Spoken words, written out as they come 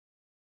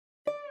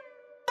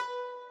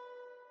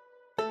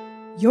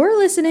You're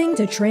listening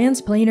to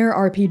Transplanar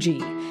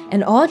RPG,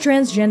 an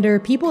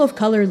all-transgender,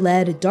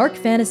 people-of-color-led dark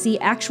fantasy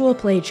actual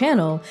play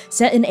channel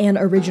set in an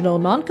original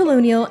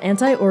non-colonial,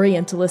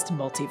 anti-orientalist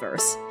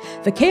multiverse.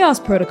 The Chaos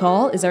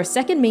Protocol is our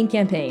second main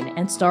campaign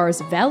and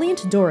stars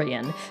Valiant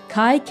Dorian,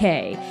 Kai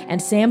K,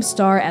 and Sam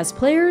Starr as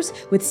players,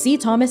 with C.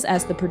 Thomas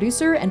as the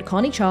producer and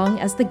Connie Chong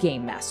as the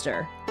game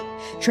master.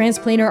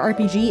 Transplanar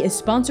RPG is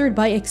sponsored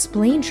by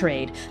Explain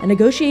Trade, a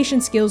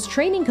negotiation skills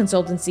training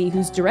consultancy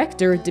whose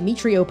director,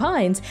 Dimitri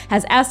Opines,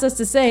 has asked us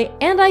to say,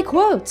 and I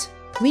quote,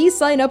 "Please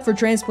sign up for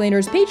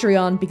Transplanar's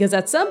Patreon because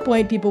at some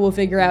point people will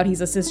figure out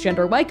he's a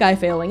cisgender white guy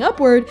failing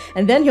upward,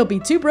 and then he'll be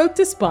too broke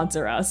to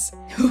sponsor us."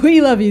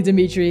 We love you,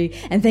 Dimitri,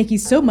 and thank you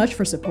so much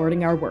for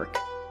supporting our work.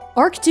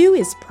 Arc 2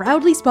 is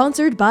proudly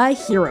sponsored by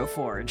Hero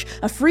Forge,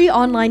 a free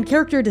online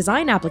character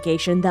design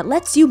application that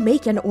lets you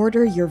make and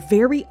order your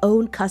very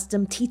own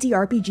custom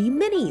TTRPG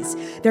minis.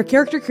 Their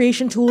character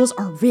creation tools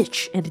are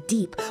rich and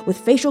deep, with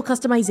facial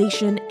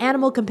customization,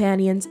 animal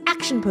companions,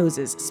 action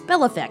poses,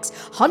 spell effects,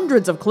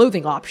 hundreds of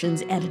clothing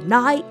options, and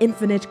nigh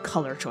infinite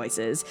color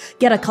choices.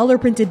 Get a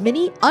color-printed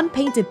mini,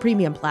 unpainted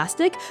premium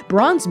plastic,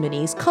 bronze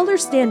minis, color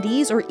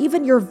standees, or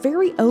even your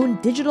very own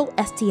digital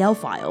STL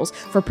files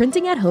for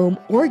printing at home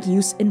or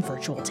use in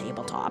virtual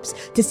tabletops.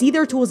 To see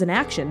their tools in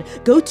action,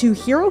 go to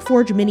Hero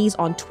Forge Minis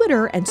on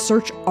Twitter and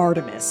search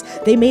Artemis.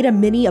 They made a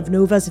mini of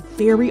Nova's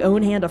very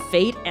own Hand of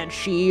Fate, and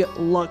she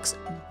looks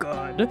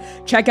good.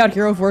 Check out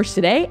Hero Forge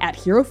today at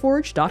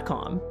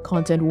heroforge.com.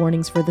 Content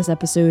warnings for this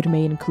episode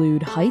may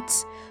include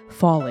heights,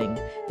 falling,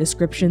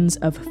 descriptions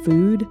of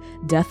food,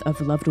 death of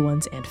loved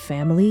ones and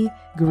family,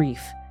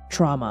 grief,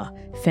 trauma,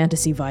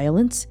 fantasy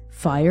violence,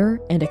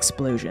 fire, and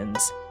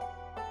explosions.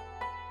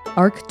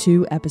 Arc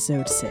 2,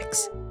 Episode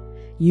 6.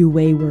 You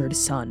Wayward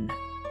Son.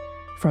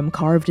 From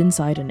Carved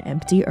Inside an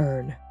Empty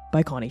Urn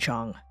by Connie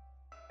Chong.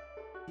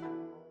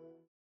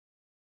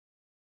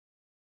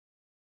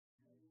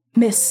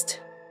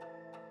 Mist.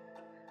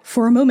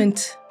 For a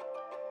moment,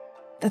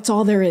 that's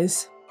all there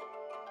is.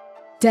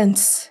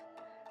 Dense,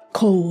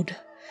 cold,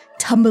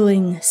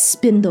 tumbling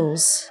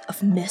spindles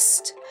of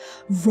mist,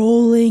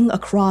 rolling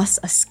across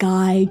a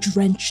sky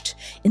drenched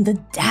in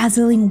the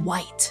dazzling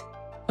white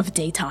of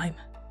daytime.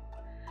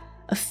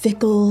 A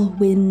fickle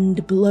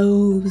wind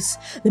blows,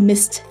 the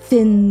mist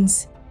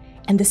thins,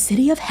 and the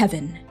city of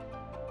heaven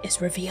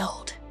is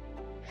revealed.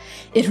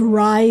 It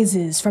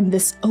rises from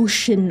this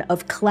ocean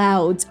of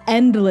clouds,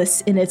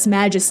 endless in its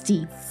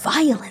majesty,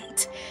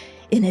 violent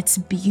in its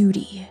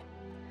beauty.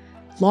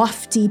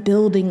 Lofty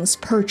buildings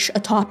perch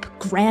atop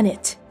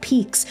granite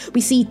peaks.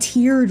 We see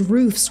tiered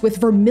roofs with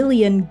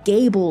vermilion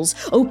gables,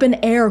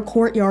 open-air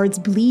courtyards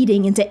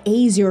bleeding into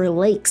azure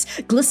lakes,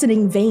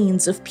 glistening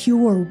veins of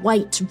pure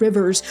white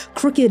rivers,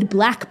 crooked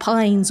black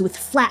pines with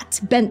flat,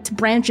 bent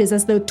branches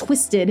as though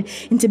twisted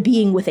into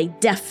being with a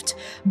deft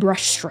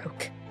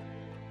brushstroke.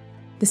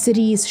 The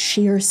city's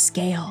sheer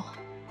scale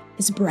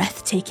is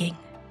breathtaking.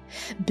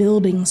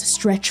 Buildings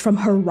stretch from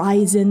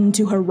horizon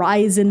to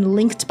horizon,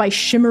 linked by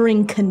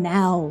shimmering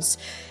canals.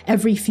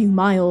 Every few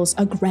miles,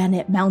 a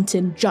granite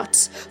mountain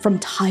juts from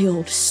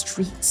tiled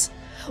streets.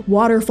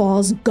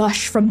 Waterfalls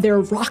gush from their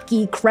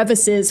rocky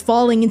crevices,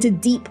 falling into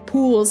deep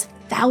pools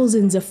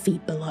thousands of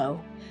feet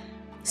below.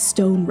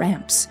 Stone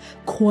ramps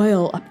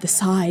coil up the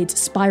sides,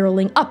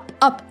 spiraling up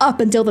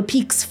until the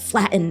peaks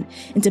flatten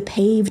into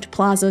paved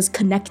plazas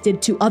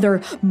connected to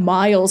other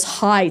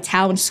miles-high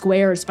town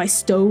squares by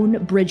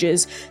stone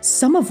bridges,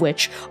 some of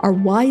which are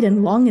wide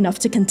and long enough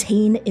to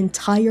contain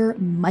entire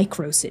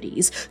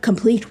micro-cities,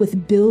 complete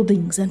with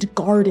buildings and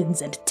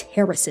gardens and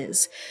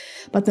terraces.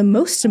 But the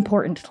most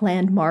important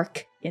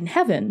landmark in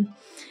heaven,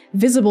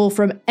 visible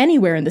from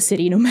anywhere in the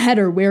city, no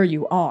matter where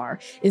you are,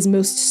 is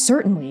most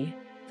certainly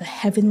the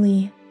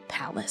Heavenly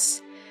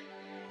Palace.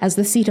 As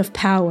the seat of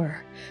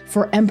power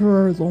for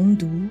Emperor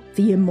Longdu,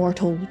 the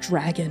immortal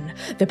dragon,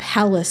 the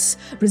palace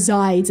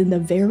resides in the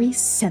very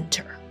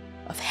center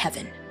of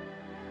heaven.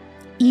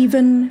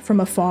 Even from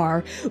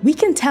afar, we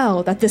can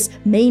tell that this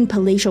main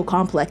palatial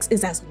complex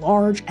is as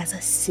large as a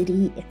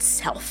city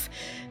itself.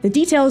 The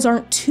details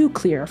aren't too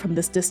clear from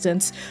this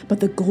distance, but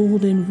the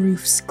golden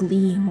roofs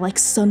gleam like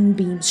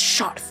sunbeams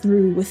shot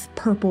through with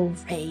purple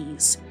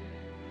rays.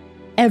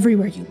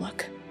 Everywhere you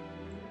look,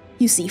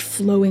 you see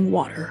flowing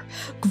water,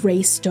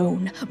 gray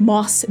stone,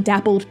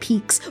 moss-dappled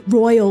peaks,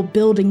 royal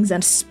buildings,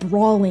 and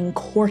sprawling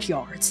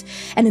courtyards.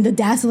 And in the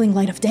dazzling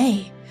light of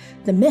day,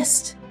 the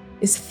mist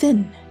is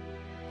thin.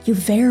 You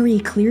very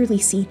clearly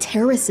see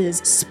terraces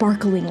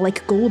sparkling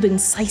like golden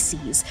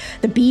Sises,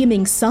 the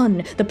beaming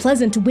sun, the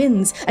pleasant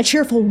winds, a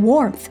cheerful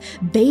warmth,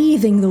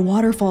 bathing the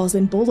waterfalls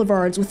and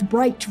boulevards with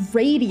bright,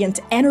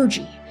 radiant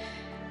energy.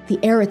 The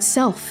air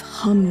itself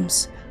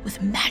hums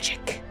with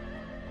magic,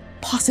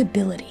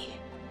 possibility.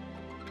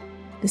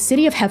 The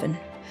city of heaven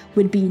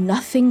would be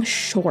nothing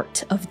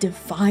short of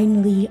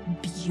divinely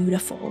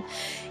beautiful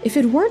if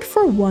it weren't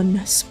for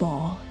one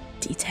small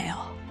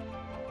detail.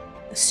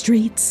 The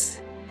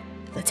streets,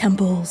 the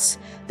temples,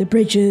 the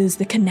bridges,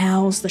 the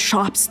canals, the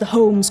shops, the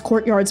homes,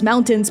 courtyards,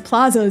 mountains,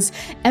 plazas,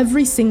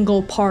 every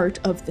single part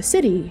of the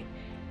city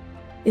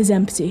is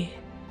empty.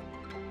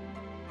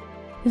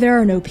 There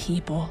are no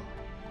people.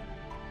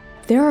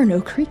 There are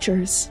no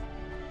creatures.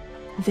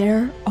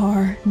 There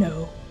are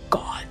no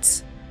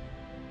gods.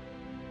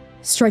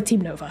 Strike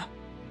Team Nova.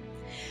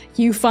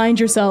 You find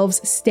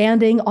yourselves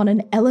standing on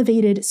an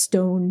elevated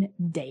stone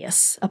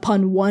dais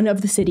upon one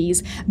of the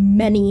city's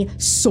many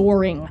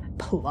soaring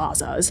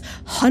plazas,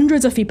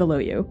 hundreds of feet below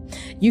you.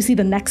 You see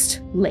the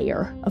next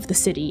layer of the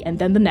city, and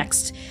then the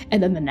next,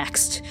 and then the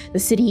next. The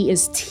city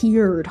is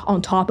tiered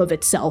on top of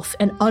itself,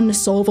 an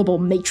unsolvable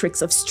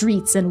matrix of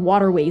streets and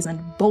waterways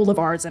and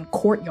boulevards and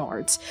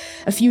courtyards.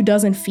 A few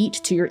dozen feet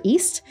to your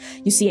east,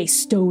 you see a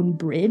stone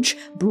bridge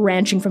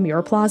branching from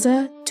your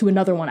plaza to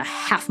another one a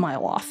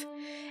half-mile off.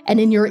 And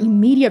in your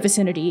immediate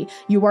vicinity,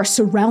 you are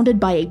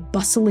surrounded by a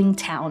bustling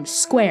town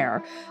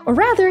square. Or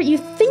rather, you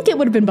think it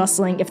would have been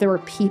bustling if there were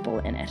people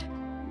in it.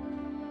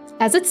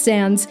 As it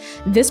stands,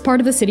 this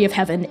part of the City of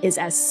Heaven is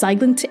as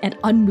silent and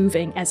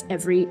unmoving as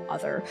every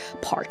other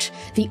part.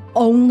 The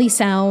only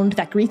sound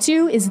that greets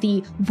you is the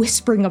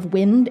whispering of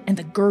wind and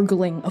the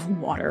gurgling of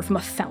water from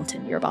a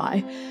fountain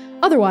nearby.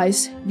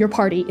 Otherwise, your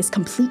party is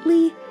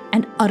completely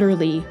and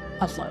utterly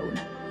alone.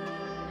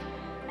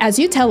 As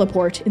you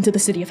teleport into the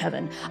City of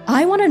Heaven,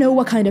 I want to know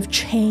what kind of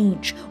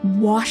change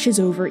washes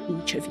over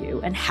each of you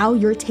and how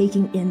you're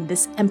taking in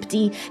this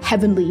empty,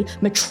 heavenly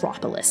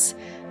metropolis.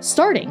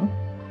 Starting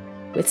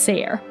with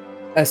Sayer.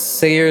 As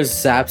Sayer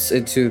zaps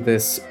into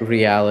this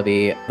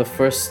reality, the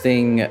first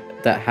thing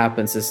that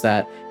happens is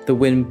that the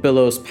wind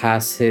billows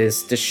past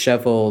his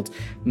disheveled,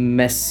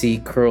 messy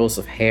curls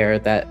of hair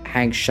that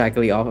hang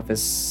shaggily off of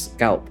his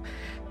scalp.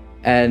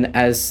 And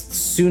as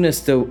soon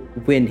as the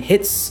wind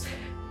hits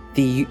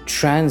the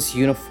trans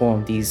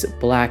uniform, these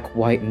black,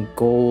 white, and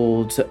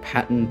gold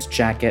patterned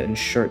jacket and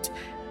shirt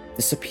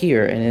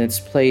disappear, and in its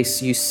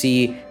place you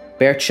see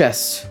bare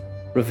chest,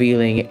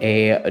 revealing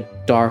a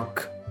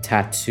dark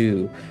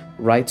tattoo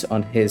right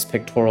on his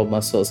pectoral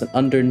muscles, and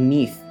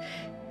underneath,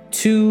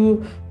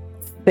 two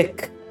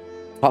thick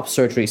top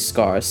surgery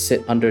scars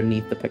sit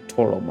underneath the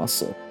pectoral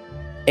muscle.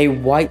 A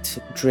white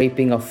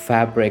draping of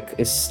fabric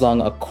is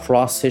slung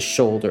across his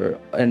shoulder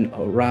and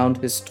around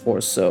his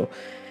torso,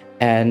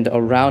 and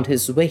around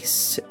his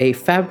waist, a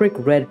fabric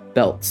red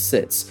belt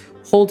sits,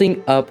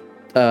 holding up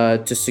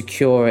to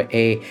secure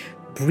a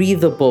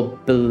breathable,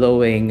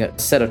 billowing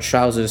set of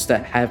trousers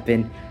that have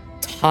been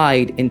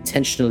tied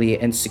intentionally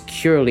and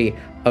securely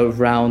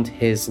around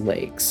his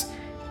legs.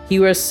 He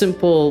wears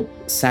simple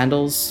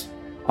sandals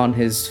on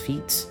his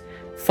feet,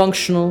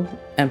 functional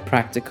and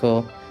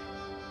practical,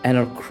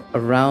 and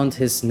around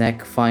his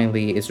neck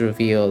finally is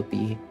revealed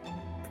the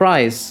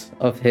prize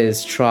of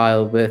his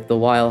trial with the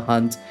Wild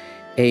Hunt.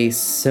 A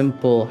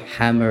simple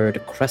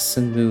hammered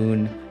crescent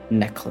moon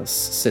necklace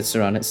sits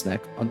around his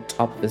neck on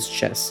top of his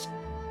chest.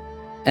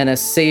 And as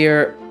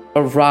Sayer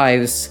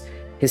arrives,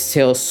 his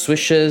tail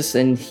swishes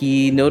and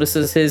he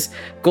notices his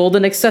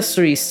golden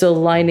accessory still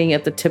lining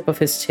at the tip of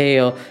his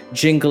tail,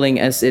 jingling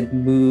as it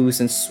moves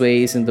and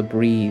sways in the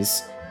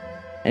breeze.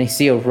 And as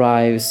he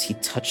arrives, he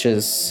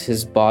touches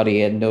his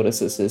body and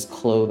notices his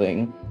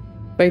clothing.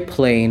 Very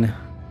plain,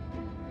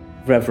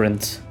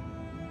 reverent.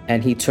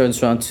 And he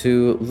turns around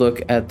to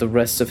look at the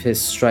rest of his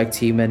strike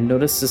team and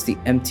notices the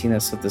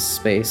emptiness of the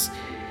space.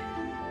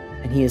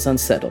 And he is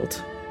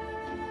unsettled.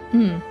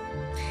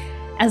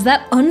 As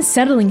that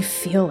unsettling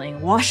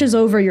feeling washes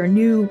over your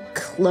new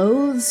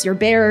clothes, your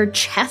bare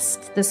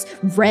chest, this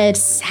red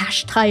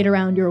sash tied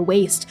around your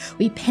waist,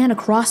 we pan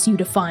across you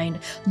to find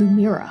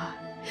Lumira.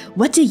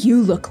 What do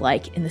you look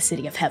like in the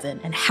City of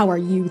Heaven, and how are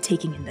you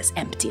taking in this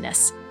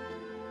emptiness?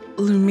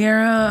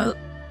 Lumira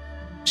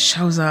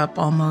shows up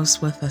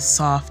almost with a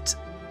soft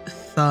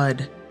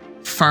thud,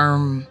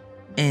 firm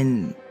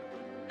in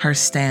her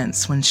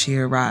stance when she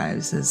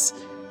arrives, as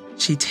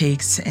she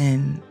takes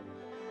in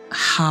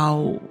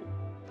how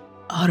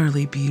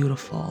utterly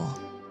beautiful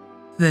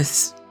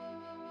this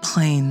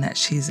plane that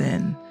she's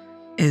in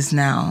is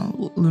now.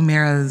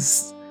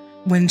 Lumira's,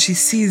 when she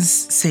sees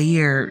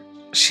Sayer,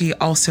 she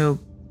also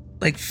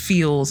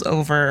feels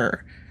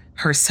over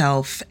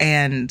herself,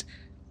 and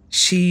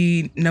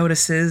she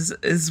notices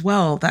as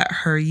well that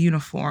her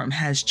uniform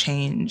has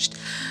changed.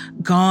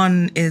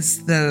 Gone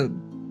is the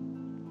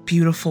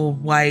beautiful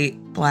white,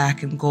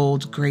 black, and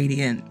gold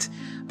gradient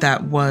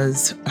that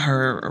was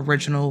her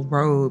original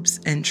robes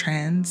in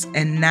trans,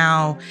 and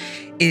now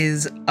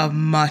is a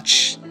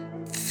much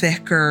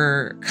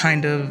thicker,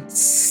 kind of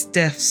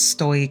stiff,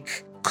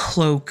 stoic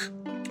cloak.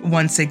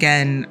 Once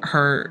again,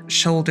 her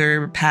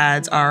shoulder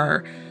pads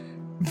are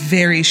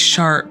very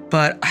sharp,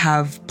 but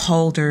have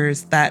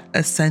paulders that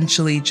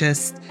essentially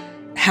just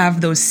have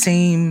those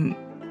same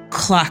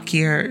clock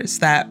ears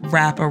that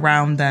wrap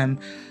around them.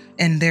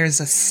 And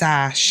there's a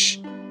sash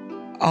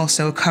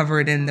also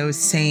covered in those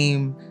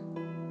same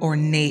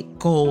ornate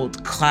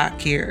gold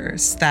clock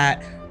ears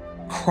that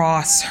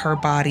cross her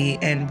body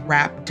and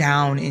wrap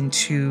down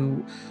into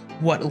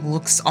what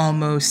looks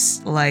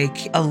almost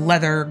like a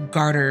leather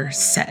garter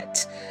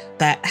set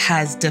that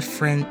has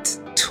different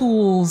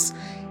tools,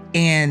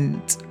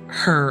 and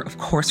of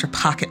course, her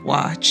pocket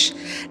watch,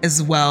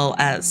 as well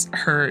as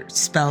her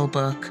spell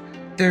book.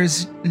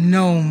 There's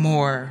no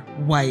more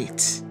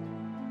white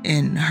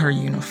in her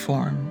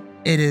uniform.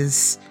 It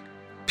is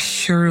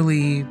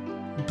purely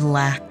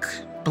black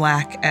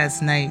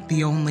as night.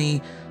 The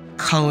only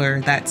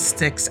color that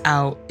sticks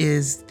out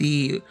is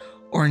the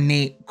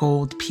ornate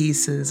gold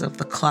pieces of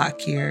the clock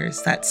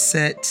gears that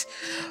sit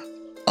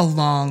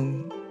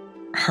along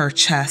her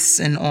chest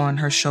and on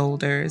her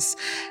shoulders.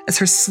 As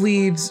her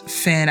sleeves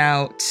fan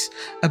out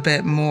a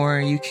bit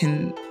more, you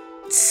can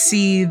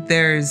see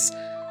there's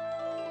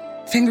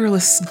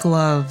fingerless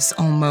gloves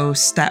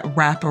almost that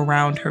wrap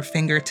around her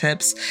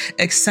fingertips,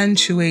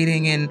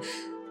 accentuating, and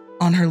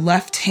on her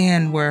left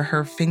hand where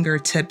her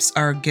fingertips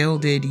are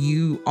gilded,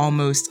 you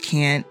almost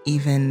can't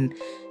even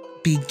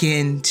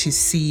begin to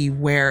see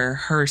where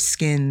her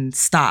skin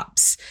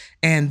stops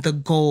and the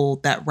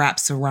gold that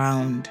wraps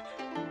around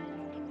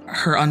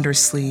her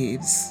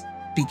undersleeves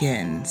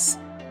begins.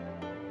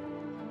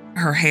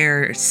 Her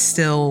hair is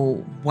still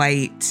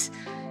white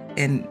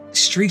and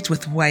streaked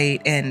with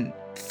white and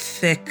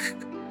thick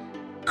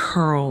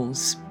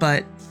curls,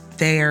 but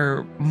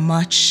they're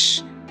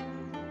much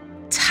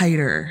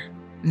tighter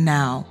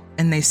now,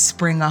 and they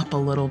spring up a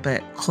little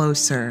bit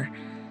closer,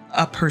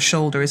 up her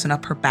shoulders and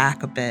up her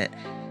back a bit.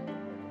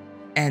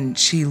 And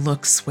she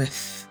looks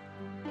with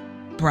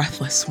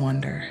breathless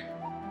wonder.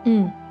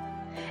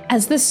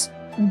 As this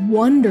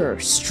wonder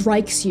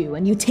strikes you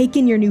and you take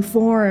in your new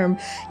form,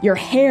 your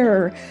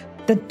hair,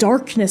 the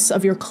darkness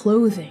of your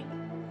clothing,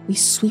 we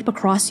sweep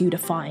across you to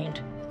find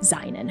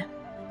Zynon.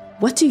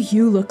 What do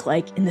you look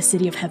like in the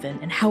city of heaven,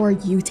 and how are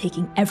you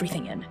taking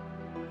everything in?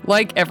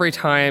 Like every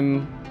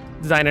time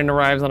Zynon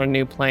arrives on a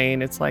new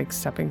plane, it's like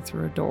stepping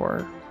through a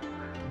door.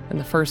 And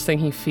the first thing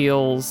he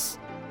feels,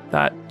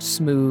 that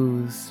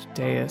smooth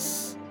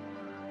dais,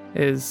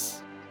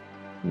 is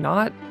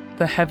not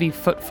the heavy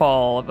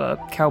footfall of a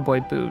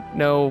cowboy boot,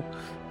 no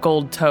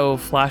gold toe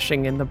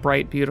flashing in the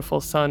bright, beautiful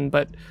sun,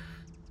 but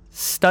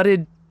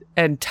studded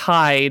and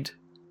tied,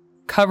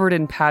 covered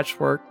in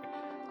patchwork,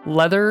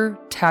 leather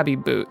tabby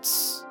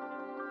boots.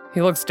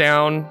 He looks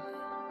down,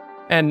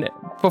 and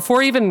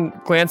before even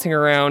glancing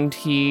around,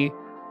 he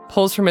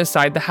pulls from his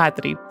side the hat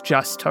that he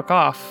just took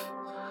off.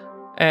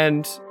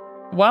 And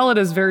while it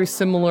is very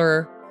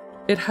similar,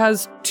 it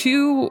has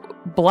two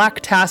black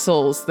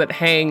tassels that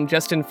hang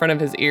just in front of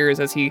his ears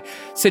as he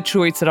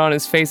situates it on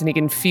his face, and he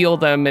can feel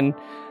them, and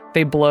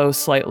they blow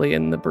slightly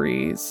in the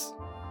breeze.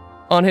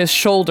 On his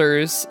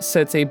shoulders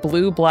sits a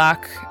blue,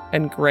 black,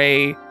 and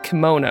gray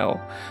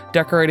kimono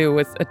decorated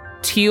with a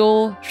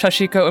teal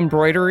shashiko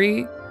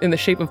embroidery in the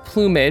shape of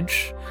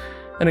plumage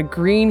and a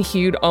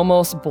green-hued,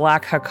 almost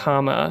black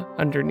hakama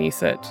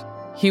underneath it.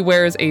 He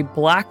wears a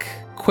black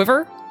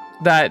quiver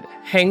that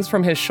hangs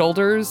from his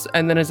shoulders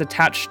and then is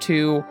attached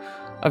to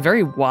a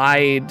very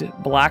wide,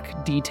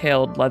 black,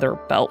 detailed leather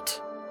belt.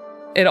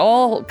 It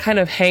all kind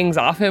of hangs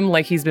off him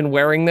like he's been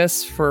wearing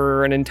this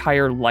for an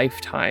entire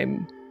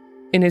lifetime.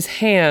 In his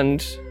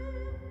hand,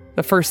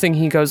 the first thing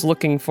he goes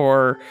looking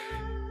for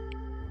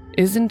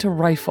isn't a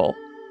rifle.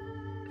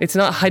 It's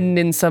not hidden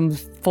in some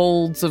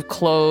folds of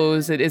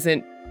clothes. It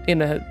isn't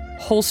in a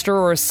holster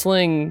or a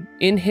sling.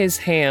 In his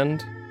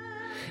hand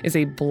is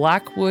a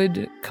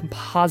blackwood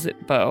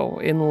composite bow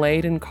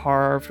inlaid and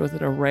carved with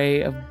an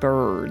array of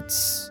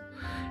birds.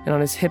 And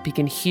on his hip, he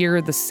can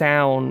hear the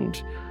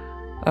sound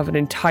of an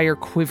entire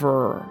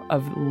quiver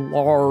of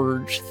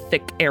large,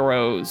 thick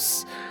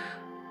arrows.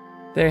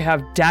 They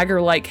have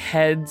dagger-like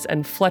heads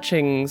and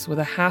fletchings with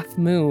a half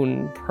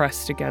moon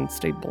pressed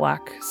against a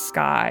black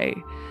sky.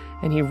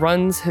 And he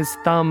runs his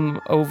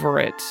thumb over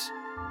it.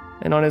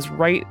 And on his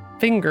right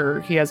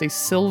finger, he has a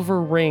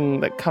silver ring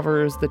that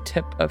covers the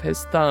tip of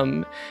his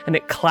thumb, and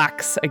it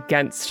clacks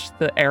against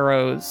the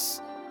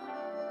arrows.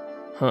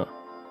 Huh.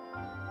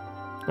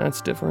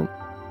 That's different.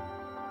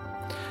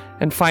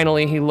 And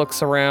finally, he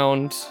looks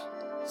around,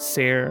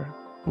 Seer,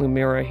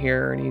 Lumira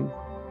here, and he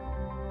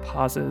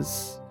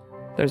pauses.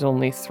 There's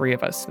only 3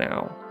 of us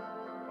now.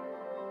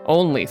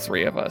 Only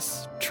 3 of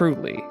us,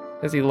 truly,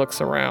 as he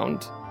looks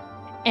around.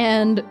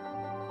 And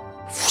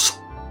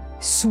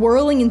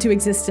swirling into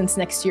existence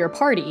next to your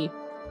party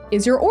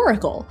is your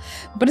oracle.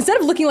 But instead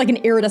of looking like an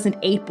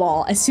iridescent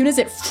 8-ball, as soon as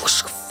it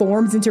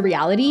forms into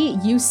reality,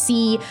 you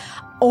see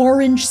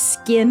orange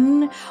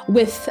skin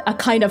with a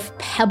kind of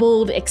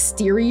pebbled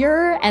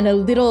exterior and a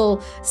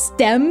little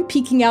stem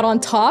peeking out on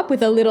top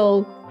with a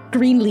little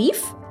green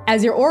leaf,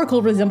 as your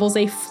oracle resembles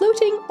a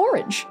floating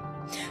orange.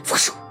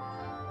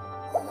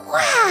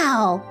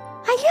 Wow!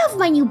 I love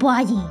my new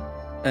body.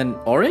 An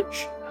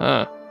orange?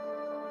 Huh.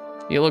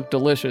 You look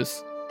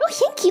delicious. Oh,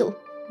 thank you.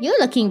 You're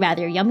looking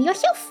rather yummy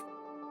yourself.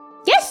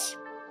 Yes,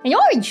 an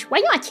orange. Why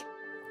not?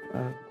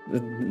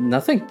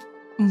 Nothing.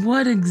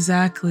 What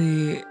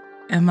exactly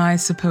am I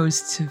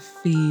supposed to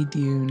feed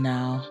you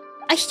now?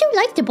 I still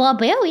like the ball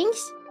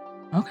bearings.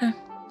 Okay.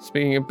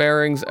 Speaking of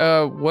bearings,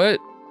 what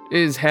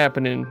is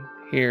happening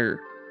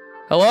here?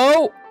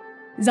 Hello?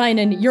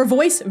 Zynon, your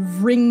voice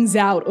rings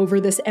out over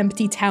this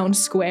empty town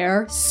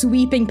square,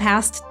 sweeping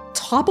past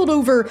toppled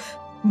over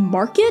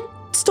market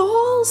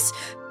stalls,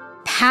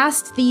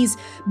 past these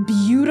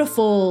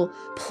beautiful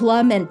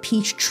plum and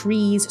peach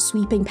trees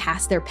sweeping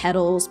past their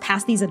petals,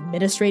 past these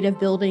administrative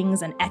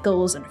buildings and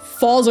echoes, and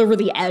falls over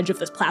the edge of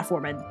this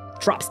platform and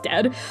drops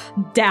dead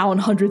down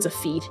hundreds of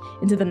feet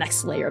into the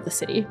next layer of the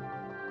city.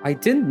 I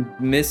didn't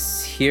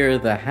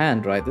mishear the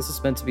hand, right? This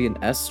is meant to be an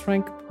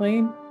S-rank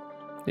plane?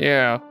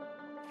 Yeah.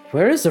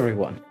 Where is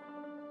everyone?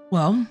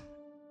 Well,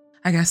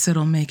 I guess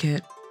it'll make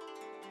it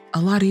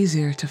a lot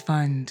easier to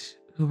find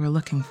who we're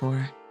looking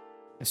for.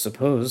 I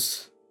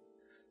suppose.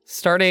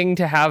 Starting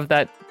to have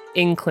that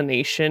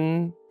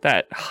inclination,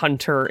 that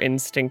hunter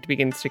instinct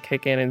begins to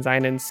kick in, and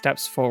Zynon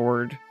steps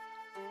forward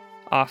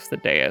off the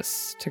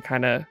dais to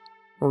kind of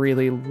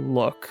really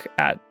look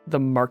at the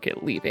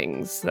market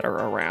leavings that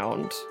are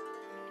around.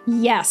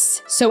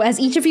 Yes. So as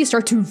each of you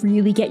start to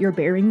really get your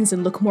bearings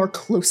and look more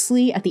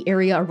closely at the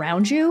area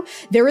around you,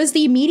 there is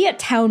the immediate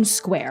town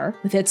square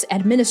with its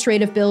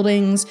administrative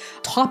buildings,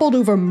 toppled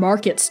over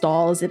market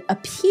stalls. It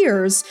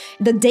appears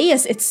the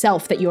dais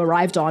itself that you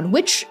arrived on,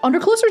 which under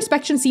closer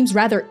inspection seems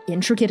rather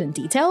intricate and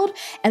detailed.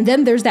 And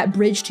then there's that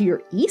bridge to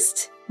your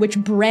east, which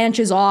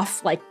branches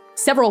off like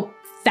several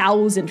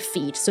 1,000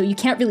 feet. So you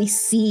can't really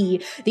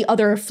see the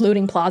other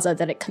floating plaza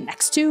that it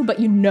connects to, but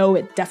you know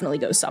it definitely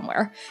goes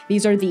somewhere.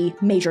 These are the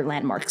major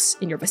landmarks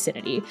in your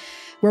vicinity.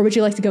 Where would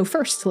you like to go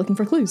first, looking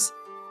for clues?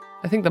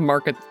 I think the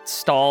market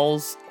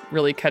stalls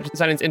really catch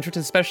Zynon's interest,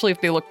 especially if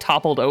they look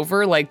toppled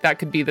over. Like that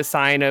could be the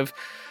sign of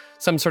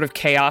some sort of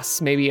chaos,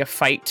 maybe a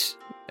fight,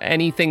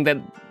 anything that,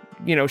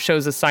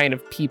 shows a sign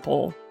of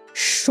people.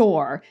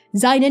 Sure.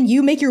 Zynon,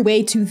 you make your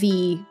way to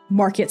the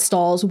market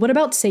stalls. What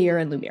about Sayer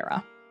and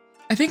Lumira?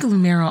 I think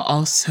Lumira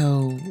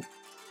also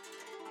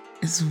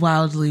is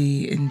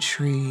wildly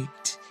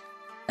intrigued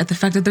at the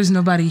fact that there's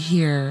nobody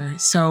here.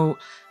 So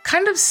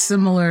kind of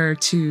similar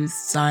to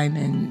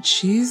Zynon,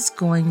 she's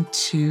going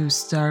to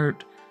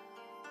start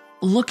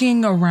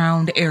looking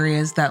around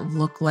areas that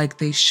look like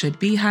they should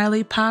be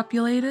highly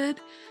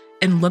populated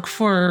and look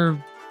for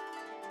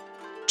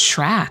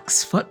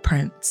tracks,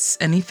 footprints,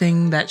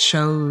 anything that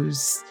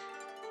shows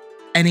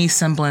any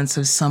semblance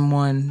of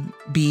someone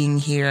being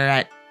here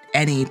at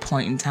any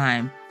point in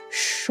time.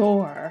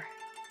 Sure.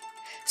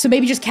 So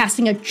maybe just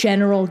casting a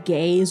general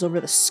gaze over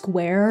the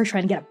square,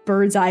 trying to get a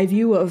bird's eye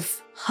view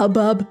of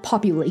hubbub,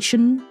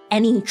 population,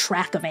 any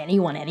track of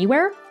anyone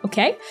anywhere.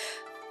 Okay.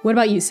 What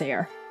about you,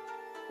 Sayer?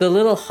 The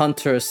little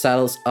hunter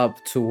saddles up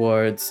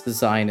towards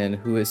Zynon,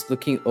 who is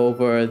looking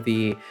over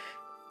the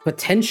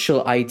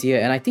potential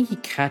idea, and I think he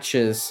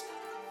catches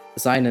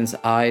Zynon's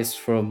eyes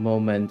for a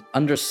moment,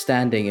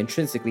 understanding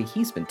intrinsically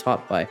he's been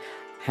taught by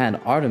Han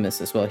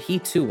Artemis as well. He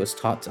too was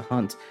taught to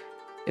hunt.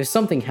 If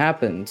something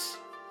happened,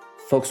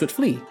 folks would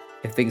flee.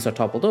 If things are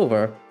toppled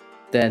over,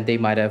 then they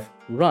might have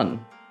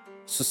run.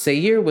 So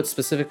Sayer would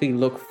specifically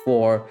look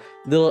for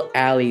little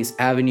alleys,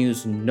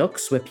 avenues,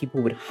 nooks where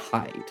people would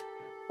hide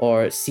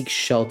or seek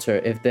shelter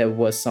if there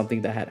was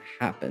something that had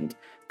happened,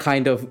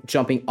 kind of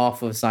jumping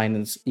off of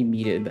Zynon's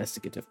immediate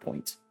investigative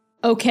point.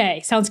 Okay,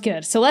 sounds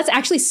good. So let's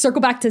actually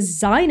circle back to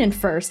Zynon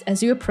first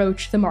as you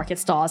approach the market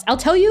stalls. I'll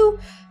tell you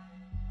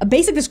a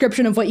basic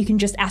description of what you can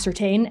just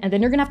ascertain, and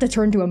then you're gonna have to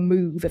turn to a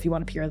move if you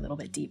want to peer a little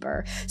bit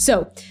deeper.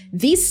 So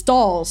these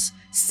stalls,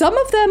 some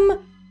of them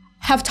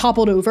have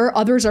toppled over,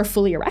 others are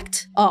fully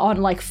erect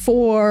on like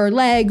 4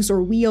 legs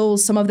or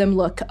wheels. Some of them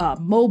look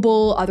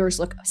mobile, others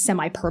look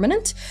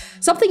semi-permanent.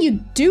 Something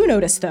you do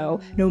notice though,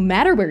 no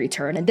matter where you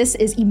turn, and this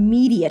is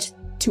immediate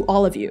to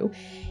all of you,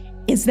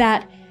 is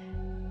that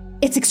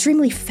it's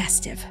extremely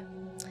festive.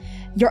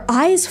 Your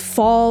eyes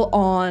fall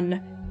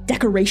on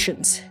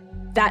decorations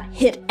that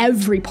hit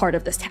every part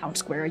of this town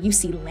square. You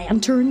see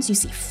lanterns, you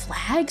see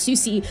flags, you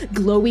see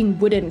glowing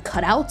wooden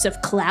cutouts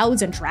of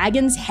clouds and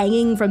dragons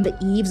hanging from the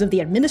eaves of the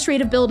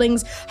administrative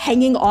buildings,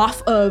 hanging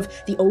off of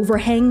the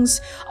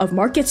overhangs of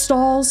market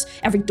stalls,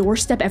 every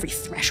doorstep, every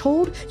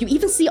threshold. You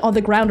even see on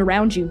the ground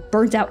around you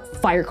burnt out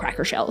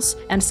firecracker shells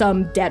and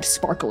some dead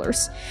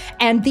sparklers.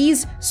 And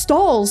these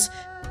stalls,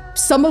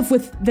 some of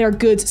with their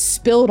goods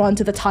spilled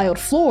onto the tiled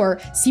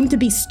floor, seem to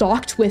be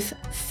stocked with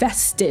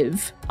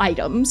festive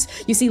items.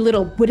 You see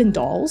little wooden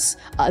dolls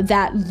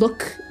that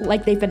look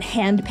like they've been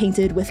hand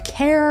painted with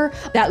care,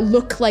 that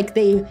look like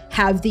they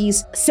have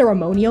these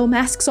ceremonial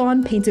masks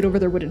on painted over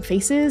their wooden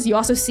faces. You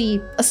also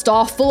see a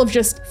stall full of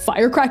just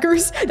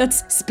firecrackers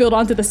that's spilled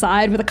onto the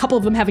side, with a couple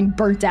of them having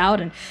burnt out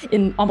and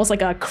in almost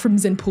like a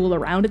crimson pool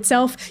around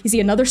itself. You see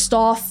another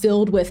stall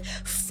filled with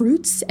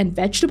fruits and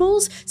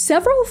vegetables,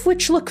 several of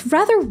which look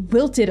rather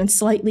wilted and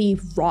slightly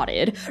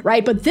rotted,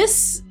 right? But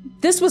this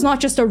was not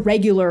just a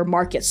regular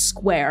market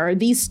square.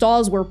 These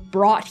stalls were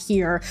brought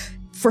here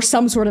for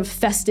some sort of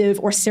festive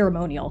or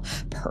ceremonial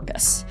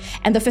purpose.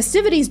 And the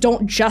festivities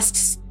don't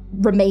just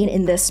remain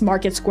in this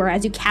market square.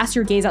 As you cast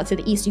your gaze out to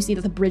the east, you see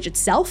that the bridge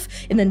itself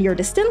in the near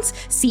distance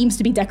seems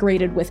to be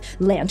decorated with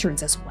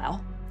lanterns as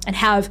well, and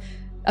have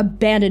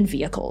abandoned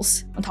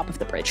vehicles on top of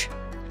the bridge.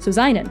 So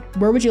Zynon,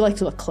 where would you like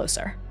to look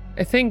closer?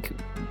 I think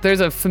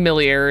there's a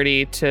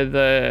familiarity to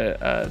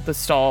the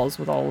stalls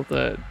with all of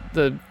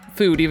the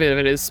food, even if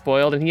it is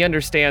spoiled, and he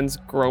understands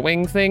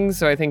growing things.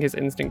 So I think his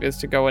instinct is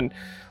to go and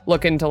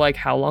look into like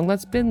how long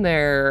that's been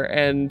there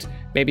and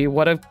maybe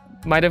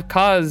might have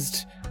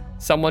caused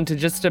someone to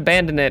just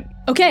abandon it.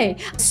 Okay,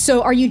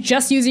 so are you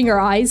just using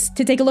your eyes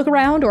to take a look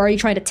around, or are you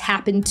trying to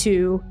tap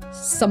into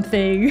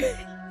something,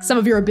 some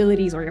of your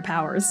abilities or your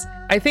powers?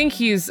 I think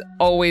he's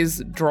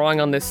always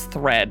drawing on this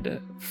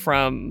thread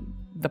from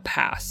the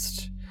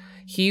past.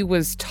 He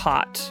was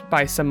taught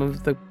by some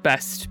of the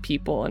best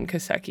people in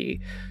Kiseki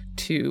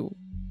to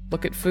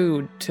look at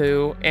food,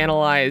 to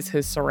analyze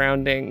his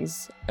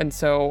surroundings. And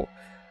so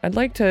I'd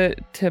like to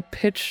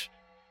pitch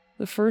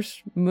the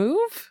first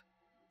move.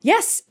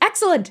 Yes,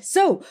 excellent.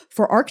 So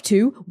for Arc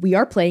 2, we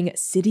are playing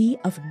City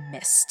of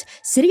Mist.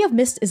 City of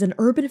Mist is an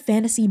urban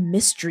fantasy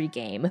mystery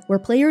game where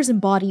players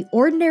embody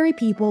ordinary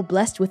people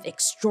blessed with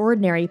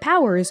extraordinary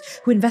powers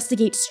who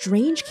investigate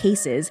strange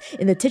cases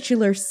in the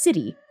titular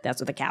city. That's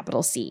with a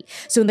capital C.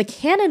 So in the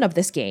canon of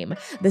this game,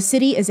 the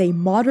city is a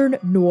modern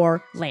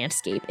noir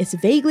landscape. It's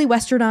vaguely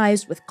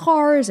westernized with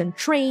cars and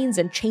trains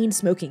and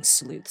chain-smoking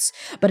sleuths.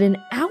 But in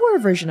our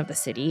version of the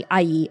city,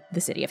 i.e.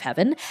 the City of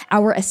Heaven,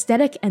 our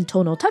aesthetic and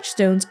tonal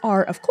touchstones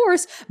are, of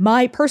course,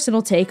 my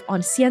personal take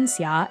on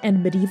xianxia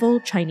and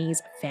medieval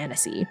Chinese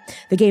fantasy.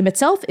 The game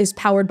itself is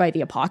powered by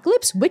the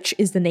Apocalypse, which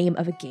is the name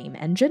of a game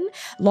engine.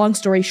 Long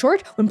story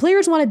short, when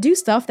players want to do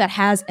stuff that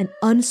has an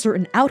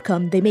uncertain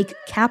outcome, they make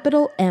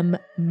capital M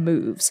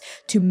moves.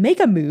 To make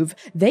a move,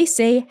 they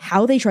say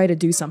how they try to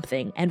do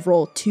something and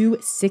roll 2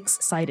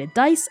 6-sided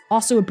dice,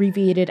 also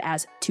abbreviated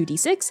as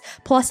 2d6,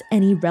 plus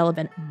any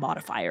relevant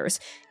modifiers.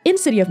 In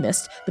City of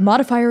Mist, the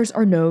modifiers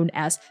are known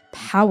as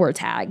power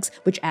tags,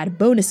 which add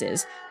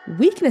bonuses,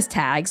 weakness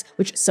tags,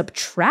 which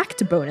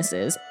subtract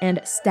bonuses, and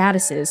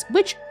statuses,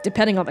 which,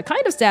 depending on the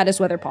kind of status,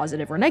 whether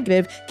positive or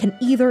negative, can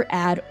either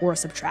add or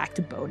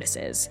subtract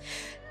bonuses.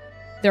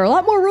 There are a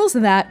lot more rules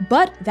than that,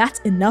 but that's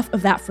enough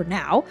of that for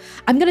now.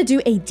 I'm gonna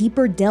do a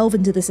deeper delve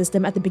into the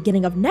system at the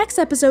beginning of next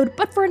episode,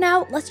 but for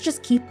now, let's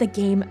just keep the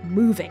game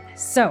moving.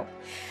 So,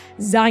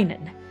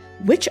 Zynon,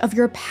 which of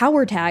your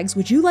power tags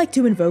would you like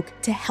to invoke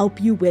to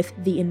help you with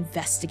the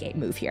investigate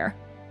move here?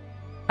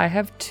 I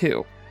have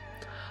 2.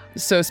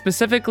 So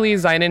specifically,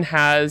 Zynon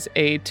has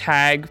a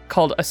tag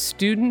called a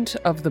student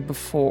of the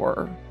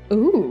before.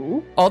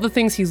 Ooh. All the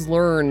things he's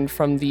learned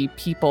from the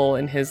people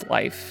in his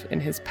life,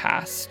 in his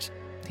past,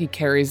 he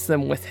carries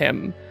them with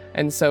him.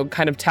 And so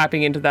kind of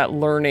tapping into that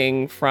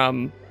learning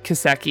from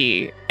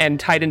Kiseki, and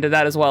tied into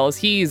that as well as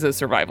he's a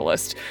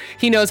survivalist.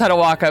 He knows how to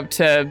walk up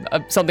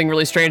to something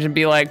really strange and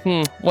be like,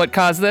 what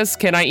caused this?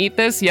 Can I eat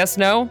this? Yes,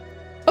 no?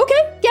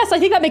 Okay, yes, I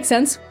think that makes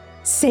sense.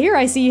 Sayer,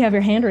 I see you have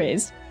your hand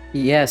raised.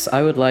 Yes,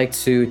 I would like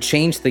to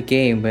change the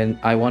game, and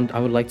I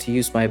would like to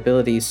use my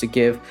abilities to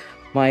give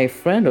my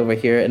friend over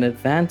here an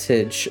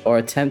advantage, or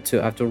attempt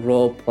to have to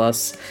roll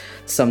plus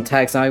some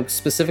tags. Now, I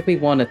specifically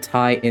want to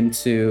tie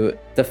into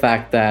the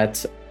fact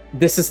that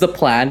this is the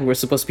plan. We're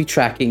supposed to be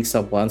tracking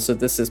someone, so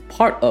this is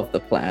part of the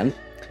plan.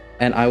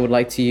 And I would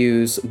like to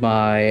use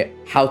I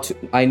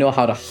know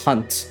how to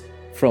hunt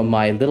from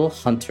my little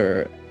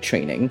hunter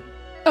training.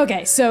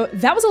 Okay, so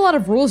that was a lot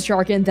of rules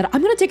jargon that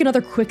I'm going to take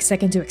another quick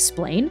second to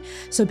explain.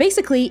 So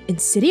basically, in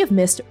City of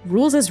Mist,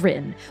 rules as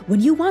written, when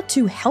you want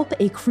to help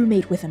a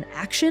crewmate with an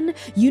action,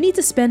 you need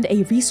to spend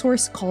a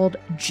resource called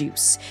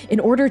juice. In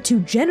order to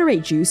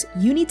generate juice,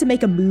 you need to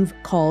make a move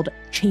called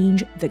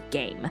change the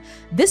game.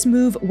 This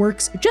move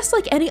works just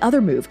like any other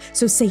move,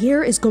 so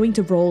Sayer is going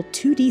to roll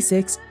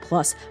 2d6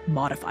 plus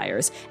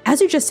modifiers.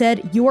 As you just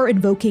said, you are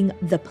invoking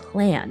the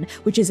plan,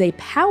 which is a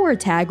power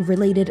tag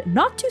related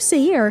not to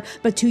Sayer,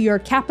 but to your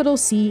capital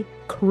C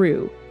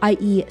crew,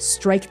 i.e.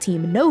 Strike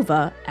Team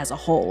Nova as a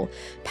whole.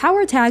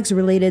 Power tags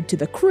related to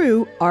the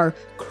crew are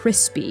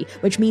crispy,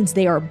 which means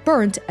they are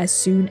burnt as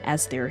soon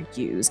as they're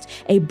used.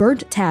 A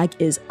burnt tag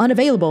is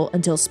unavailable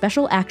until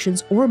special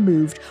actions or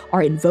moved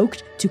are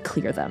invoked to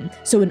clear them.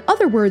 So in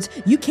other words,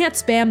 you can't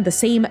spam the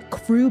same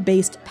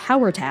crew-based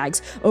power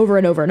tags over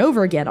and over and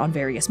over again on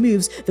various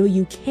moves, though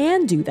you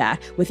can do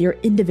that with your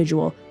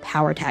individual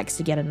power tags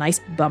to get a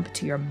nice bump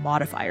to your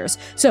modifiers.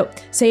 So,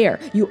 Sayer,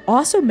 you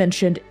also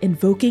mentioned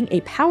invoking a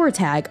power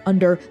tag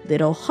under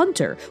Little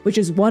Hunter, which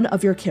is one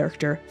of your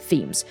character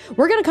themes.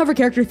 We're going to cover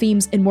character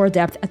themes in more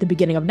depth at the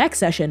beginning of next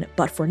session,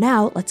 but for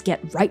now, let's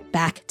get right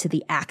back to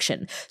the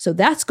action. So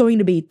that's going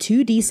to be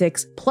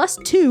 2d6 plus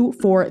 2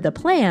 for the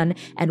plan,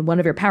 and one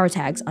of your power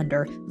tags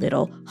under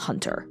Little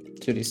Hunter.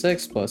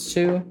 2d6 plus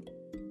 2.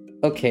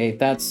 Okay,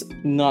 that's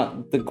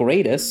not the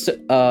greatest.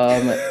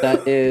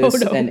 That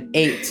is an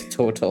 8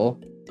 total.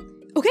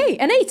 Okay,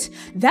 an 8.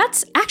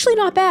 That's actually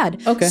not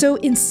bad. Okay. So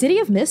in City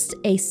of Mist,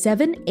 a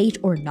 7, 8,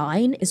 or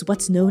 9 is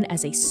what's known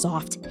as a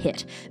soft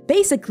hit.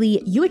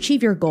 Basically, you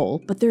achieve your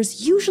goal, but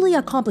there's usually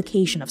a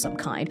complication of some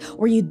kind,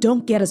 or you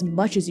don't get as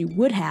much as you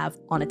would have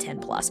on a 10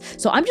 plus.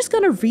 So I'm just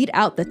gonna read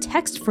out the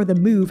text for the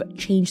move,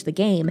 Change the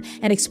Game,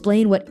 and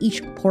explain what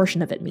each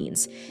portion of it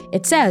means.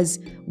 It says,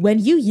 when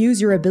you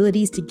use your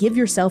abilities to give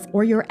yourself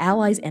or your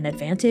allies an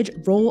advantage,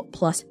 roll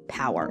plus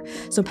power.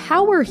 So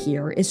power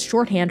here is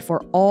shorthand for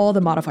all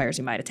the modifiers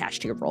you might attach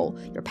to your roll,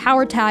 your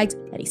power tags,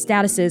 any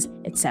statuses,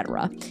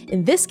 etc.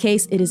 In this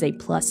case, it is a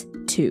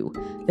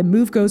 +2. The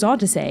move goes on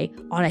to say,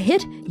 on a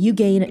hit, you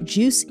gain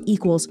juice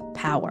equals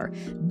power.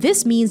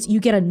 This means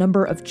you get a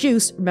number of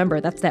juice, remember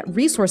that's that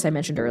resource I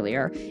mentioned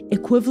earlier,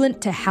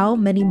 equivalent to how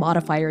many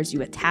modifiers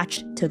you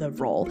attached to the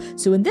roll.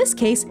 So in this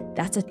case,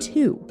 that's a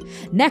 2.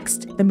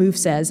 Next, the move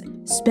says,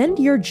 spend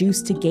your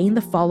juice to gain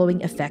the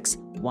following effects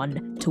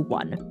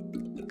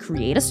 1-to-1.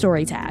 Create a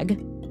story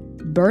tag,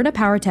 burn a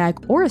power tag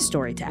or a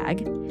story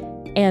tag,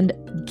 and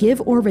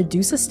give or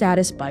reduce a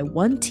status by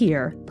 1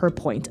 tier per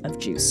point of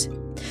juice.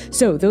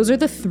 So those are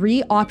the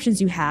 3 options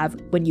you have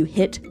when you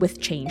hit with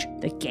change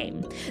the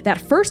game.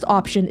 That first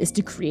option is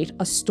to create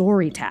a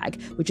story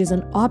tag, which is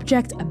an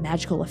object, a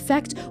magical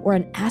effect, or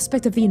an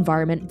aspect of the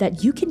environment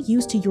that you can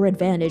use to your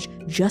advantage,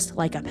 just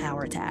like a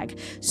power tag.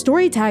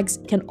 Story tags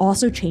can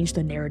also change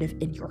the narrative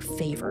in your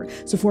favor.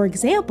 So for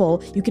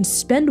example, you can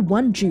spend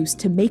 1 juice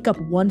to make up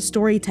 1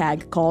 story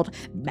tag called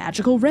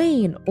Magical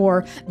Rain,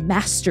 or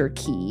Master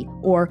Key,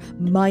 or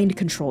Mind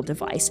Control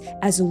Device,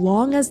 as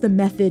long as the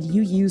method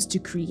you use to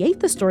create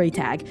the story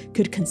tag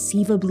could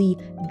conceivably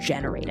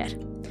generate it.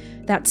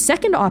 That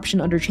second option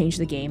under Change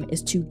the Game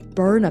is to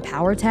burn a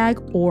power tag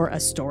or a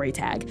story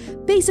tag.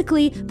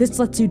 Basically, this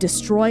lets you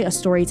destroy a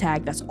story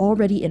tag that's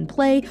already in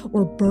play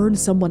or burn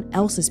someone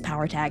else's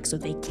power tag so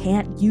they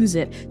can't use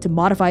it to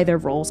modify their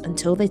rolls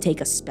until they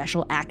take a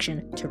special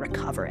action to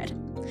recover it.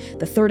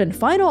 The third and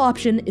final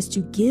option is to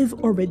give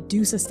or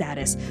reduce a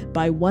status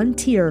by 1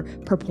 tier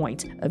per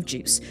point of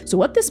juice. So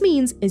what this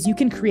means is you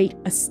can create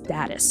a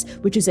status,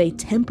 which is a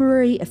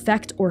temporary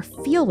effect or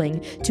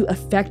feeling to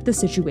affect the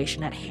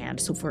situation at hand.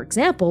 So for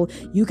example,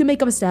 you can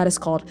make up a status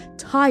called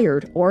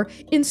tired or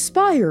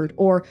inspired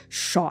or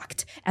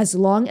shocked, as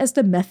long as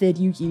the method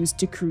you used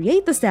to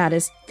create the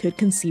status could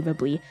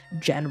conceivably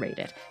generate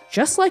it.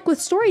 Just like with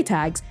story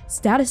tags,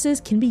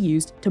 statuses can be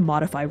used to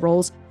modify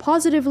rolls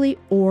positively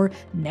or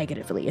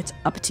negatively. It's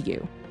up to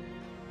you.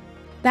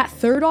 That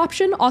third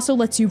option also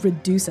lets you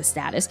reduce a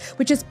status,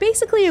 which is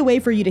basically a way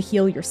for you to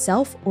heal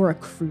yourself or a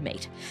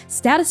crewmate.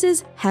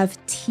 Statuses have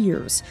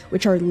tiers,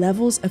 which are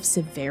levels of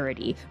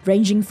severity,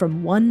 ranging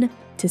from 1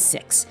 to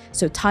 6.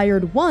 So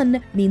Tired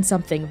 1 means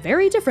something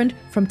very different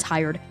from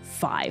Tired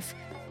 5.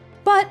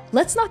 But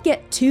let's not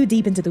get too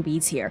deep into the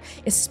weeds here,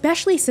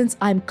 especially since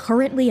I'm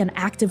currently and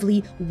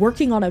actively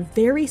working on a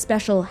very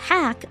special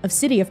hack of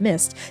City of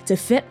Mist to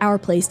fit our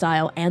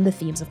playstyle and the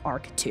themes of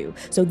Arc 2.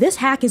 So this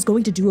hack is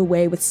going to do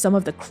away with some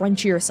of the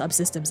crunchier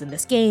subsystems in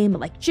this game,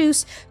 like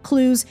juice,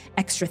 clues,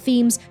 extra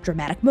themes,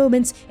 dramatic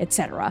moments,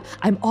 etc.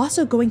 I'm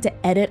also going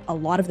to edit a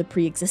lot of the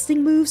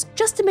pre-existing moves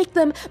just to make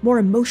them more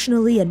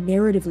emotionally and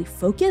narratively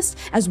focused,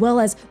 as well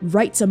as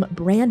write some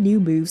brand new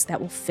moves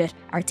that will fit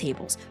our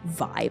table's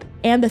vibe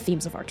and the themes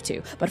of Arc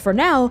 2. But for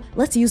now,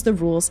 let's use the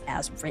rules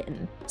as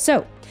written.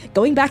 So,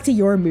 going back to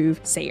your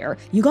move, Sayer,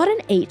 you got an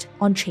 8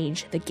 on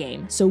Change the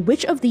Game. So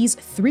which of these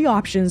 3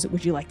 options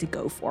would you like to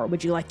go for?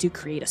 Would you like to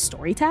create a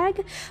story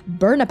tag,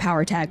 burn a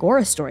power tag or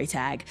a story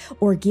tag,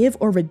 or give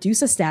or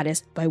reduce a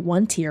status by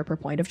 1 tier per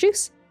point of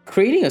juice?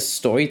 Creating a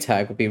story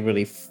tag would be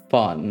really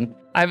fun.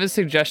 I have a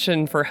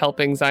suggestion for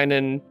helping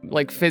Zynon,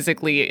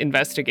 physically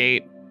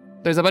investigate.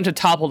 There's a bunch of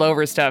toppled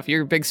over stuff.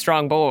 You're a big,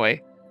 strong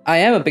boy. I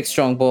am a big,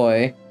 strong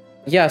boy.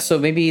 Yeah, so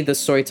maybe the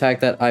story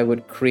tag that I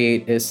would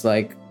create is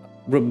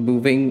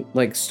removing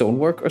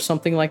stonework or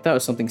something like that, or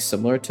something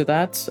similar to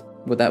that.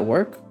 Would that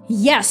work?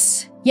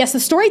 Yes, the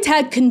story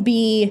tag can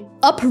be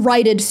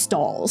uprighted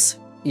stalls.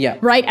 Yeah.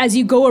 Right? As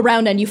you go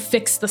around and you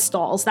fix the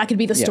stalls. That could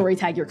be the story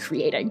tag you're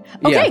creating.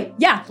 Okay,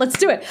 yeah, let's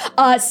do it.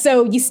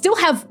 So you still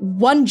have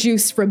 1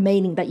 juice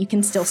remaining that you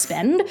can still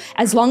spend,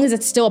 as long as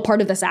it's still a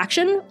part of this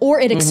action, or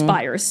it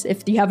expires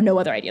if you have no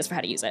other ideas for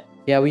how to use it.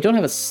 Yeah, we don't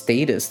have a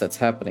status that's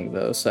happening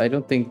though, so I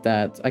don't think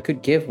that I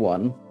could give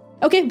one.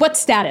 Okay, what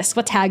status?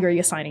 What tag are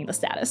you assigning the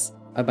status?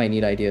 I might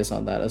need ideas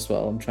on that as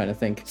well. I'm trying to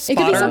think. It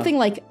could be something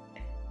like,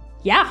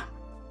 yeah.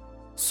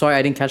 Sorry,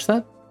 I didn't catch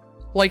that.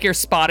 Like you're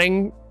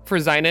spotting for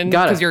Zynon,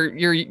 because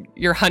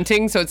you're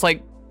hunting, so it's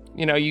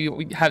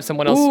you have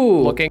someone else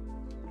looking.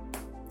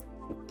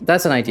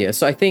 That's an idea.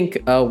 So I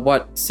think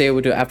what Sayer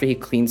would do after he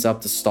cleans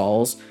up the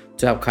stalls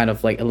to help kind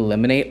of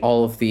eliminate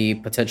all of the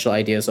potential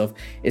ideas of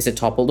is it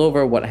toppled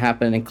over, what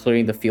happened, and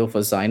clearing the field for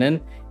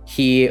Zynon,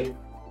 he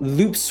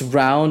loops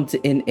round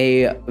in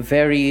a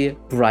very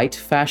bright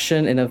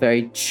fashion, in a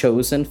very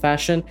chosen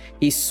fashion.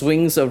 He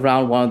swings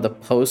around one of the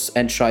posts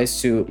and tries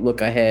to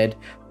look ahead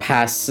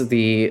past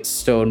the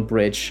stone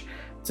bridge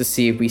to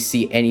see if we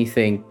see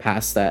anything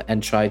past that,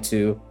 and try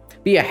to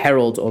be a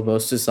herald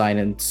almost to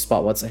Zynon to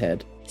spot what's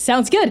ahead.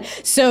 Sounds good.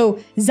 So,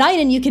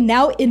 Zynon, you can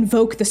now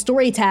invoke the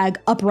story tag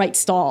Upright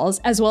Stalls,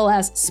 as well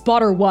as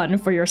Spotter 1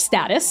 for your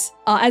status.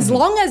 As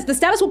long as the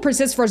status will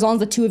persist for as long as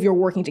the 2 of you are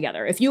working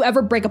together. If you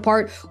ever break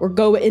apart or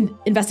go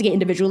investigate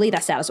individually,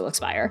 that status will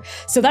expire.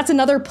 So that's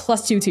another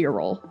 +2 to your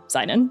roll,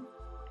 Zynon.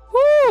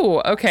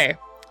 Woo! Okay.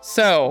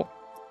 So,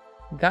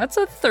 that's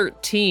a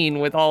 13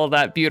 with all of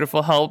that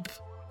beautiful help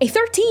A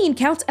 13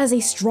 counts as a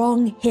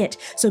strong hit.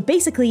 So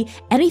basically,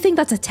 anything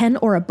that's a 10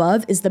 or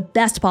above is the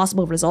best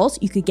possible result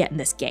you could get in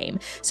this game.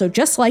 So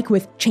just like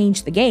with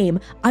Change the Game,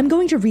 I'm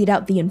going to read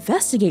out the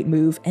Investigate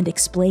move and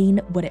explain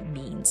what it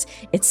means.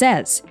 It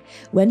says,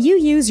 when you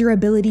use your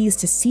abilities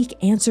to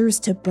seek answers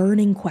to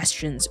burning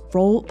questions,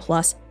 roll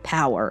plus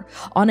power.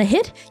 On a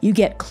hit, you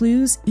get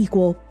clues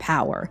equal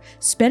power.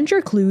 Spend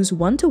your clues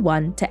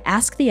 1-to-1 to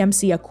ask the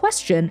MC a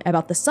question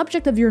about the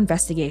subject of your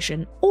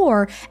investigation,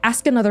 or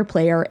ask another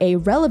player a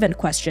relevant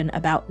question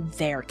about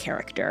their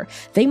character.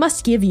 They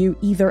must give you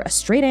either a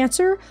straight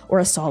answer or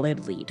a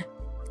solid lead.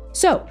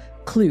 So,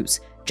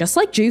 clues. Just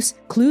like juice,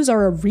 clues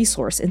are a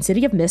resource in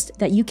City of Mist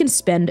that you can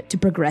spend to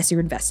progress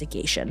your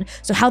investigation.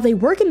 So how they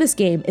work in this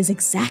game is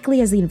exactly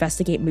as the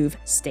Investigate move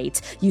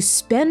states. You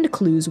spend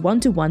clues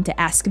 1-to-1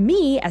 to ask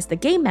me, as the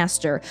game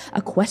master,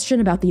 a question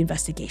about the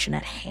investigation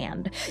at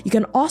hand. You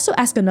can also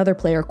ask another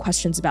player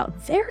questions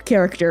about their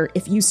character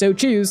if you so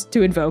choose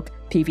to invoke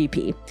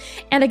PvP.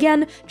 And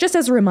again, just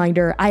as a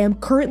reminder, I am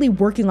currently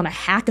working on a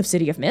hack of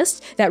City of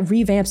Mist that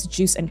revamps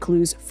Juice and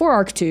Clues for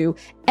Arc 2,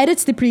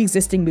 edits the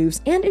pre-existing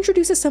moves, and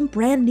introduces some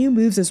brand new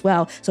moves as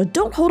well, so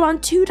don't hold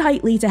on too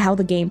tightly to how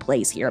the game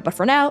plays here, but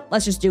for now,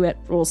 let's just do it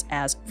rules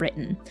as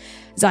written.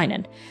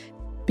 Zynon.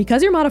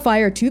 Because your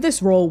modifier to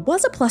this roll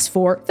was a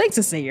 +4, thanks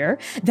to Seer,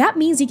 that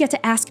means you get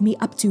to ask me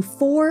up to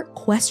 4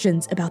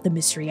 questions about the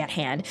mystery at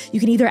hand. You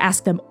can either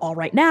ask them all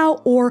right now,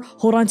 or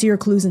hold on to your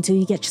clues until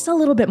you get just a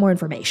little bit more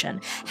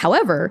information.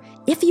 However,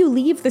 if you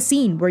leave the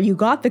scene where you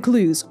got the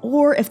clues,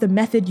 or if the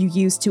method you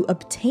used to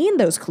obtain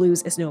those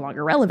clues is no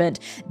longer relevant,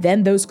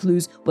 then those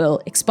clues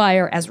will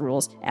expire as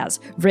rules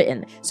as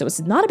written. So it's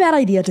not a bad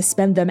idea to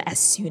spend them as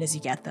soon as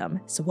you get them.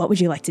 So what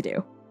would you like to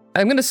do?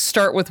 I'm going to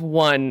start with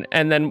one,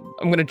 and then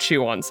I'm going to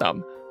chew on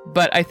some.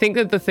 But I think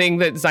that the thing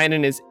that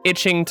Zynon is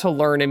itching to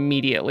learn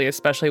immediately,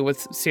 especially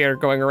with Sierra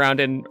going around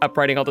and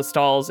uprighting all the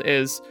stalls,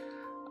 is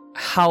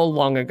how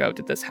long ago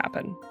did this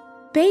happen?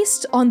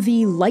 Based on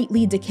the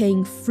lightly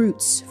decaying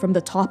fruits from the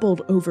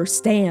toppled over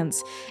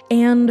stands,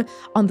 and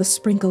on the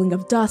sprinkling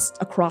of dust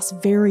across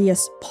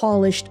various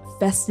polished,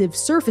 festive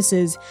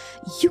surfaces,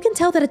 you can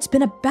tell that it's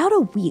been about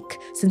a week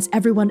since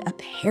everyone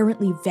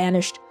apparently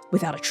vanished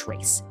without a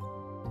trace.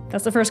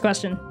 That's the first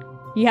question.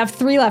 You have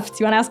 3 left.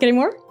 Do you want to ask any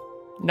more?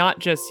 Not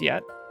just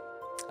yet.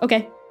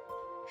 Okay.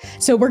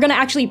 So we're going to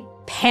actually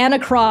pan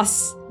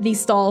across these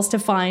stalls to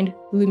find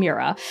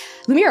Lumira.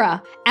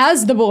 Lumira,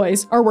 as the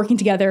boys are working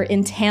together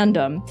in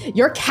tandem,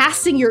 you're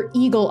casting your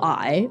eagle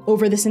eye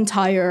over this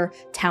entire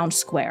town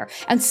square.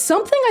 And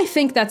something I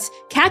think that's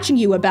catching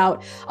you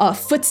about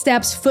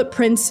footsteps,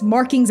 footprints,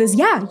 markings is,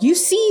 you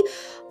see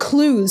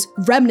clues,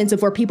 remnants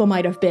of where people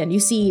might have been. You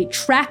see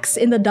tracks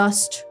in the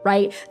dust,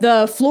 right?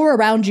 The floor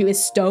around you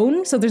is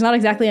stone, so there's not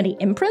exactly any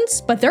imprints,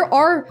 but there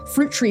are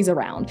fruit trees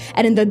around.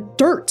 And in the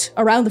dirt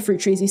around the fruit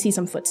trees, you see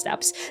some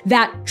footsteps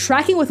that,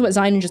 tracking with what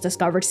Zynon just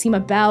discovered, seem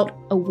about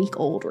a week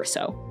old or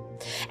so.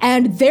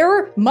 And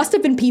there must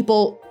have been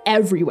people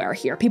everywhere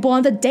here. People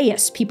on the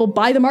dais, people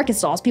by the market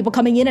stalls, people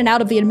coming in and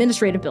out of the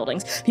administrative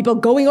buildings, people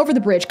going over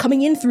the bridge,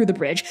 coming in through the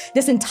bridge.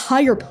 This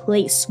entire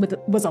place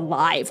was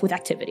alive with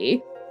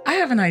activity. I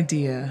have an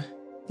idea.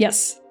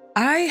 Yes.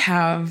 I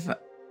have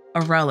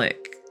a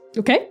relic.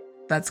 Okay.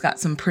 That's got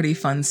some pretty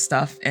fun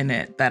stuff in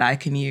it that I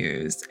can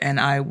use, and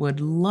I would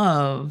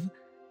love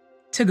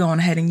to go on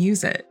ahead and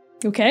use it.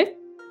 Okay.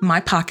 My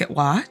pocket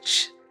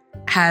watch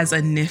has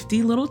a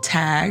nifty little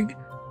tag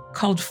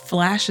called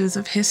Flashes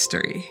of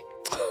History.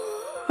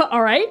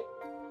 All right.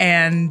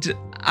 And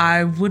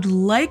I would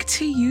like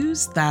to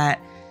use that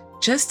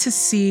just to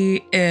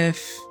see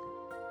if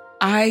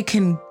I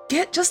can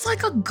get just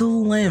like a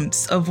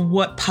glimpse of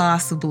what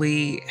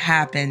possibly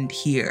happened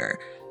here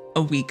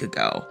a week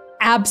ago.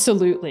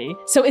 Absolutely.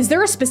 So is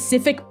there a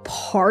specific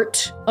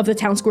part of the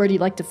town square you'd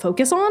like to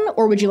focus on,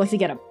 or would you like to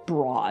get a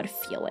broad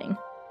feeling?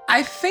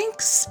 I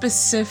think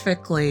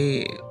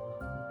specifically,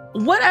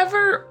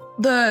 whatever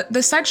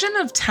the section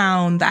of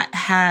town that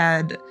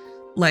had,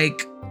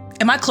 like,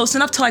 am I close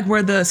enough to like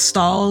where the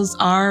stalls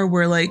are?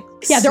 Where like,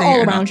 yeah, they're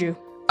all around you.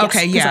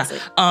 Okay, yes, yeah.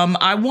 precisely.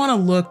 I want to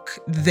look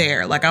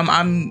there. Like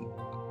I'm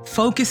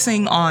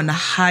focusing on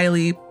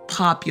highly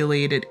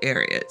populated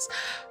areas.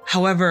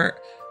 However,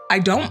 I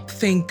don't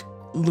think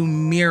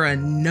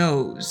Lumira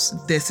knows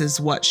this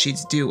is what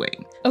she's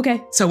doing.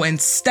 Okay. So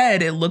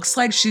instead, it looks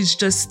like she's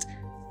just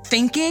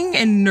thinking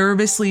and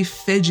nervously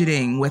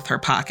fidgeting with her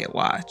pocket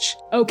watch.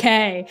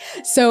 Okay.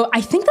 So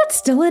I think that's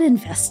still an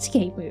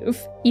investigate move,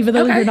 even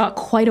though you're not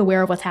quite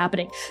aware of what's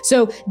happening.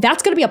 So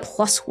that's going to be a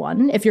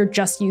 +1 if you're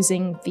just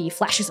using the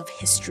Flashes of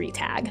History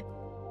tag.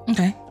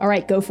 Okay. All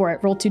right, go for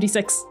it. Roll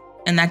 2d6.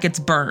 And that gets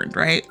burned,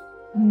 right?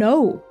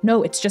 No,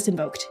 it's just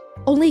invoked.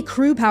 Only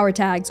crew power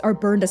tags are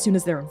burned as soon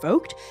as they're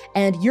invoked,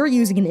 and you're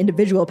using an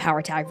individual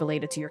power tag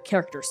related to your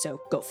character,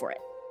 so go for it.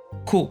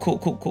 Cool.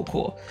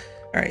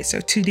 All right, so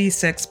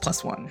 2d6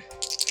 + 1.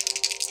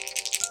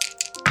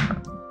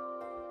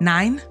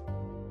 9?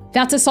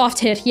 That's a soft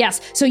hit,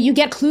 yes. So you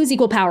get clues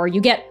equal power. You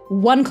get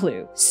 1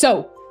 clue.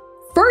 So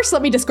First,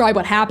 let me describe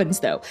what happens,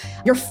 though.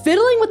 You're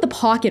fiddling with the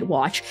pocket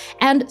watch,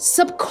 and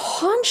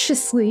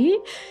subconsciously,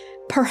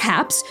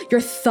 perhaps,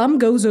 your thumb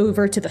goes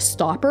over to the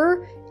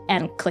stopper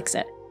and clicks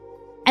it.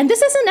 And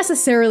this isn't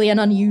necessarily an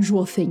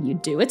unusual thing you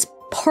do. It's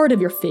part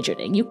of your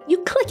fidgeting.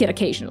 You click it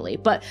occasionally,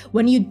 but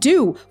when you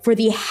do, for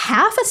the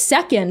half a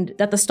second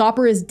that the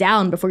stopper is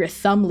down before your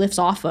thumb lifts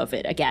off of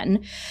it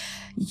again,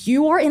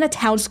 you are in a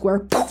town square,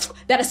 poof,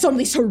 that is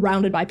suddenly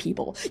surrounded by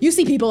people. You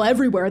see people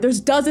everywhere. There's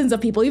dozens of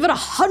people, even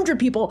 100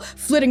 people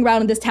flitting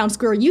around in this town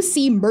square. You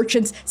see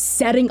merchants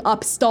setting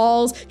up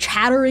stalls,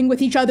 chattering with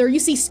each other. You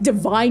see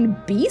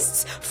divine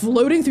beasts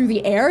floating through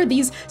the air.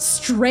 These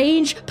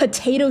strange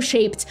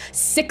potato-shaped,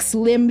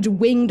 six-limbed,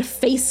 winged,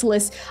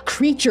 faceless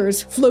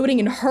creatures floating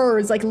in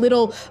herds like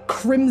little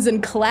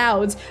crimson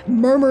clouds,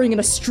 murmuring in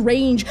a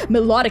strange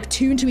melodic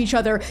tune to each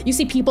other. You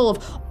see people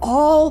of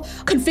all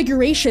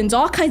configurations,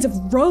 all kinds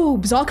of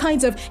robes, all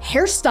kinds of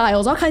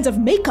hairstyles, all kinds of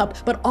makeup,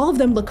 but all of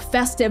them look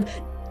festive,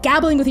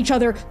 gabbling with each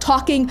other,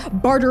 talking,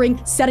 bartering,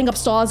 setting up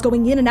stalls,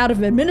 going in and out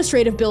of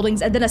administrative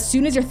buildings, and then as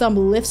soon as your thumb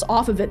lifts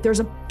off of it,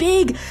 there's a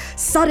big,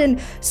 sudden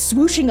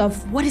swooshing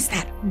of, what is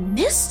that,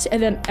 mist?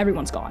 And then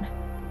everyone's gone.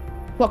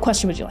 What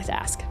question would you like to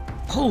ask?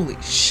 Holy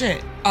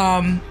shit.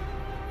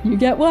 You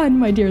get one,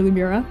 my dear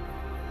Lumira.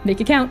 Make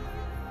it count.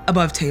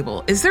 Above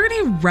table, is there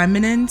any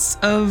remnants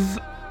of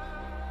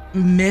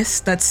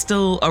mist that's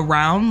still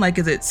around? Like,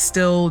 is it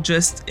still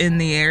just in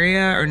the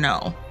area or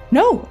no?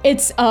 No,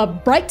 it's a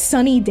bright,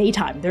 sunny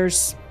daytime.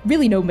 There's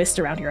really no mist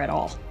around here at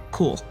all.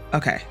 Cool.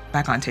 Okay,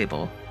 back on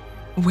table.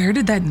 Where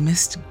did that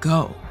mist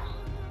go?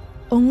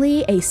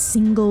 Only a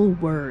single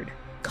word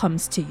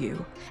comes to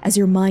you as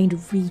your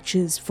mind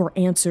reaches for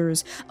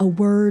answers, a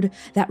word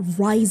that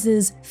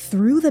rises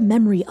through the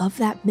memory of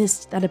that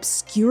mist that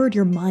obscured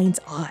your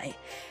mind's eye.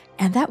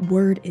 And that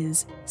word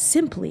is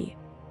simply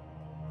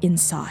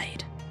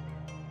inside.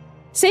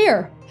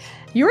 Sayer,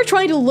 you were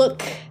trying to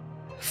look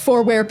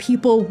for where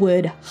people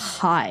would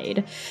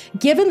hide.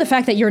 Given the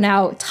fact that you're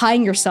now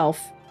tying yourself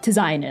to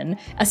Zainan,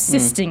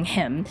 assisting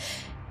him,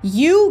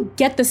 you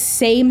get the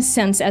same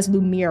sense as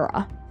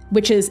Lumira,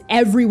 which is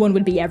everyone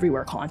would be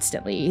everywhere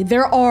constantly.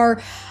 There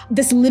are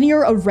this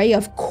linear array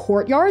of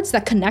courtyards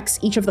that connects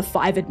each of the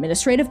 5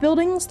 administrative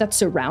buildings that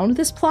surround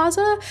this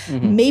plaza.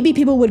 Maybe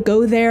people would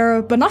go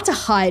there, but not to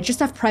hide, just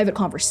to have private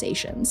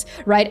conversations,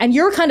 right? And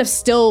you're kind of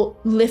still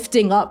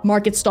lifting up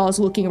market stalls,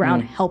 looking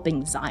around,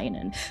 helping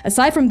Zainan.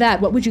 Aside from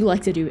that, what would you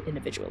like to do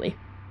individually?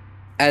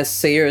 As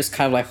Sayer is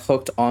kind of like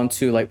hooked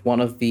onto like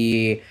one of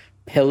the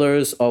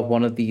pillars of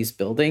one of these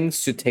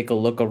buildings to take a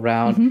look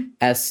around,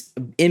 as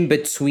in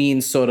between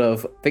sort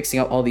of fixing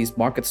up all these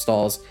market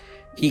stalls,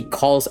 he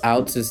calls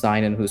out to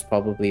Zainan, who's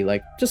probably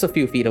like just a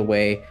few feet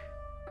away.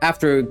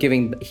 After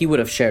he would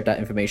have shared that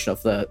information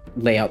of the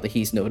layout that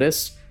he's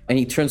noticed, and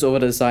he turns over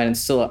to Zainan,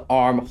 still an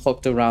arm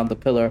hooked around the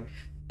pillar.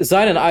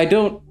 Zainan, I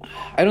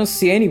don't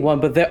see anyone,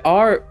 but there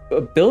are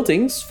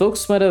buildings.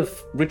 Folks might have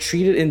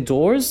retreated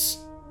indoors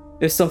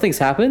if something's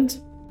happened.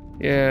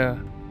 Yeah.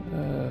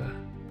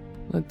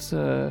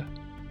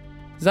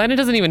 Zainan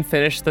doesn't even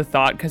finish the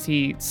thought because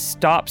he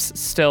stops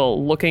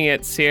still, looking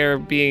at Seer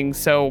being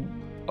so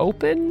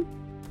open.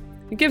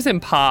 It gives him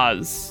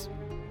pause.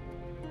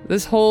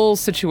 This whole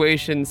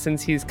situation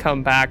since he's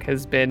come back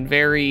has been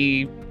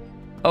very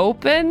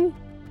open.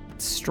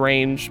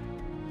 Strange,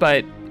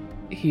 but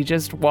he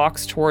just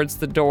walks towards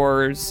the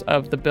doors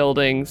of the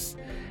buildings,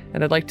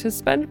 and I'd like to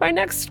spend my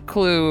next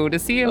clue to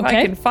see if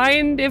I can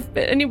find if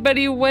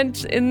anybody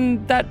went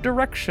in that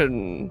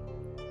direction.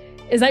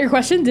 Is that your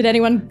question? Did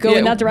anyone go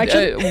in that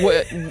direction?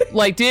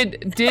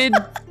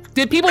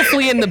 Did people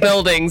flee in the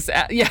buildings?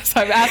 Yes,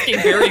 I'm asking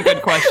very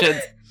good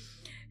questions.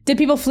 Did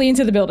people flee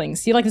into the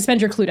buildings? You'd like to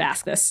spend your clue to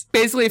ask this.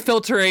 Basically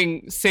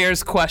filtering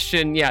Sayer's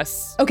question,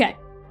 yes. Okay.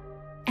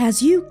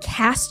 As you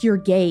cast your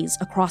gaze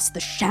across the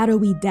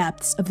shadowy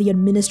depths of the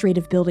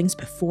administrative buildings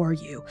before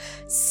you,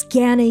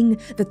 scanning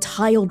the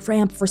tiled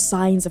ramp for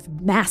signs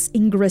of mass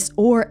ingress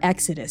or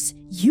exodus,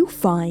 you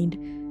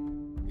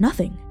find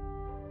nothing.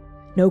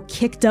 No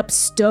kicked up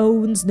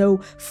stones, no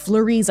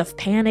flurries of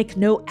panic,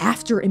 no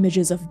after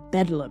images of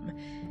bedlam.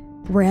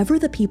 Wherever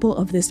the people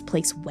of this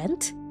place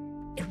went,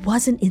 it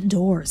wasn't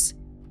indoors.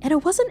 And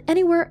it wasn't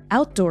anywhere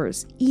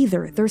outdoors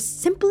either. They're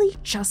simply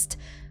just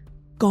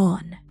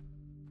gone.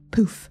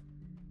 Poof.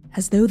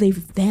 As though they've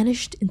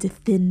vanished into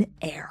thin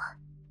air.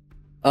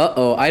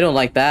 Uh-oh, I don't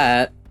like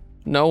that.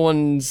 No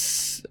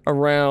one's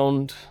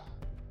around.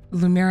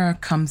 Lumira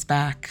comes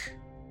back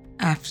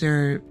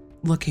after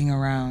looking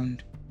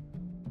around.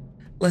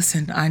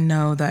 Listen, I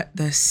know that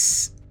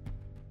this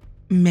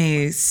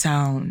may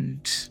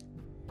sound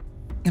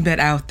a bit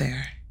out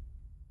there,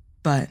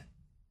 but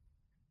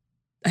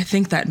I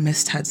think that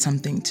mist had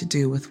something to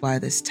do with why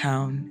this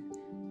town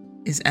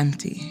is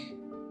empty.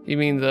 You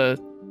mean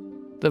the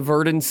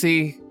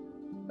verdancy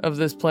of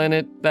this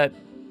planet, that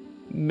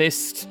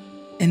mist?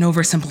 An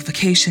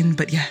oversimplification,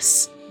 but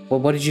yes.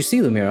 Well, what did you see,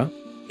 Lumira?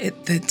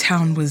 The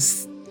town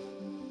was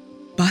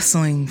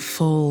bustling,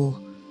 full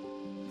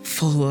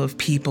of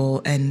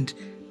people, and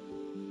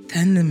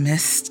then the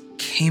mist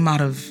came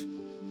out of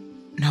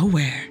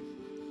nowhere.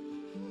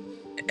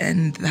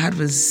 And that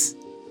was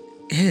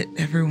it.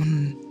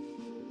 Everyone,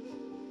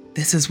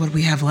 this is what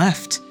we have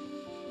left.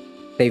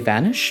 They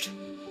vanished?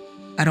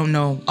 I don't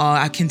know. All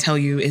I can tell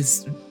you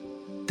is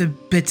the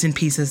bits and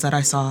pieces that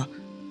I saw.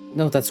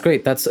 No, that's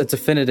great. That's a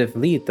definitive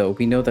lead, though.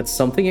 We know that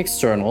something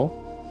external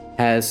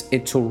has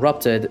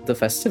interrupted the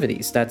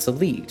festivities. That's a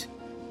lead.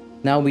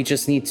 Now we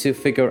just need to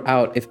figure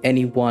out if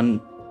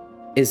anyone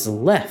is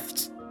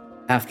left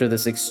after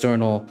this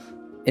external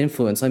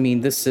influence. I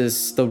mean, this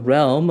is the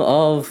realm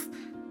of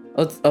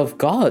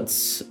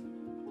gods.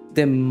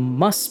 There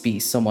must be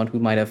someone who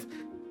might have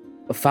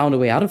found a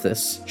way out of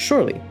this,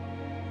 surely.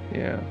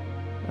 Yeah,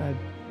 I'd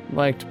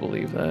like to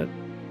believe that.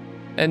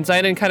 And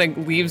Zidon kind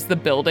of leaves the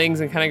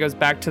buildings and kind of goes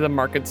back to the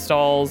market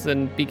stalls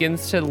and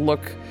begins to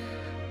look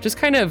just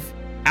kind of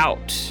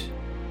out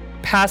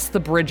past the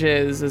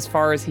bridges as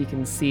far as he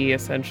can see,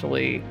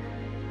 essentially,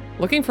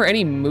 looking for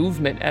any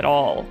movement at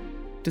all.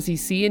 Does he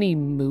see any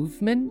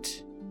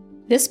movement?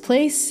 This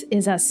place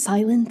is as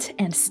silent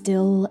and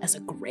still as a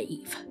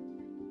grave.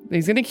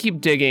 He's going to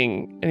keep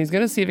digging, and he's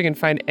going to see if he can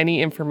find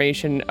any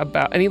information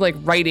about, any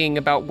writing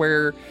about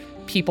where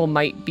people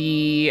might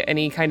be,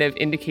 any kind of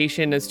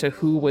indication as to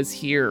who was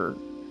here.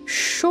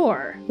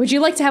 Sure. Would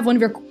you like to have one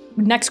of your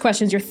next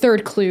questions, your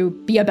third clue,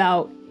 be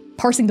about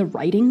parsing the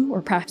writing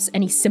or perhaps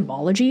any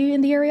symbology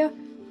in the area?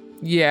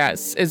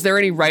 Yes. Is there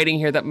any writing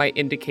here that might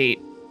indicate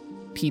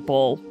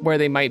people, where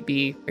they might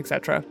be,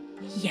 etc.?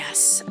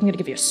 Yes. I'm going to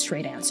give you a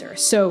straight answer.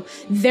 So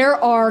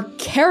there are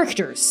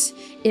characters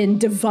in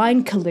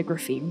divine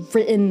calligraphy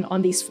written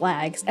on these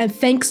flags, and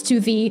thanks to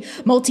the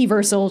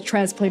multiversal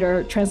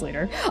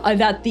translator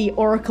that the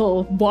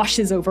Oracle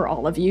washes over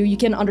all of you, you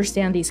can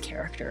understand these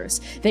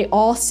characters. They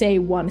all say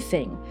one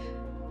thing: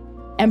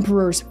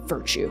 Emperor's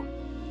virtue.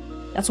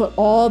 That's what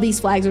all these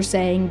flags are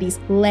saying. These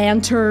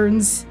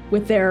lanterns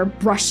with their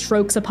brush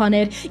strokes upon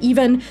it,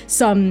 even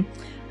some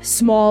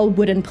small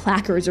wooden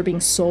placards are being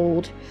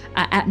sold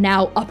at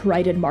now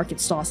uprighted market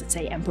stalls that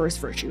say Emperor's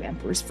Virtue,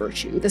 Emperor's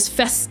Virtue. This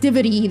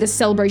festivity, this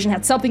celebration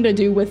had something to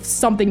do with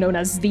something known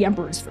as the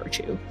Emperor's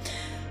Virtue.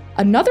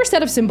 Another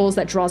set of symbols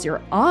that draws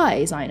your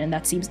eye, Zion,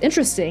 that seems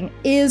interesting,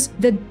 is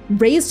the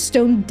raised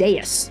stone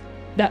dais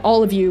that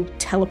all of you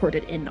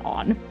teleported in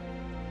on.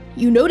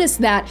 You notice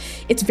that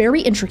it's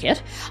very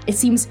intricate. It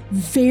seems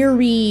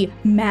very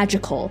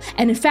magical.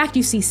 And in fact,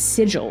 you see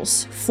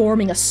sigils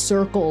forming a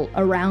circle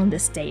around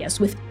this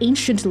dais with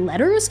ancient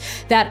letters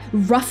that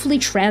roughly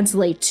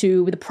translate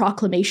to the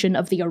proclamation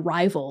of the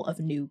arrival of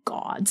new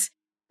gods.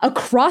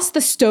 Across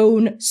the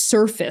stone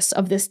surface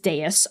of this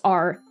dais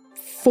are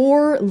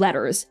 4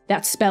 letters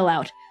that spell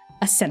out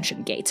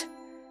Ascension Gate.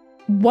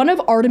 One of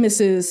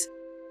Artemis's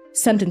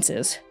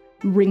sentences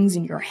rings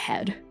in your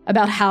head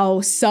about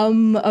how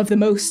some of the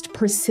most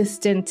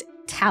persistent,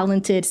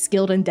 talented,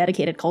 skilled, and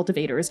dedicated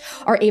cultivators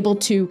are able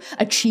to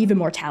achieve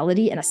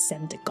immortality and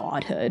ascend to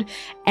godhood.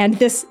 And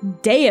this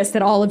dais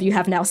that all of you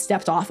have now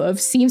stepped off of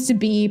seems to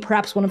be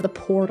perhaps one of the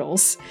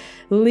portals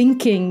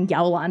linking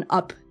Yaolan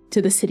up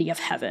to the city of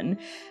heaven,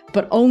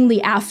 but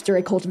only after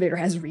a cultivator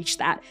has reached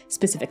that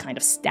specific kind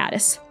of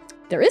status.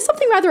 There is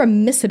something rather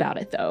amiss about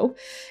it, though.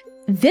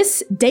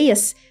 This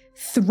dais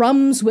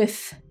thrums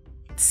with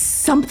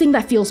something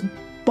that feels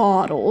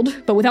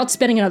bottled, but without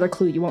spinning another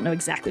clue, you won't know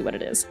exactly what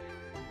it is.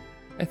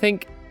 I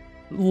think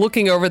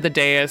looking over the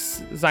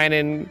dais,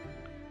 Zion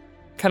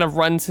kind of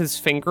runs his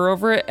finger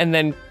over it and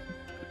then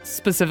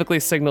specifically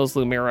signals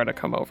Lumira to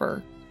come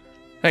over.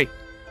 Hey.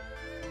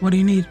 What do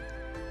you need?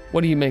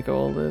 What do you make of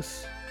all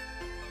this?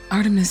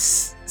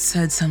 Artemis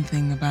said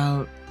something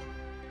about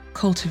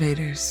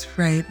cultivators,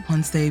 right?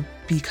 Once they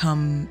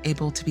become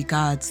able to be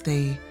gods,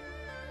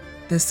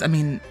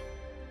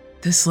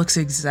 this looks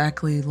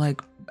exactly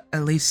like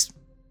at least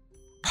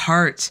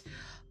part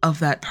of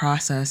that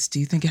process. Do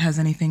you think it has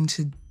anything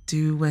to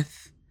do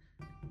with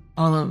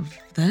all of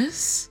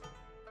this?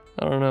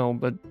 I don't know,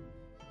 but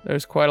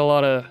there's quite a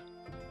lot of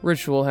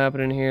ritual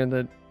happening here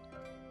that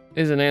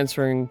isn't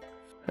answering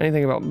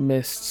anything about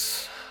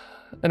mists.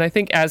 And I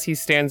think as he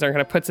stands there and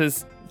kind of puts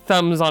his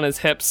thumbs on his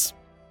hips,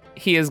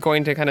 he is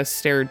going to kind of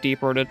stare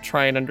deeper to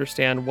try and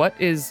understand what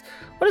is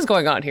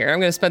going on here. I'm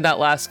going to spend that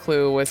last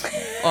clue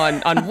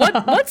on what's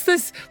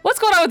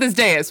going on with this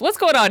dais? What's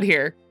going on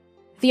here?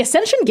 The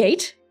Ascension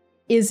Gate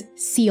is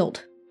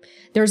sealed.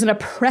 There's an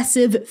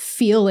oppressive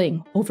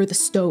feeling over the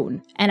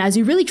stone. And as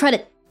you really try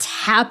to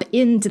tap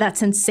into that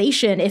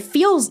sensation, it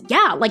feels,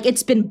 like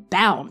it's been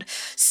bound.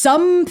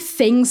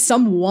 Something,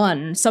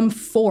 someone, some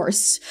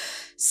force,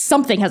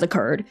 something has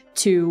occurred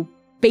to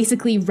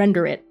basically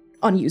render it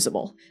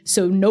unusable.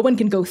 So no one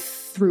can go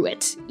through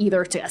it,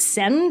 either to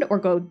ascend or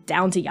go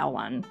down to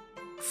Yaolan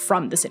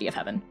from the City of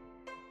Heaven.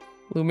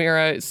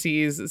 Lumira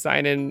sees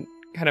Zion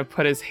kind of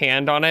put his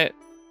hand on it,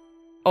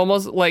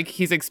 almost like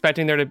he's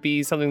expecting there to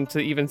be something to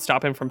even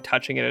stop him from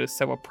touching it. It is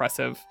so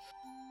oppressive.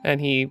 And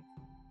he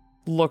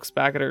looks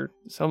back at her.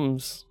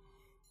 Something's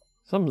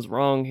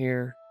wrong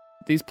here.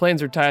 These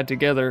planes are tied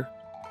together.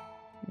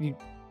 You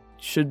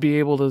should be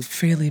able to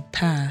freely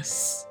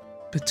pass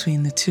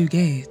between the 2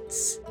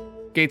 gates.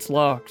 Gate's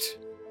locked.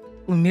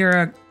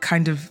 Lumira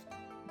kind of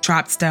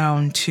drops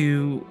down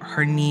to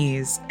her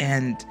knees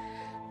and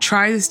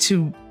tries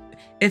to,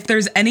 if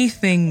there's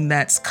anything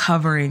that's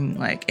covering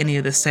like any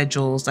of the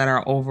sigils that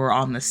are over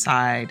on the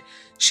side,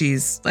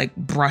 she's like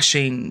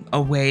brushing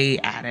away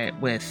at it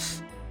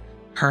with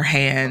her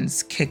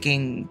hands,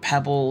 kicking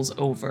pebbles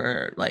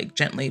over like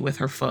gently with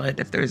her foot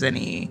if there's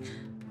any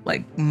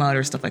like mud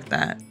or stuff like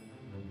that.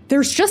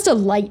 There's just a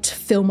light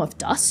film of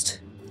dust,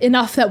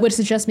 enough that would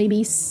suggest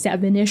maybe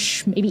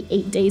 7-ish, maybe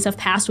 8 days have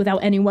passed without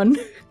anyone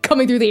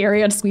coming through the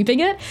area and sweeping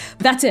it.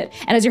 But that's it.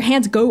 And as your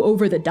hands go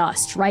over the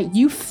dust, right,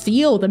 you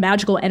feel the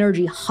magical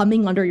energy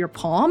humming under your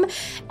palm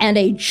and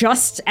a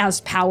just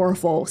as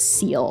powerful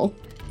seal,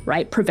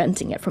 right,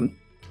 preventing it from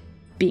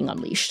being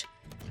unleashed.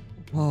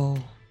 Whoa.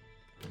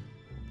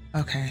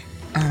 Okay.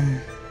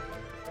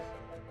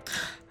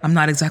 I'm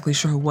not exactly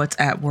sure what's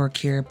at work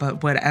here,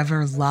 but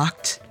whatever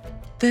locked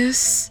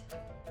this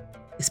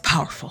is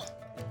powerful.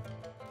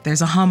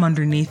 There's a hum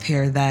underneath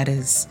here that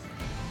is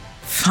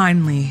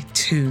finely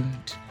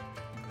tuned,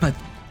 but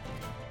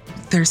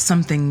there's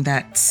something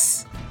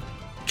that's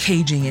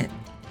caging it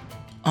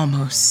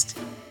almost.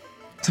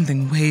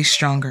 Something way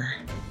stronger.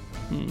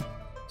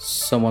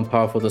 Someone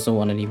powerful doesn't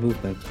want any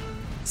movement.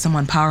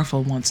 Someone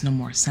powerful wants no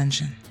more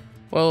ascension.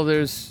 Well,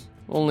 there's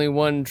only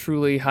one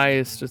truly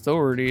highest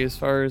authority as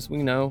far as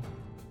we know.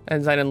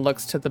 And Zidon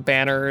looks to the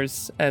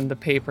banners and the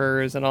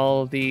papers and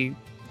all of the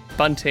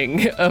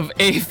bunting of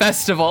a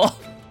festival.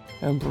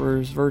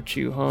 Emperor's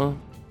virtue, huh?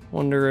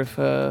 Wonder if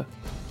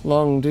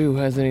Long Du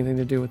has anything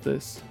to do with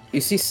this.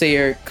 You see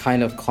Sayer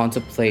kind of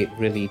contemplate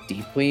really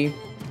deeply,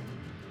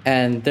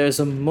 and there's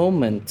a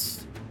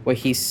moment where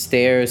he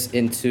stares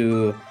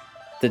into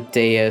the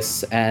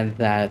dais and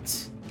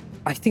that,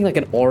 I think like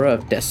an aura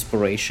of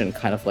desperation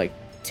kind of like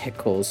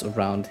tickles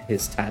around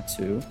his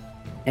tattoo,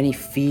 and he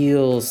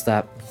feels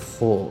that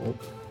pull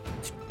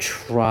to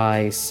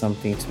try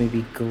something, to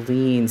maybe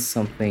glean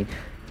something,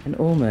 an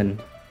omen.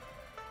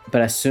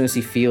 But as soon as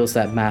he feels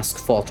that mask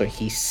falter,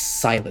 he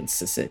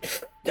silences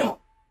it.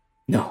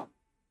 No.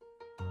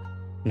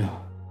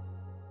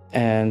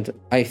 And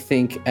I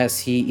think as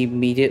he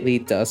immediately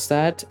does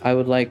that, I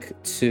would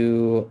like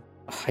to...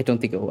 I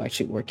don't think it will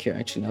actually work here,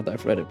 actually, now that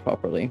I've read it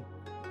properly.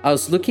 I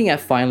was looking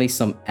at finally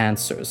some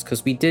answers,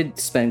 because we did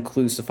spend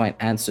clues to find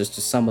answers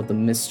to some of the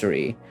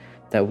mystery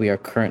that we are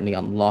currently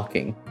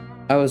unlocking.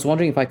 I was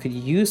wondering if I could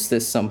use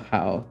this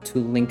somehow to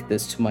link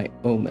this to my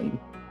omen,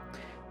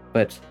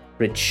 but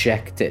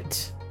reject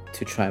it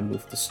to try and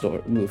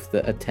move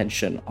the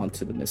attention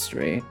onto the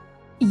mystery.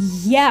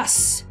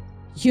 Yes.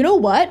 You know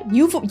what?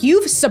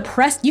 You've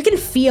suppressed, you can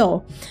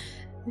feel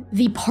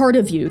the part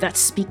of you that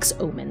speaks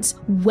omens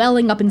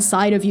welling up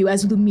inside of you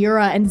as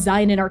Lumira and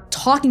Zidon are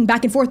talking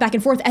back and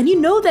forth, and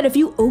you know that if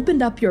you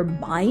opened up your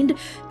mind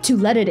to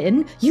let it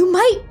in, you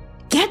might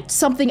get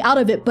something out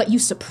of it, but you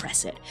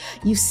suppress it.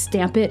 You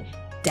stamp it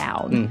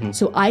down. Mm-hmm.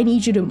 So I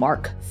need you to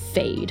mark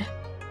Fade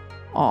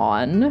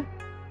on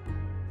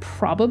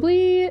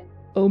probably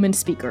Omen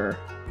Speaker.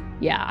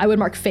 Yeah, I would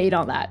mark Fade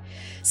on that.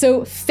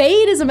 So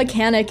Fade is a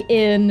mechanic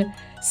in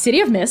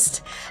City of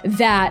Mist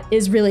that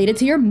is related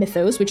to your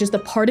mythos, which is the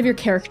part of your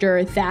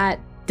character that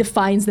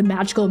defines the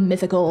magical and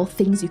mythical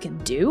things you can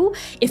do.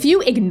 If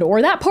you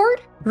ignore that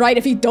part, right,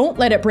 if you don't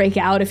let it break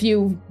out, if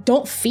you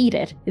don't feed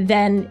it,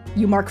 then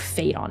you mark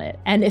Fade on it.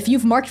 And if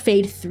you've marked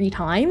Fade 3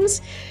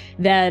 times,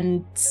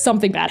 then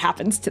something bad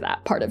happens to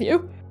that part of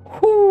you.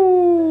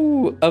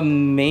 Ooh,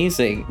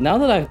 amazing. Now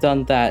that I've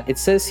done that, it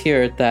says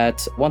here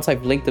that once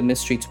I've linked the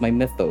mystery to my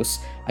mythos,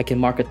 I can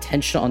mark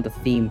attention on the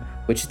theme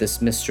which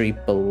this mystery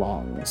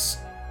belongs.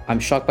 I'm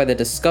shocked by the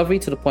discovery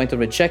to the point of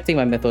rejecting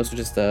my mythos, which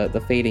is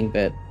the fading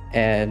bit,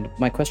 and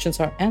my questions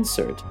are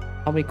answered.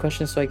 How many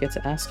questions do I get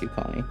to ask you,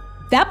 Connie?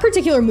 That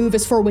particular move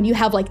is for when you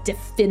have like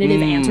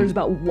definitive answers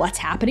about what's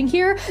happening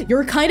here.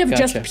 You're kind of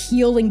just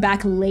peeling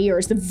back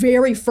layers, the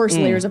very first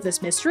layers of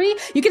this mystery.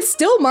 You can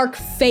still mark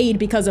Fade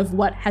because of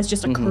what has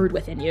just occurred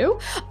within you,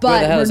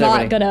 but we're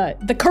not gonna,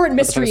 the current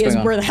mystery is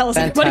where the hell is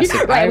everybody,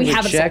 right? We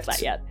haven't solved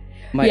that yet.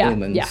 My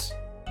omens. Yeah.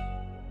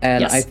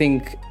 And I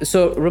think,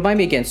 so remind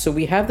me again, so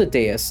we have the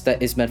dais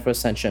that is meant for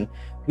ascension.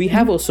 We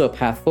have also a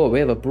path forward, we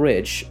have a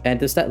bridge, and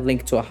does that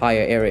link to a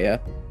higher area?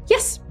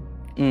 Yes.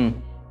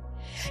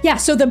 Yeah,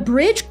 so the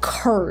bridge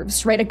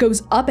curves, right? It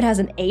goes up, it has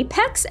an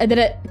apex, and then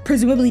it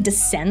presumably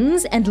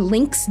descends and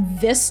links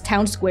this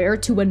town square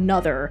to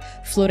another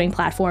floating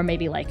platform,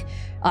 maybe like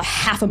a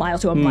half a mile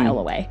to a mile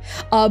away.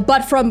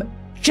 But from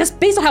just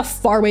based on how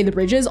far away the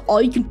bridge is,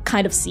 all you can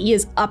kind of see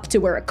is up to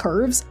where it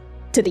curves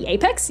to the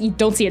apex. You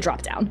don't see it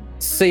drop down.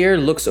 Sayer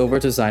looks over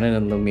to Zidon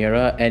and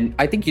Lumira, and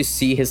I think you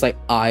see his like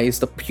eyes,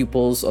 the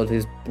pupils of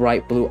his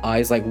bright blue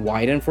eyes like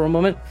widen for a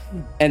moment,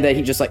 and then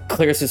he just like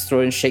clears his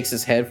throat and shakes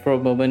his head for a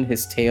moment.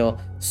 His tail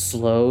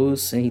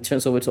slows, and he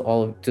turns over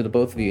to the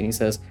both of you, and he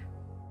says,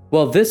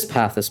 "Well, this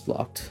path is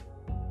blocked.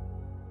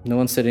 No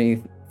one said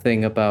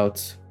anything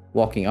about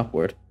walking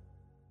upward.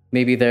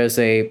 Maybe there's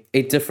a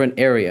different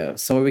area,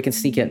 somewhere we can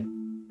sneak in.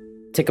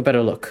 Take a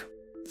better look."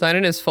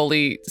 Zidon is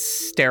fully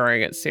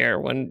staring at Sayer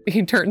when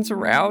he turns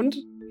around.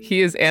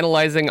 he is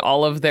analyzing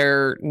all of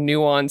their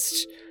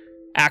nuanced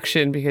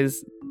action,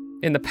 because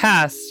in the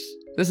past,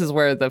 this is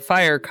where the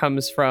fire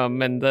comes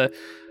from and the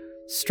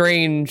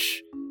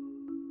strange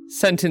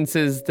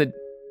sentences that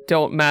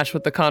don't match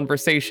with the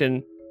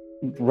conversation.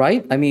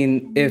 Right? I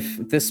mean, if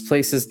this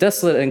place is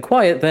desolate and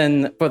quiet,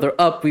 then further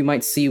up we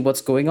might see what's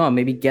going on,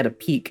 maybe get a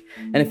peek.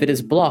 And if it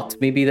is blocked,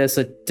 maybe there's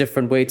a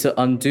different way to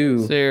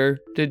undo. Sir,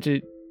 did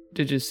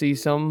you see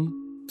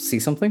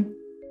something?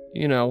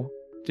 You know,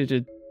 did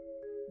you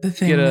The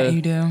thing that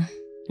you do.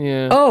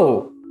 Yeah.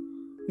 Oh,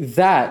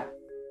 that.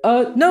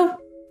 No,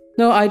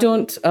 I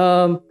don't.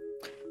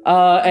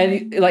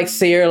 And like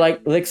Sayer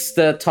like licks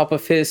the top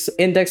of his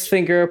index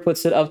finger,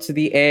 puts it up to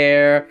the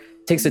air,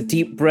 takes a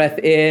deep breath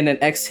in and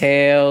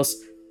exhales.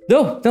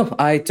 No,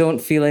 I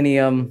don't feel any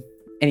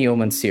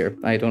omens here.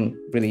 I don't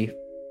really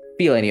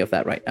feel any of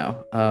that right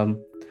now.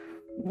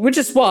 Which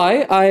is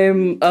why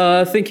I'm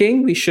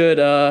thinking we should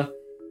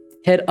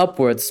head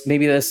upwards.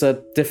 Maybe there's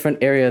a different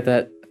area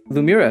that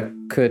Lumira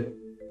could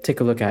take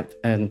a look at.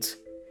 And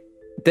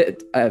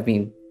I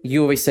mean,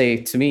 you always say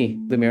to me,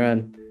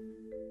 Lumira,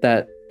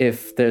 that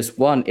if there's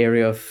one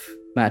area of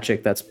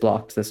magic that's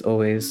blocked, there's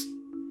always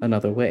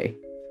another way,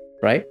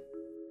 right?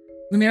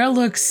 Lumira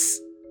looks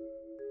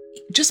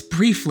just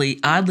briefly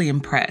oddly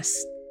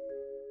impressed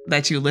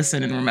that you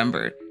listen and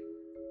remember.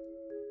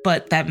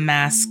 But that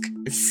mask,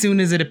 as soon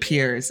as it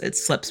appears, it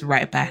slips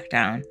right back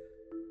down.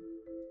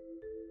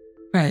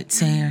 Right,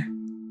 Sayer.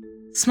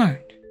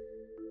 Smart.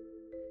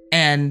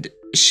 And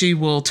she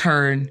will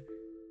turn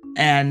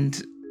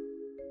and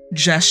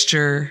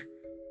gesture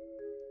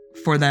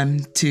for them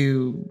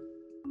to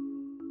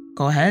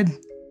go ahead.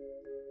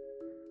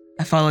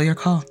 I follow your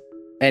call.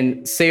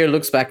 And Sayer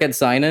looks back at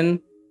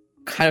Zynon,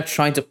 kind of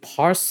trying to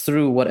parse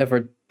through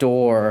whatever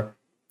door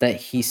that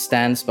he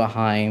stands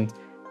behind.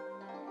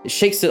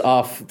 Shakes it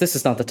off. This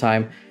is not the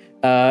time.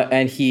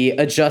 And he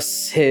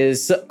adjusts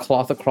his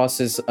cloth across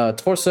his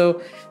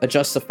torso,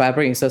 adjusts the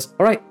fabric, and says,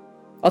 all right,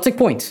 I'll take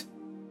point,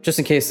 just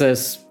in case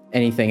there's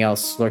anything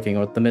else lurking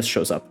or the mist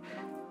shows up.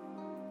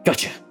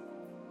 Gotcha.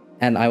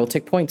 And I will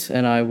take point,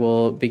 and I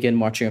will begin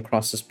marching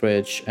across this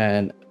bridge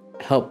and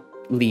help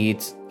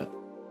lead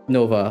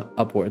Nova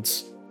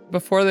upwards.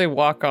 Before they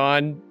walk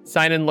on,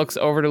 Zynon looks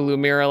over to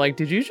Lumira like,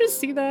 did you just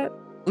see that?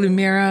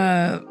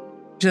 Lumira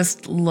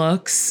just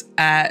looks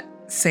at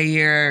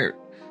Sayer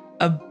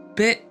a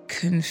bit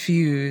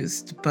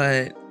confused,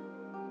 but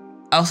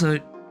also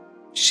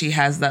she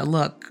has that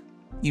look.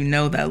 You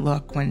know that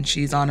look when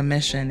she's on a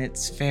mission.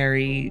 It's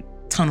very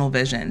tunnel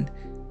visioned.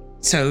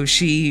 So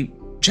she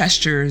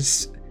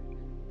gestures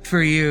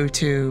for you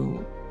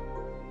to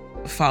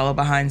follow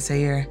behind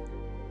Sayer.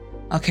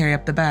 I'll carry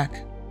up the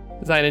back.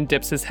 Zynon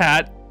dips his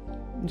hat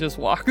and just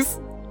walks.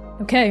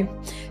 Okay.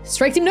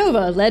 Strike Team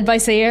Nova, led by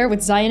Sayer with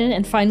Zynon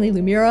and finally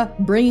Lumira,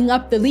 bringing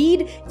up the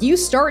lead. You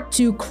start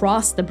to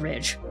cross the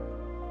bridge.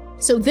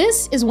 So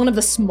this is one of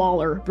the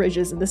smaller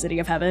bridges in the City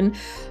of Heaven,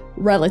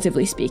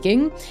 relatively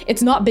speaking.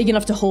 It's not big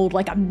enough to hold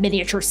like a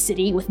miniature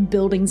city with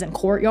buildings and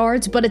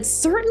courtyards, but it's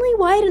certainly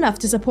wide enough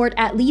to support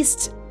at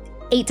least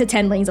 8 to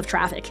 10 lanes of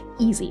traffic.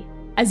 Easy.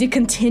 As you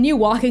continue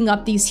walking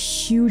up these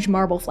huge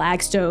marble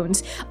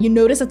flagstones, you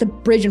notice that the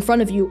bridge in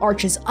front of you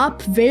arches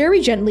up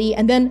very gently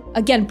and then,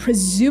 again,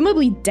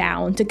 presumably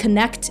down to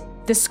connect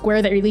the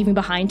square that you're leaving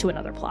behind to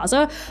another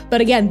plaza.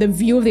 But again, the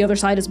view of the other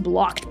side is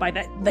blocked by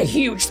the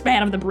huge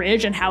span of the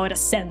bridge and how it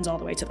ascends all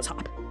the way to the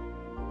top.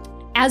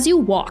 As you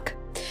walk,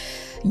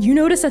 you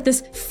notice that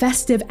this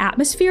festive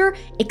atmosphere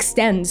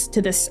extends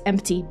to this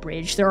empty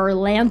bridge. There are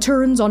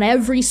lanterns on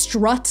every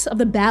strut of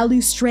the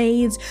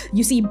balustrades.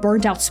 You see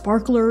burnt out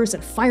sparklers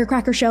and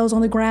firecracker shells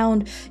on the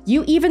ground.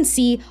 You even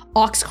see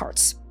ox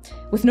carts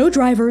with no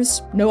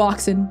drivers, no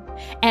oxen,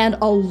 and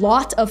a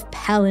lot of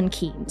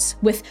palanquins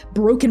with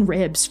broken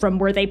ribs from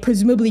where they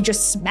presumably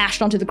just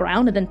smashed onto the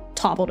ground and then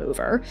toppled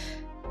over.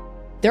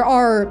 There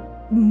are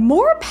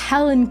more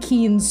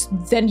palanquins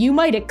than you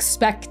might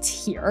expect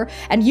here,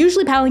 and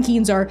usually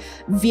palanquins are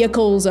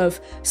vehicles of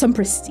some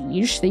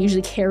prestige. They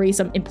usually carry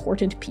some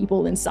important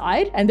people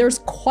inside, and there's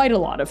quite a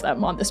lot of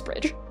them on this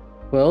bridge.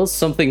 Well,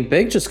 something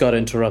big just got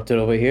interrupted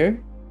over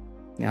here.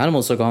 The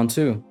animals are gone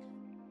too.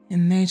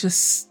 And they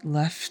just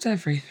left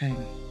everything.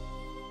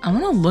 I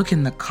want to look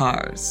in the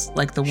cars,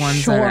 like the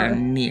ones that are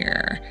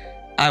near.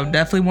 I would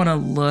definitely want to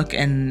look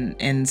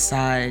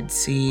inside,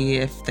 see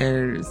if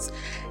there's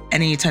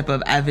any type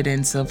of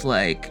evidence of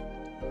like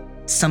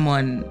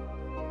someone,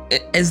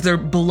 is there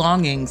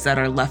belongings that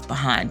are left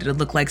behind? Did it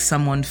look like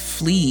someone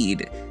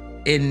fled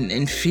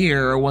in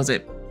fear, or was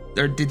it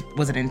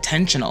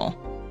intentional?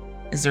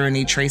 Is there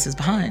any traces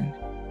behind?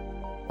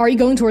 Are you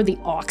going toward the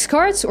ox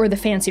carts or the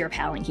fancier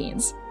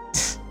palanquins?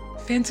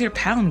 Fancier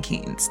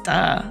palanquins,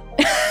 duh.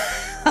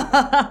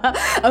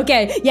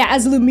 Okay, yeah,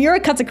 as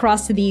Lumira cuts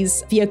across to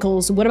these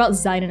vehicles, what about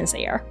Zynon and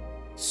Sayer?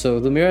 So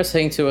Lumira's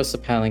saying to us the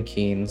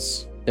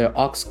palanquins. There are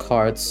ox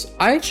carts.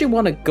 I actually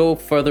want to go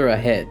further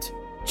ahead,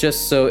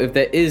 just so if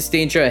there is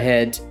danger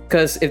ahead,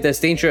 because if there's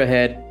danger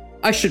ahead,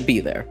 I should be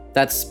there.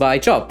 That's my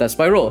job. That's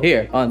my role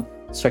here on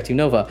striking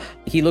Nova.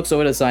 He looks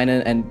over to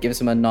Zynon and gives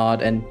him a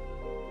nod and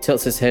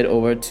tilts his head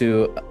over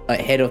to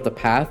ahead of the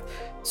path.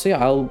 So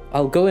yeah,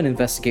 I'll go and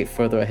investigate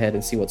further ahead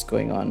and see what's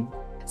going on.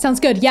 Sounds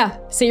good. Yeah.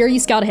 Sayre, you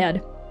scout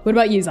ahead. What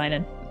about you,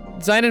 Zynon?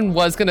 Zynon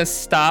was gonna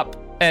stop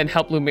and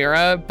help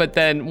Lumira, but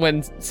then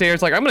when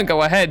Sayre's like, I'm gonna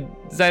go ahead,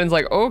 Zynon's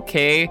like,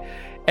 okay.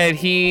 And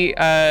he,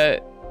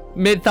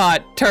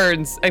 mid-thought,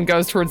 turns and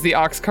goes towards the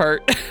ox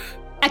cart.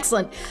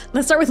 Excellent.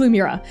 Let's start with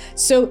Lumira.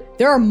 So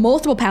there are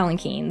multiple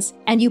palanquins,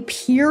 and you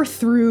peer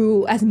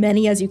through as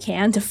many as you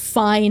can to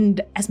find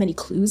as many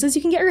clues as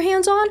you can get your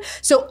hands on.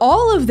 So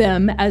all of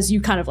them, as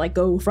you kind of like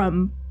go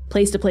from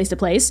place to place to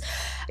place,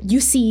 you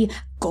see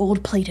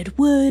gold-plated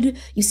wood,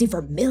 you see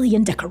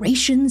vermilion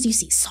decorations, you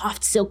see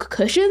soft silk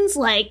cushions.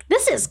 Like,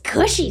 this is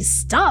cushy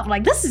stuff.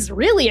 Like, this is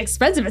really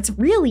expensive. It's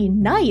really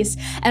nice.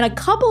 And a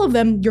couple of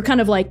them, you're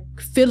kind of like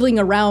fiddling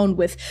around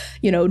with,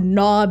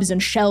 knobs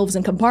and shelves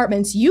and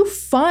compartments. You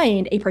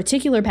find a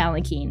particular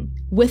palanquin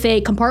with a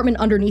compartment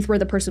underneath where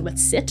the person would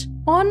sit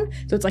on.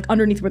 So it's like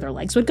underneath where their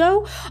legs would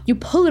go. You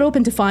pull it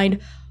open to find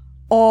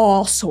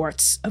all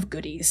sorts of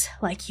goodies.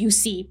 Like, you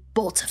see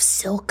bolts of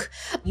silk,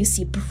 you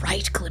see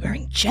bright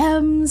glimmering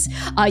gems,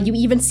 you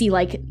even see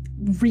like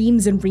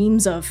reams and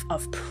reams of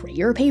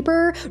prayer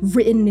paper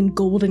written in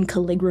golden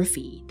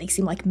calligraphy. They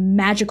seem like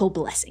magical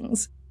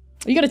blessings.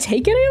 Are you gonna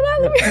take any of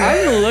that?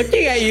 I'm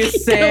looking at you,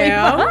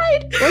 Sam.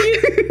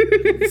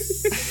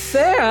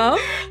 Sam?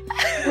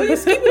 What are you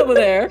scheming over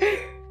there?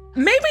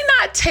 Maybe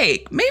not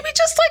take, maybe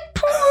just like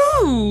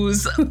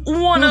peruse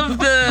one of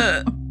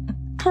the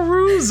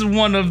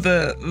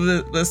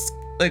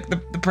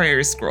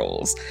prayer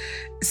scrolls.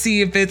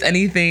 See if it's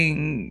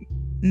anything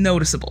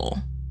noticeable.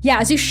 Yeah,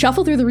 as you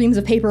shuffle through the reams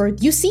of paper,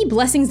 you see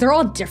blessings. They're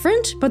all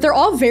different, but they're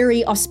all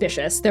very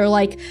auspicious. They're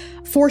like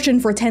fortune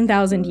for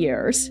 10,000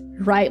 years,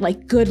 right?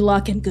 Like good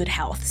luck and good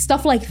health,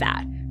 stuff like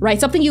that,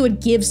 right? Something you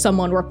would give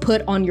someone or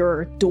put on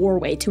your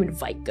doorway to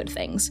invite good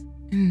things.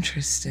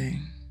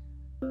 Interesting.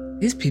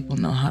 These people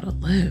know how to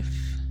live.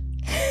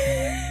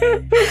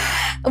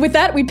 With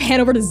that, we pan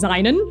over to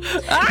Zynon.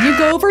 You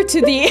go over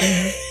to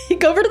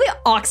the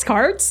ox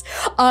carts.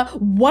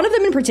 One of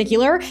them in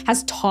particular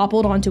has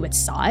toppled onto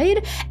its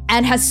side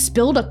and has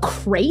spilled a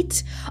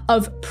crate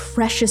of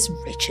precious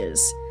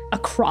riches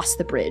across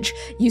the bridge.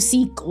 You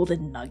see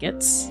golden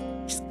nuggets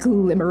just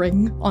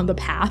glimmering on the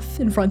path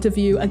in front of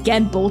you.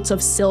 Again, bolts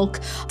of silk,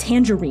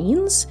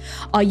 tangerines.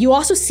 You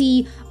also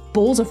see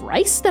bowls of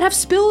rice that have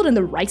spilled and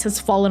the rice has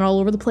fallen all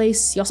over the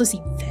place. You also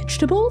see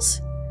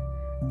vegetables.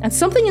 And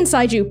something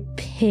inside you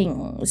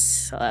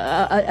pings.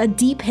 A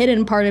deep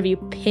hidden part of you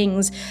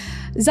pings.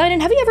 Zynon,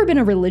 have you ever been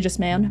a religious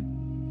man?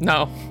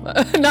 No,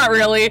 not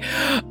really.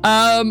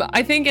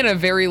 I think in a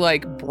very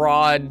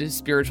broad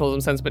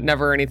spiritualism sense, but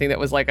never anything that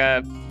was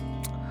I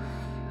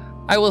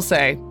will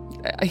say,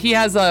 he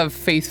has a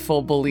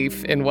faithful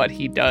belief in what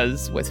he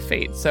does with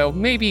fate. So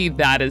maybe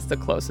that is the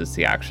closest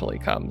he actually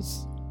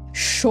comes.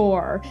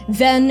 Sure.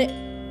 Then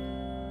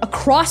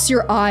across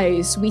your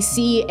eyes, we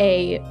see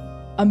a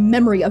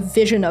memory, a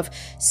vision of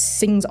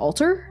Sing's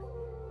altar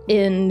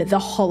in the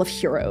Hall of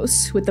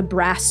Heroes with the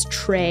brass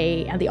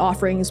tray and the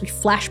offerings. We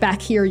flash back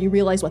here, you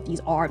realize what these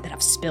are that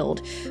have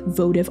spilled.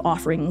 Votive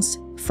offerings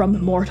from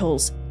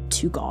mortals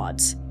to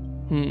gods.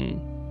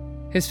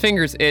 His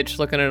fingers itch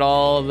looking at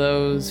all of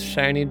those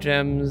shiny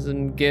gems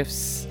and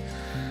gifts.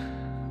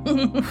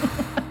 I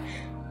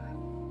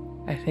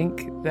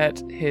think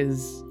that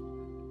his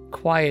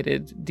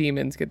quieted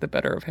demons get the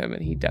better of him,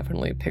 and he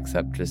definitely picks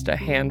up just a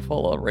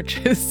handful of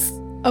riches.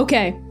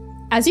 Okay,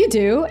 as you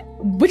do,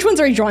 which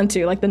ones are you drawn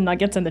to? Like the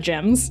nuggets and the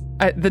gems?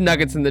 The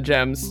nuggets and the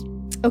gems.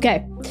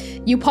 Okay,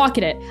 you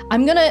pocket it.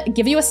 I'm gonna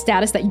give you a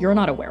status that you're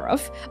not aware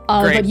of,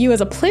 but you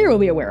as a player will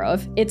be aware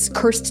of. It's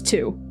Cursed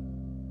 2.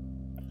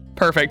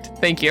 Perfect,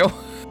 thank you.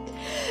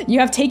 You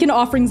have taken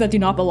offerings that do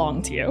not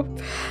belong to you.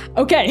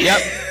 Okay.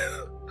 Yep.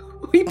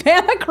 We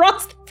pan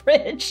across the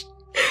bridge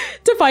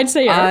to find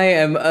Sayre. I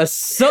am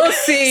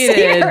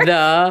associated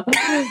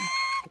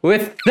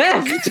with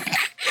theft.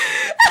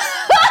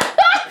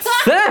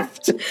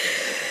 Theft.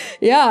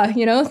 Yeah,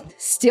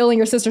 stealing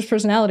your sister's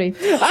personality.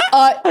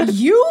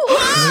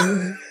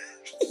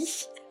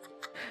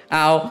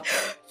 Ow.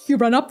 You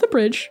run up the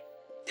bridge.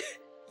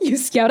 You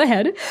scout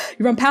ahead.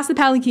 You run past the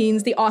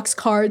palanquins, the ox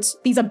carts,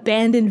 these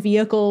abandoned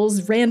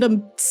vehicles,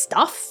 random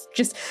stuff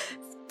just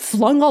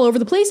flung all over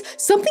the place.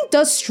 Something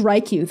does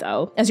strike you,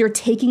 though, as you're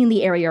taking in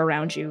the area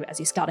around you as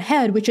you scout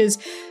ahead, which is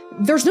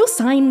there's no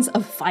signs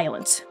of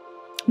violence.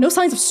 No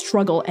signs of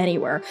struggle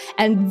anywhere.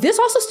 And this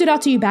also stood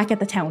out to you back at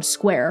the town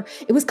square.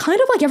 It was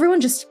kind of like everyone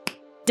just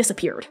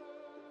disappeared,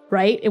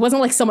 right? It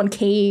wasn't like someone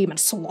came and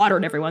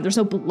slaughtered everyone. There's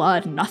no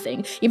blood,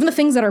 nothing. Even the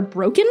things that are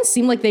broken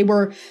seem like they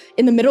were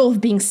in the middle of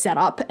being set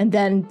up, and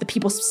then the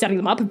people setting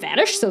them up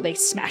vanished, so they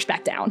smashed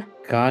back down.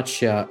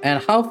 Gotcha.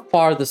 And how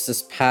far does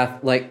this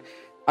path,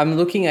 I'm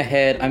looking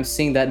ahead, I'm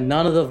seeing that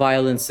none of the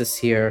violence is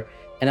here,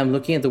 and I'm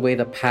looking at the way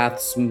the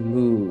paths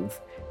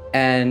move.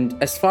 And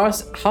as far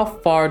as how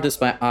far does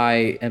my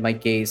eye and my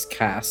gaze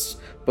cast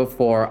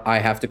before I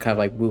have to kind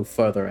of move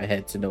further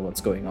ahead to know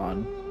what's going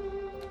on?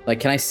 Like,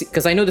 can I see?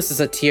 Because I know this is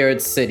a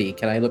tiered city.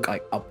 Can I look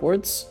like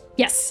upwards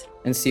Yes.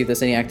 and see if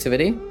there's any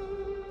activity?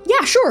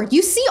 Yeah, sure.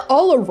 You see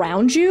all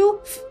around you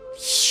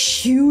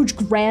huge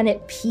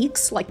granite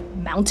peaks, like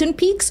mountain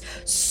peaks,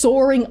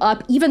 soaring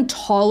up even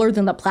taller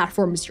than the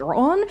platforms you're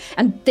on.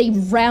 And they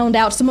round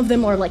out. Some of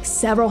them are like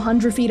several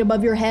hundred feet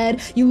above your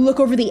head. You look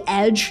over the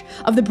edge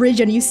of the bridge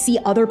and you see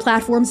other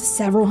platforms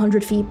several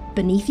hundred feet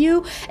beneath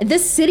you. And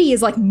this city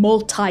is like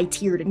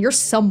multi-tiered and you're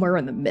somewhere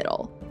in the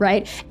middle,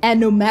 right? And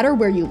no matter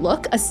where you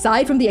look,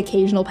 aside from the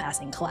occasional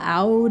passing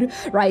cloud,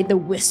 right, the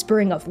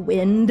whispering of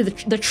wind,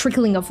 the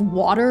trickling of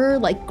water,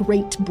 like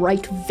great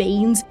bright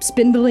veins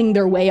spindling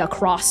their way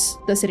across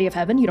the city of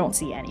heaven, you don't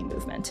see any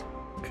movement.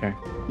 Okay.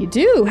 You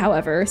do,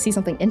 however, see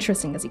something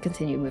interesting as you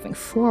continue moving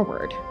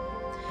forward.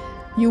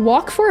 You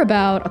walk for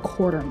about a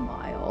quarter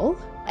mile,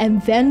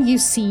 and then you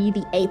see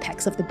the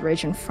apex of the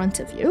bridge in front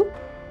of you,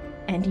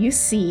 and you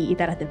see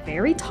that at the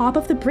very top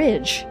of the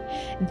bridge,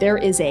 there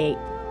is a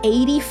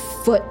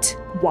 80-foot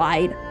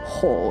wide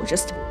hole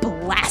just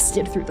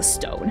blasted through the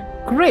stone.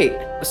 Great.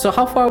 So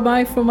how far am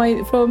I from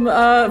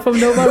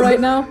Nova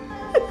right now?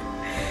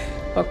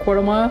 A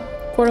quarter mile?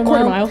 Quarter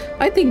mile?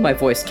 I think my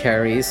voice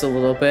carries a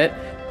little bit.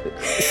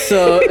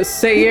 So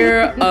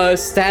Sayir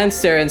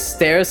stands there and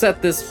stares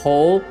at this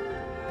hole,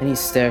 and he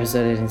stares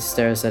at it and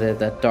stares at it.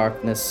 That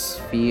darkness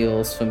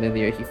feels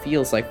familiar. He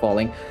feels like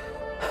falling.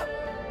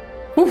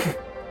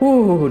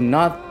 Ooh,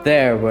 not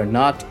there. We're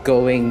not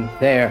going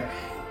there.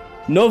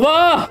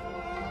 Nova!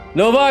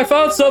 Nova, I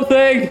found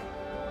something!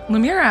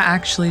 Lemira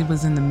actually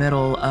was in the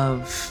middle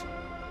of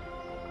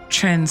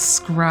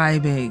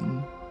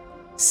transcribing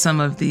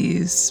some of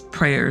these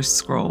prayer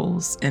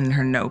scrolls in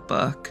her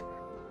notebook.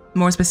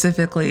 More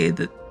specifically,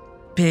 the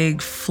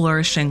big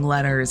flourishing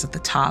letters at the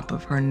top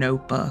of her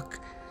notebook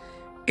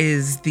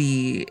is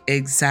the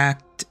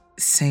exact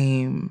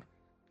same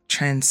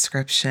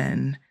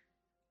transcription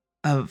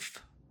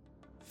of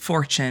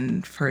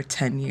fortune for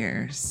 10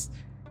 years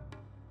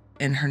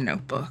in her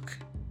notebook.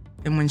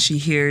 And when she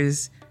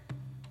hears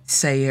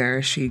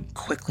Sayir, she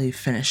quickly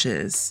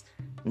finishes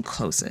and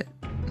closes it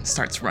and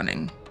starts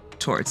running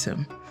towards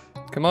him.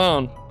 Come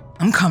on.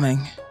 I'm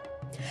coming.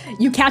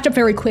 You catch up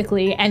very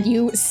quickly and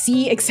you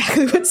see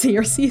exactly what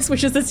Sayir sees,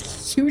 which is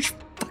this huge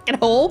fucking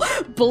hole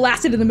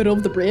blasted in the middle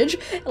of the bridge,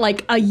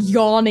 like a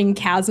yawning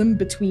chasm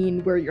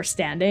between where you're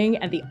standing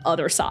and the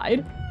other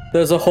side.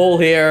 There's a hole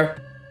here.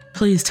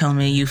 Please tell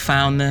me you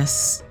found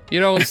this.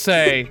 You don't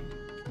say.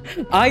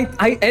 And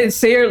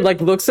Sayir like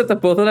looks at the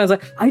both of them and is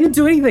like, I didn't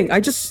do anything. I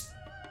just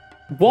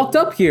walked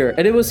up here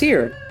and it was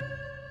here.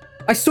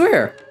 I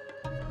swear.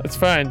 That's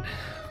fine.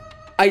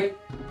 I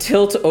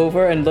tilt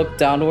over and look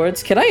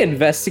downwards. Can I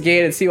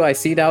investigate and see what I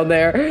see down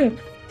there?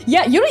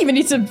 Yeah, you don't even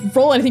need to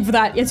roll anything for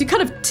that. As you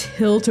kind of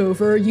tilt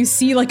over, you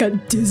see like a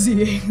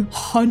dizzying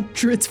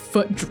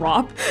 100-foot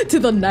drop to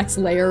the next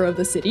layer of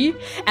the city.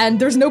 And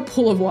there's no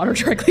pool of water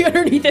directly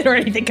underneath it or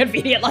anything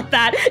convenient like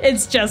that.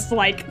 It's just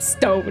like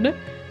stone.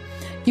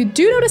 You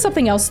do notice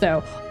something else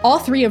though. All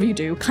three of you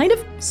do, kind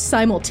of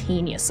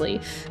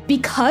simultaneously.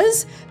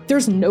 Because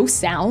there's no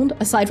sound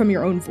aside from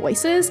your own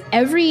voices,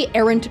 every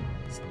errant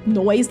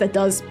noise that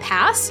does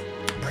pass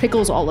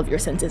prickles all of your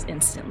senses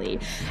instantly.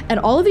 And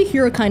all of you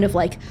hear a kind of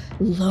like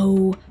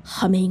low,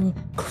 humming,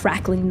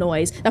 crackling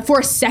noise that for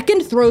a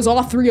second throws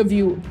all three of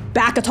you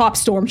back atop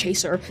Storm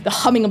Chaser, the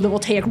humming of the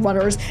Voltaic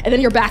runners, and then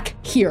you're back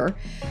here.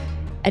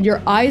 And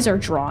your eyes are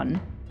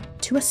drawn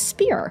to a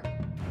spear.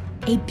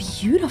 A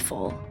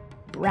beautiful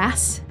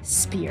brass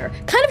spear,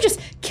 kind of just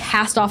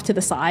cast off to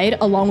the side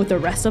along with the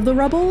rest of the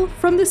rubble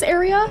from this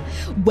area,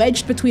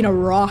 wedged between a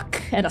rock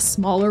and a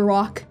smaller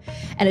rock,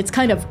 and it's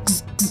kind of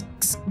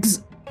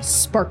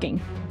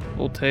sparking.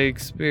 We'll take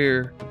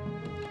spear.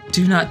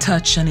 Do not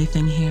touch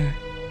anything here.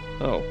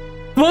 Oh.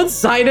 Both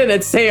Sidon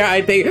and Sayir,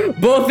 I think,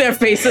 both their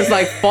faces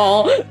like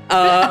fall.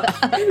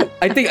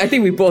 I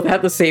think we both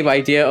had the same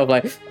idea of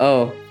like,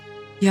 oh.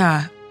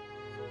 Yeah,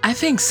 I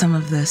think some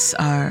of these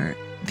are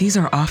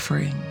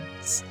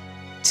offerings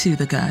to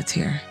the gods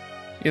here.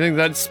 You think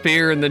that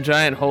spear in the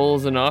giant hole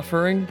is an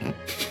offering?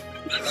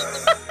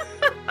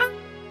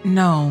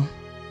 No,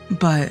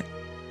 but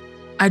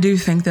I do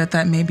think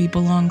that maybe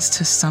belongs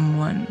to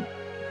someone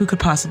who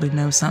could possibly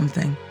know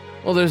something.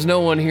 Well, there's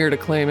no one here to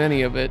claim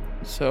any of it,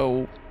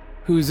 so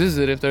whose is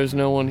it if there's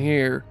no one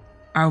here?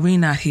 Are we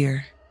not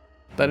here?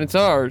 Then it's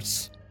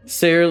ours.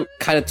 Sayir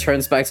kind of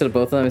turns back to the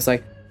both of them. It's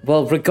like,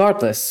 well,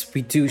 regardless,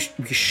 we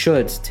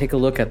should take a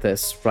look at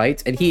this,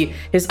 right? And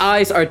his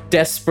eyes are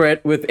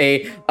desperate with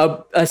a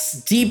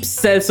deep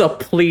sense of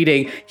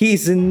pleading.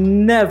 He's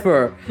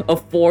never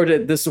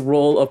afforded this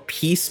role of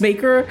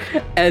peacemaker,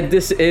 and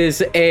this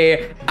is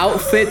a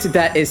outfit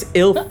that is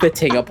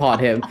ill-fitting upon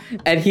him.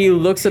 And he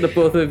looks at the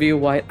both of you.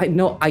 Why?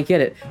 I get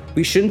it.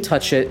 We shouldn't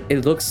touch it. He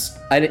looks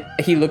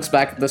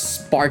back at the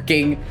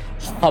sparking,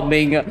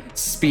 humming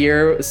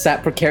spear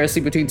sat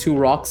precariously between two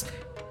rocks.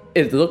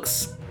 It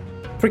looks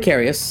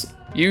precarious.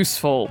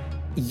 Useful.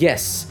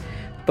 Yes,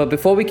 but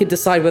before we can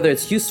decide whether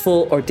it's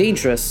useful or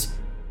dangerous,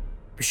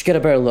 we should get a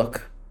better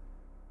look.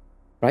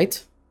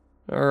 Right?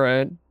 All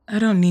right. I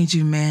don't need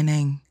you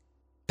manning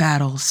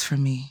battles for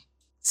me,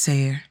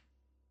 Sayer.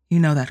 You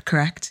know that,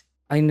 correct?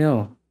 I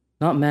know.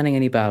 Not manning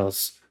any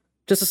battles.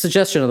 Just a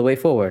suggestion of the way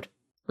forward.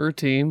 Her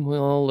team,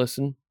 we'll all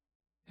listen.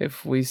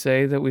 If we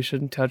say that we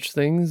shouldn't touch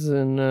things,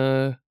 then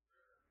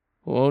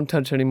we won't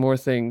touch any more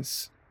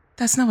things.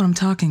 That's not what I'm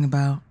talking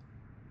about.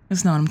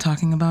 That's not what I'm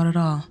talking about at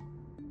all.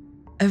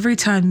 Every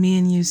time me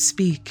and you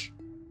speak,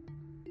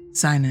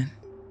 Zynon,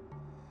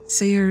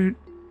 Sayer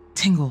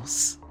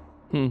tingles.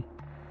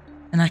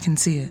 And I can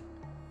see it.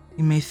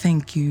 You may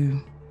think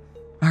you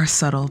are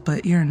subtle,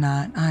 but you're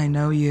not. I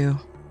know you.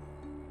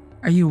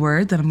 Are you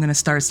worried that I'm going to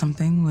start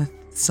something with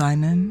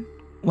Zynon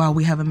while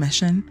we have a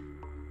mission?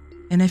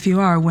 And if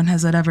you are, when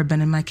has that ever been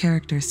in my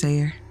character,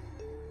 Sayer?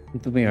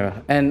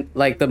 Lumira. And,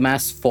 like, the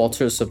mask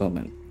falters a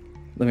moment.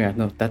 Lumira,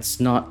 no, that's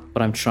not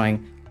what I'm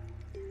trying.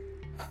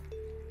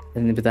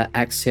 And with that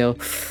exhale,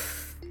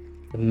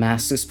 the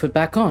mask is put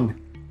back on.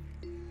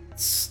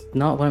 It's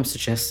not what I'm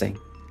suggesting.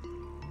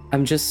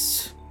 I'm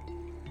just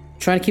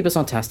trying to keep us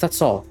on task, that's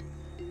all.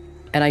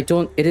 And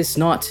it is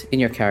not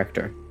in your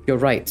character. You're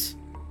right.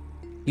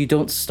 You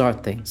don't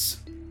start things.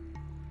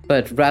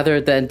 But rather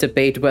than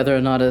debate whether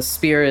or not a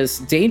spear is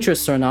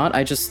dangerous or not,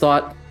 I just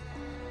thought,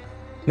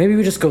 maybe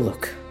we just go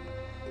look.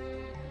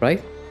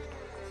 Right?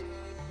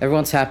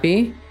 Everyone's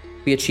happy.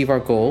 We achieve our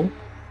goal.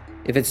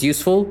 If it's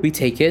useful, we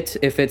take it.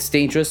 If it's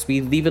dangerous,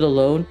 we leave it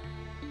alone.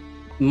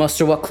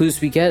 Muster what clues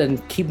we get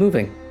and keep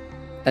moving.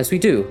 As we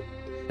do.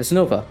 As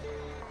Nova.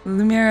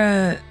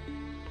 Lumira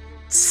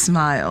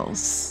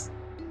smiles,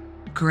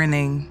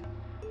 grinning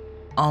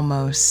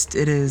almost.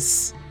 It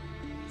is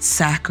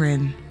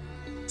saccharine,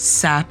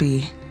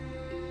 sappy,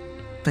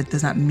 but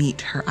does not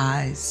meet her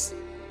eyes.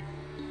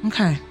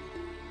 Okay.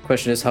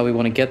 Question is how we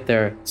want to get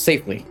there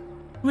safely.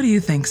 What do you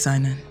think,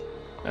 Zynon?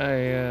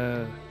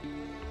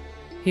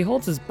 He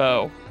holds his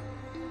bow,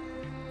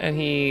 and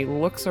he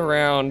looks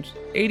around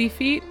 80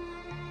 feet,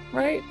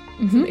 right?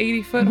 It's an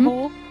 80-foot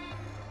hole.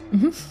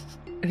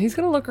 And he's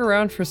gonna look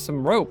around for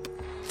some rope.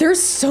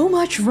 There's so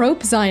much rope,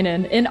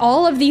 Zynon. In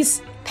all of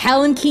these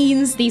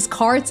palanquins, these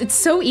carts, it's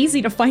so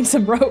easy to find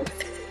some rope.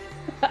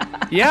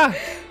 Yeah.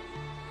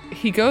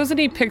 He goes and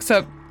he picks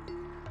up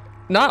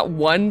not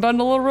one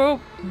bundle of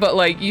rope, but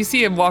like you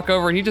see him walk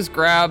over and he just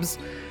grabs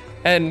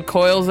and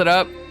coils it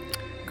up,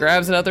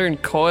 grabs another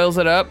and coils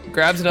it up,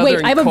 grabs another and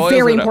coils it up. Wait, I have a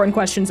very important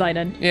question,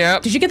 Zynon. Yeah.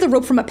 Did you get the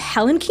rope from a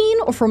palanquin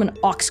or from an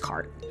ox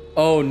cart?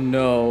 Oh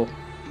no.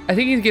 I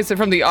think he gets it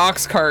from the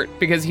ox cart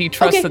because he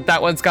trusts Okay.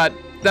 that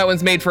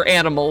one's made for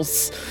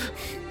animals.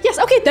 Yes,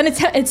 okay, then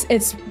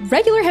it's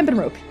regular hempen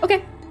rope.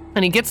 Okay.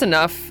 And he gets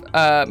enough.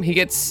 He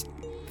gets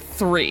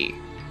 3.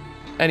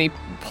 And he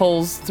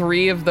pulls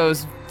 3 of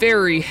those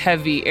very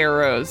heavy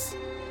arrows,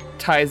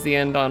 ties the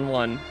end on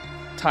one,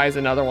 ties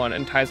another one,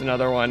 and ties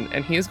another one.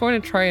 And he is going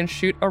to try and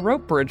shoot a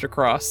rope bridge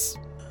across.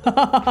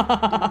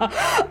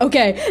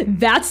 Okay,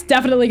 that's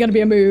definitely gonna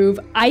be a move.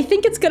 I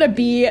think it's gonna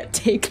be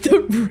take the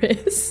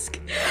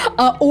risk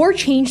or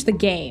change the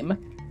game.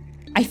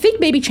 I think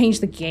maybe change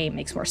the game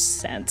makes more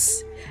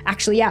sense.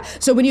 Actually, yeah.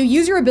 So when you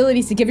use your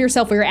abilities to give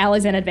yourself or your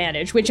allies an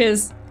advantage, which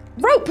is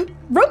rope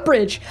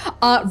bridge,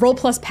 roll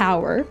plus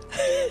power.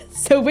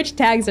 So which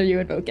tags are you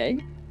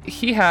invoking?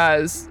 He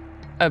has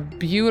a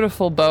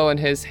beautiful bow in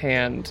his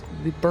hand,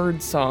 the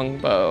birdsong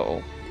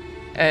bow.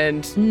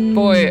 And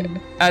boy,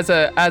 as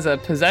a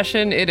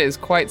possession, it is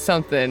quite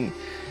something.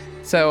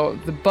 So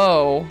the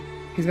bow,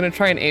 he's gonna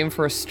try and aim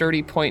for a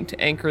sturdy point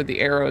to anchor the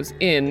arrows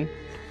in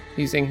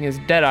using his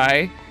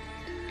Deadeye.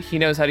 He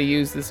knows how to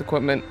use this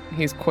equipment.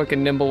 He's quick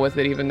and nimble with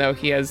it, even though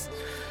he has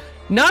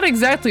not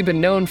exactly been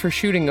known for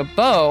shooting a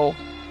bow.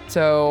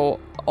 So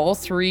all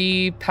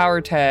 3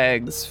 power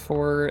tags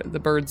for the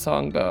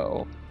birdsong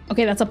bow.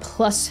 Okay, that's a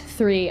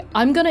 +3.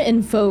 I'm gonna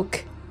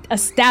invoke a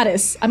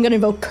status. I'm gonna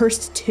invoke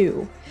Cursed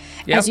 2.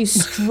 Yep. As you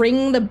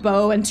string the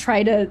bow and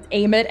try to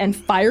aim it and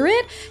fire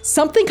it,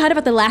 something kind of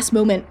at the last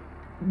moment.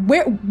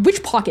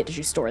 Which pocket did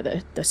you store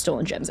the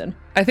stolen gems in?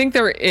 I think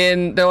they're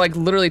like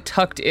literally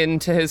tucked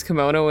into his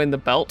kimono in the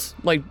belt,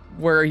 like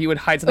where you would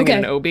hide something in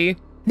an obi.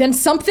 Then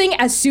something,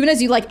 as soon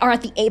as you like are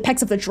at the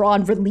apex of the draw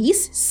and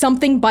release,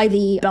 something by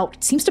the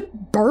belt seems to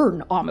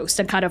burn almost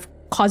and kind of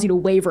cause you to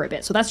waver a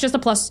bit. So that's just a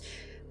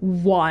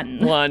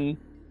 +1. 1.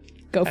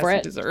 Go for as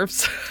it. He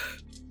deserves.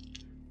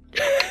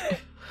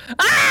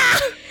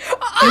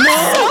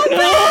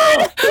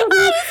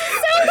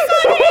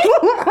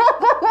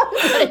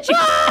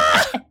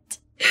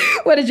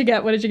 What did you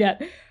get?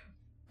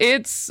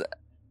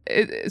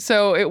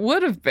 So it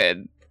would have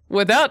been,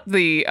 without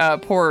the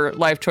poor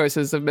life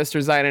choices of Mr.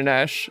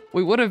 Zynonesh,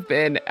 we would have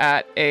been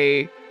at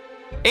a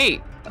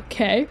 8.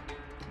 Okay.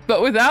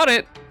 But without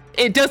it,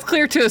 it does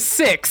clear to a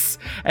 6,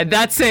 and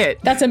that's it.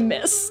 That's a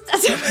miss.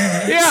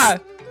 Yeah.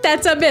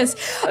 That's a miss.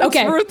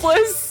 Okay. It's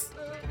ruthless.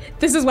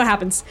 This is what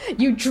happens.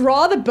 You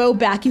draw the bow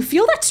back. You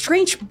feel that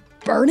strange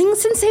burning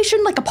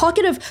sensation, like a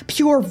pocket of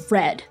pure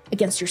red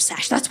against your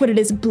sash. That's what it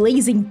is,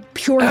 blazing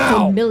pure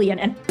vermilion.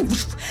 And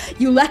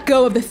you let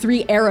go of the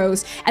 3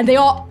 arrows, and they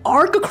all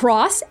arc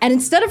across. And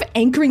instead of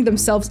anchoring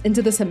themselves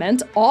into the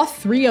cement, all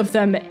 3 of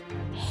them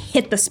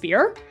hit the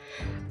spear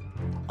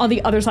on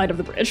the other side of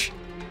the bridge.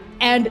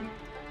 And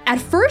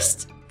at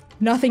first,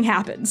 nothing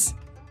happens.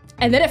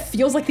 And then it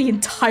feels like the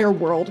entire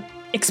world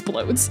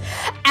explodes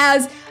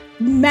as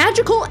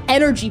magical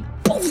energy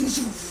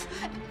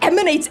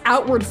emanates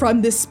outward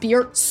from this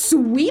spear,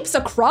 sweeps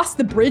across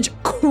the bridge,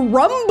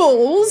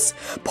 crumbles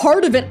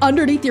part of it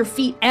underneath your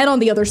feet and on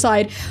the other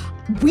side.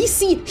 We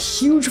see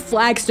huge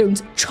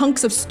flagstones,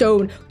 chunks of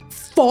stone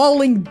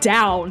falling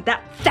down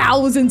that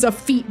thousands of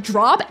feet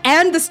drop,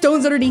 and the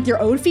stones underneath your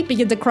own feet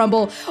begin to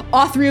crumble.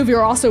 All three of you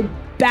are also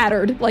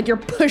battered, like you're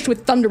pushed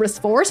with thunderous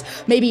force,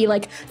 maybe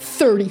like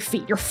 30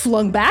 feet. You're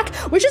flung back,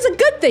 which is a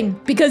good thing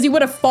because you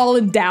would have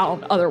fallen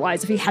down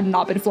otherwise if you had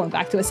not been flung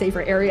back to a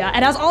safer area.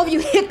 And as all of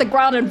you hit the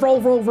ground and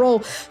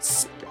roll,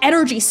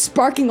 energy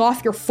sparking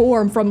off your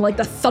form from like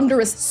the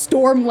thunderous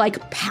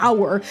storm-like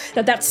power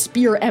that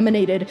spear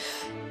emanated,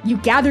 you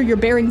gather your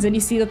bearings and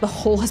you see that the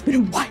hole has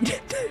been widened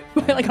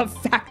by like a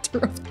factor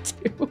of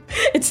 2.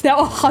 It's now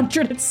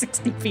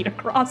 160 feet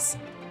across.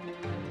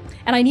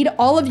 And I need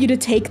all of you to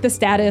take the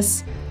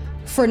status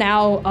for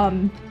now,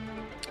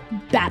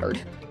 battered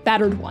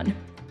 1.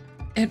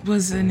 It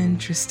was an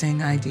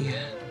interesting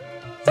idea.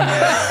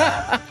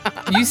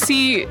 You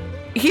see,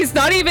 he's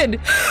not even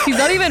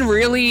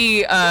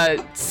really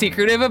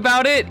secretive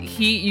about it.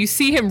 You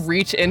see him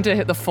reach into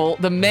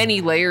the many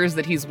layers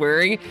that he's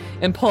wearing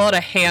and pull out a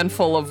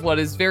handful of what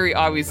is very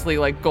obviously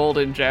like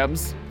golden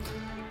gems,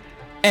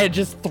 and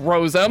just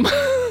throws them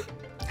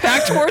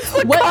back towards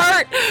the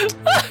cart.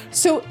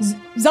 So,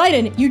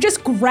 Zayden, you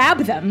just grab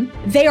them.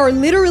 They are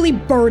literally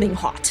burning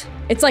hot.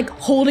 It's like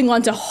holding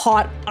onto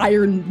hot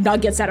iron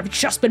nuggets that have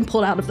just been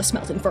pulled out of the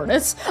smelting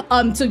furnace.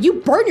 So you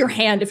burn your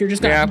hand if you're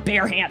just gonna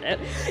barehand it.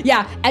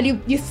 Yeah, and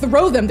you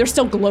throw them. They're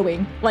still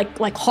glowing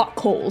like hot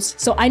coals.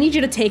 So I need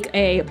you to take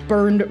a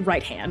burned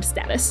right hand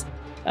status.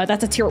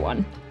 That's a tier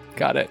 1.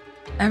 Got it.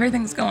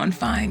 Everything's going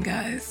fine,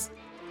 guys.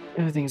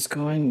 Everything's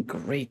going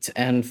great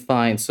and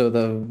fine.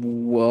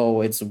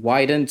 So it's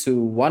widened to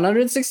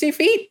 160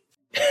 feet?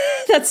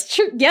 That's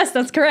true. Yes,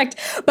 that's correct.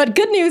 But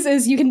good news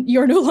is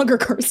you're no longer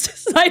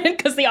cursed, Zayden,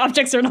 because the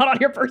objects are not on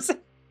your person.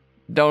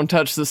 Don't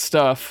touch the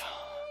stuff.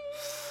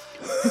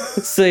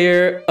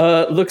 Sayer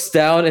looks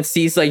down and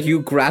sees like you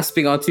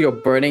grasping onto your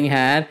burning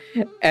hand,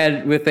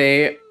 and with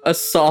a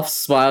soft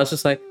smile, it's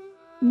just like,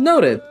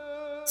 noted,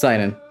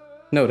 Zayden,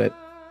 noted.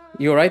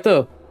 You alright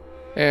though?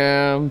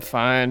 Yeah, I'm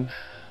fine.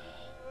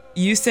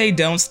 You say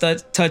don't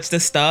touch the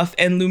stuff,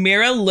 and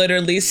Lumira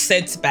literally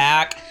sits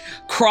back,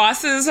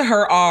 crosses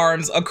her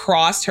arms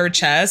across her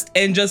chest,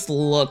 and just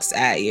looks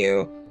at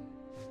you.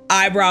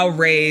 Eyebrow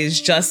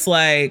raised, just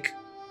like,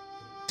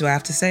 do I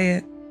have to say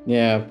it?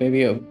 Yeah,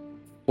 maybe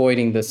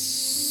avoiding the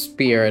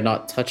spear and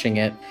not touching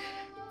it.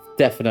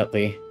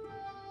 Definitely.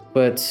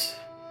 But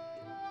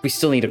we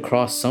still need to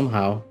cross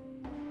somehow.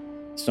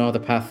 There's no other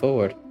path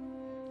forward.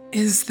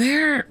 Is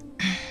there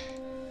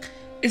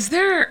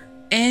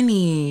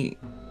any...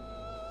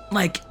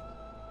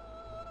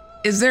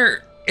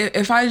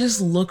 if I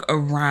just look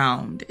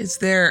around, is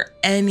there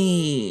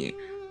any,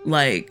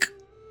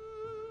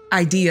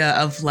 idea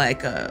of,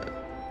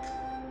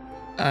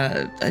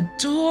 a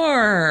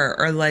door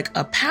or,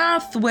 a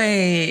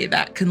pathway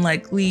that can,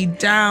 lead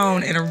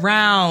down and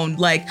around?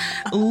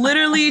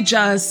 Literally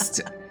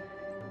just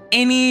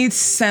any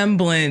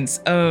semblance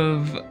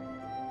of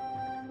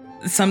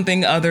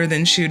something other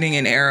than shooting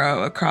an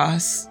arrow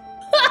across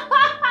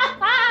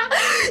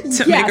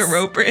to make a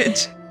rope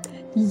bridge?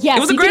 Yes.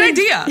 It was a great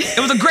idea. It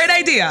was a great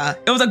idea.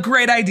 It was a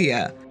great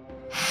idea.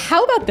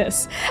 How about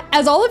this?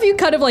 As all of you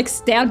kind of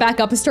stand back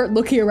up and start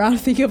looking around,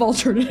 thinking of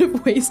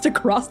alternative ways to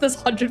cross this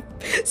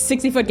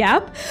 160-foot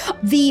gap,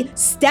 the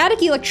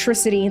static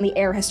electricity in the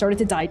air has started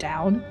to die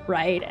down,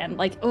 right? And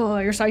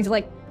you're starting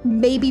to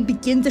maybe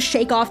begin to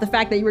shake off the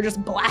fact that you were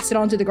just blasted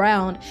onto the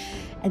ground.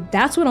 And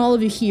that's when all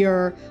of you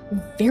hear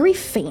very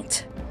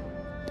faint,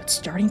 but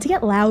starting to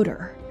get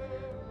louder,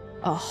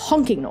 a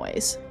honking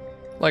noise.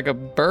 Like a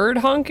bird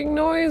honking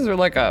noise or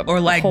like a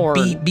horn?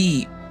 Beep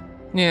beep.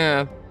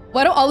 Yeah.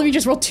 Why don't all of you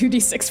just roll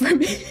 2d6 for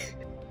me?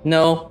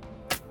 No.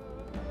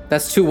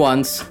 That's 2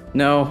 1s.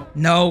 No.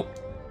 No.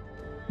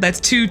 That's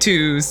 2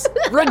 2s.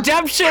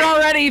 Redemption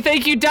already.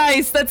 Thank you,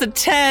 dice. That's a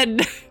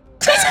 10.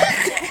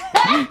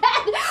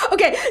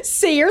 Okay,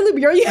 Sayer,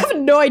 Lumira, you have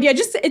no idea.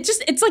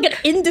 It's like an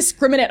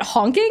indiscriminate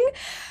honking.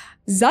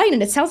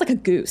 Zayden, it sounds like a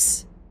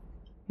goose.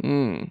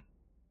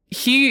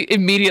 He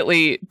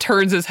immediately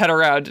turns his head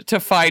around to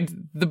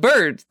find the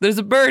bird. There's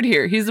a bird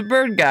here. He's a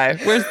bird guy.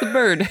 Where's the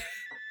bird?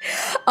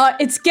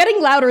 It's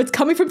getting louder. It's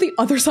coming from the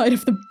other side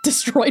of the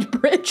destroyed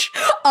bridge.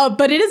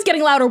 But it is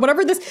getting louder.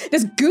 Whatever this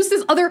goose,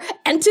 this other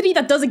entity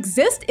that does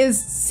exist,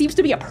 seems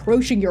to be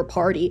approaching your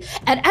party.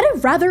 And at a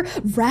rather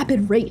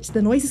rapid rate.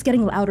 The noise is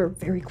getting louder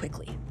very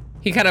quickly.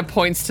 He kind of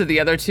points to the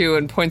other two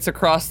and points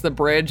across the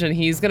bridge, and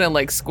he's gonna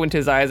squint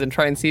his eyes and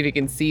try and see if he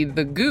can see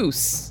the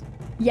goose.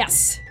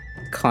 Yes.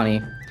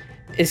 Connie,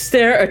 is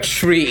there a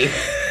tree?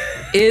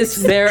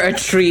 Is there a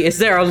tree? Is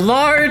there a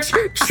large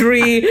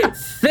tree,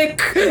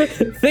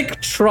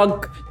 thick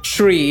trunk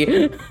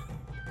tree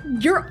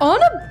You're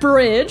on a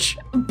bridge,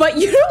 but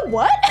you know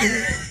what?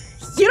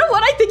 You know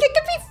what? I think it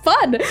could be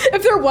fun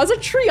if there was a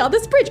tree on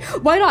this bridge.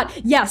 Why not?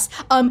 Yes.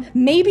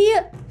 Maybe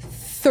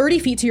 30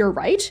 feet to your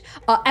right,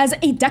 as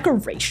a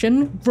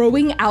decoration,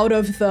 growing out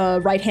of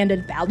the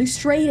right-handed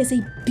balustrade is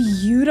a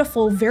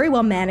beautiful, very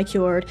well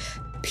manicured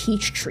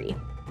peach tree.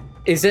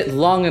 Is it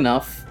long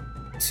enough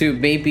to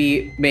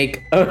maybe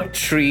make a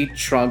tree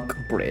trunk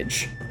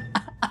bridge?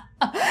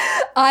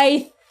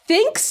 I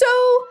think so.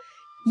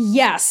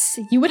 Yes.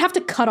 You would have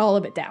to cut all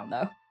of it down,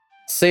 though.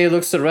 Say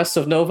looks to the rest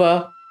of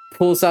Nova,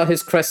 pulls out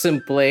his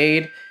crescent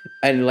blade,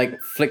 and like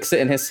flicks it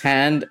in his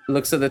hand,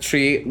 looks at the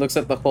tree, looks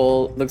at the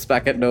hole, looks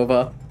back at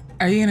Nova.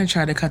 Are you gonna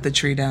try to cut the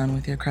tree down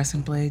with your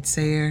crescent blade,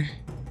 Sayer?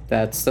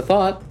 That's the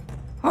thought.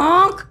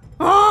 Honk!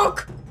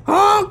 Honk!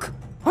 Honk!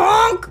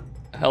 Honk!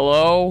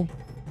 Hello?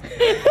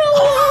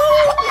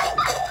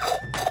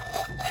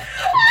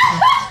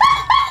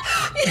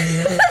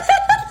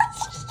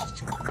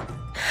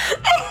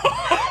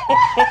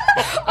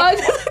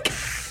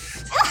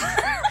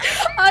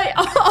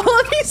 All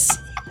of you see...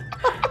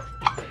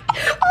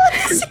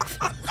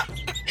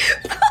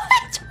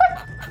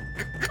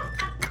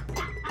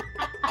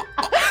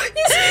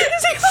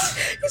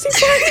 You see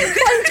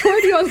flying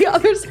toward you on the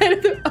other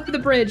side of the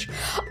bridge,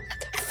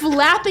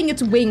 flapping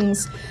its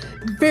wings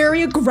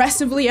very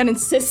aggressively and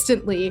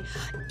insistently,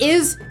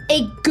 is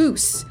a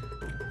goose.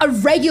 A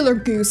regular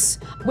goose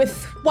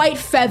with white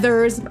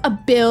feathers, a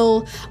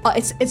bill.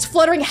 It's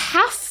fluttering,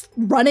 half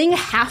running,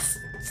 half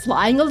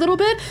flying a little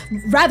bit,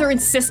 rather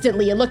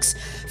insistently. It looks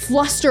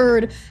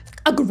flustered,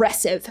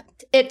 aggressive.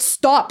 It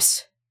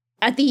stops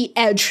at the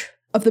edge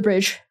of the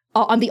bridge,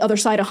 on the other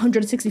side,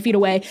 160 feet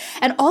away,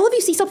 and all of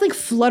you see something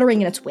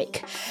fluttering in its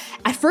wake.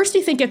 At first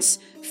you think it's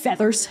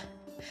feathers,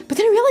 but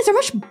then you realize they're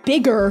much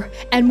bigger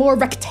and more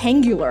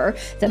rectangular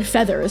than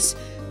feathers.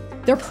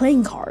 They're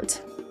playing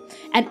cards.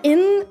 And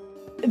in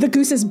the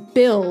goose's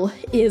bill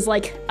is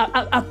like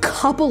a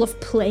couple of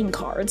playing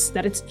cards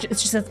that it's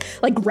just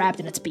like grabbed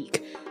in its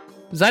beak.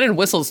 Xyden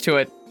whistles to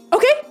it.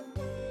 Okay.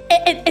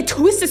 It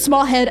twists its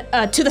small head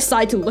to the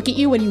side to look at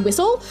you when you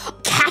whistle,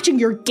 catching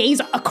your gaze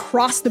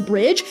across the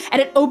bridge,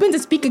 and it opens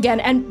its beak again,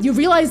 and you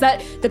realize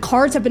that the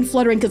cards have been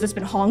fluttering because it's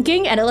been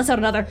honking, and it lets out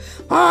another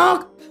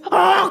honk,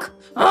 honk,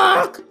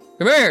 honk.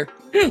 Come here.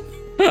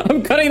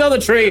 I'm cutting down the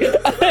tree.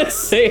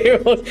 Sayer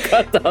will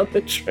cut down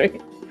the tree.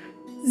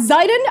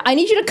 Xyden, I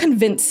need you to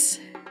convince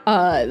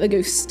the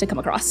goose to come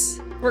across.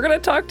 We're gonna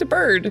talk to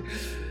Bird.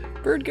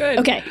 Bird, good.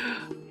 Okay.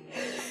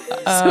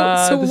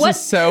 This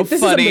is so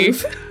funny.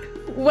 Is a move.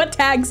 What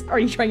tags are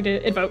you trying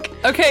to invoke?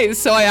 Okay,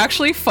 so I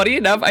actually, funny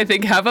enough, I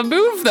think have a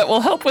move that will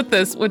help with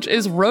this, which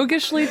is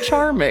roguishly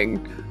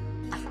charming.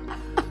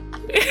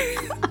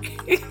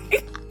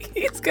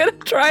 He's gonna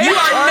try You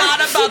are not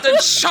about to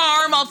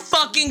charm a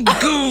fucking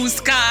goose,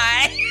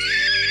 guy.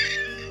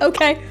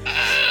 Okay.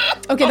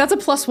 Okay, that's a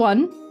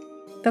 +1.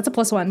 That's a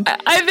 +1.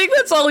 I think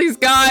that's all he's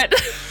got.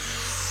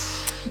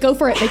 Go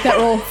for it. Make that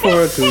roll. For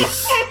a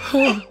goose.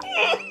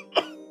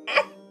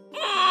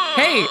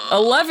 Hey,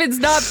 11's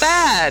not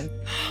bad.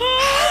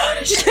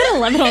 She got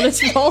 11 on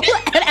this roll,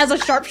 and as a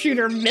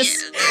sharpshooter,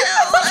 miss.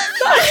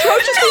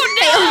 Atrociously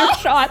fail your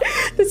shot.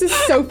 This is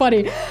so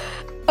funny.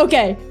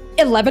 Okay,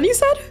 11 you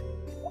said?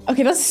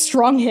 Okay, that's a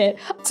strong hit.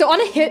 So on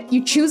a hit,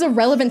 you choose a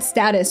relevant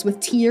status with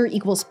tier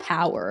equals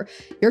power.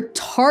 Your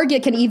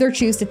target can either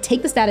choose to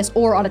take the status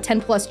or on a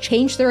 10+,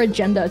 change their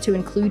agenda to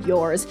include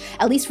yours,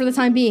 at least for the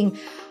time being.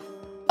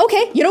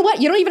 Okay, you know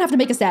what? You don't even have to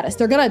make a status.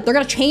 They're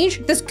gonna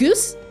change. This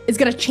goose is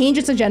gonna change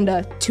its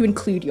agenda to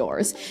include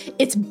yours.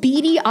 Its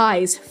beady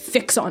eyes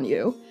fix on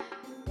you.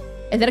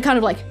 And then it kind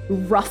of like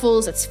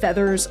ruffles its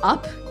feathers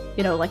up,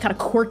 you know, like kind of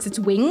quirks its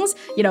wings,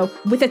 you know,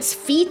 with its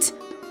feet,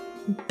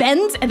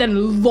 bends and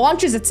then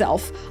launches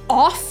itself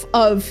off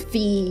of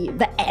the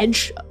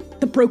edge,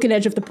 the broken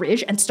edge of the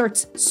bridge, and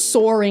starts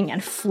soaring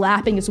and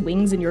flapping its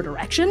wings in your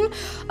direction,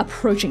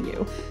 approaching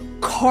you.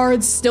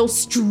 Cards still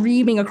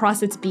streaming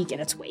across its beak in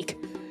its wake.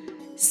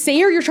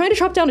 Sayer, you're trying to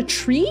chop down a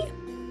tree?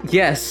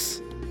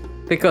 Yes,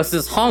 because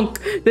this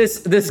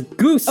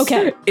goose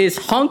is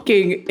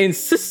honking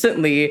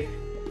insistently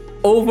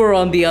over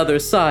on the other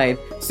side.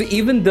 So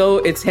even though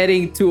it's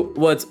heading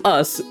towards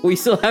us, we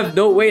still have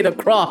no way to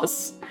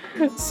cross.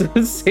 So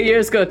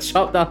Sayer's gonna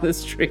chop down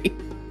this tree.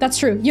 That's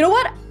true. You know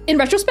what? In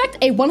retrospect,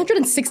 a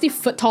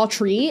 160-foot tall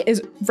tree is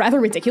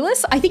rather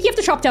ridiculous. I think you have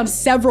to chop down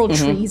several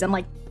trees and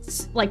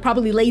like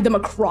probably lay them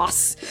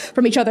across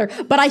from each other.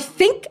 But I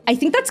think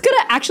that's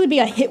gonna actually be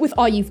a hit with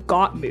all you've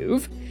got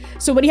move.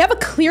 So when you have a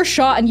clear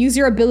shot and use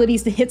your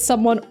abilities to hit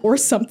someone or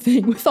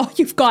something with all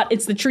you've got,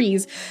 it's the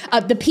trees.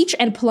 The peach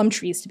and plum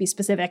trees, to be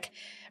specific.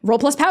 Roll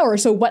plus power,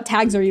 so what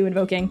tags are you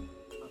invoking?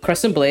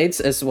 Crescent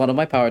Blades is one of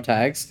my power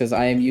tags, because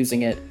I am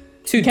using it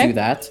to do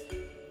that.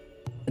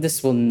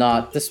 This would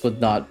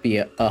not be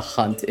a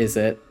hunt, is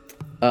it?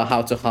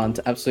 How to hunt?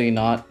 Absolutely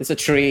not. It's a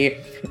tree.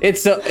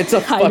 It's a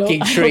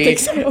fucking tree. I don't think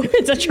so.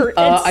 It's a tree.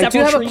 I do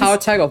have a power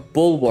tag of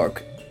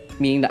Bulwark,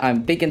 meaning that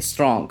I'm big and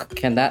strong.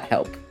 Can that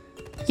help?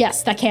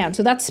 Yes, that can.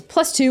 So that's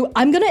 +2.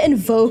 I'm going to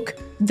invoke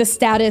the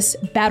status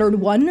Battered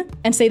 1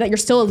 and say that you're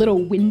still a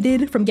little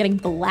winded from getting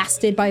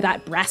blasted by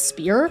that brass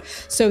spear.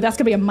 So that's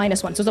going to be a -1.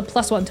 So it's a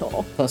 +1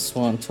 total.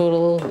 +1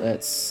 total.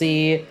 Let's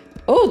see.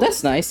 Oh,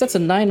 that's nice. That's a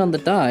 9 on the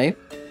die.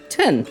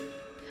 10.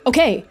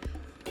 Okay.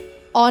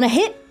 On a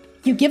hit,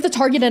 you give the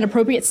target an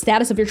appropriate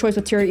status of your choice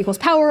with tier equals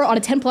power. On a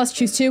 10+,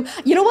 choose 2.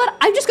 You know what?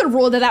 I'm just gonna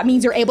roll that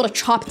means you're able to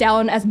chop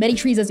down as many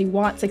trees as you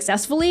want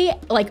successfully.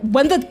 Like,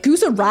 when the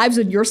goose arrives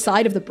on your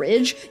side of the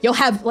bridge, you'll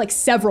have, like,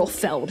 several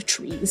felled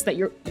trees that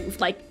you've,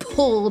 like,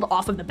 pulled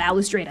off of the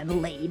balustrade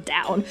and laid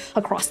down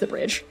across the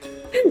bridge.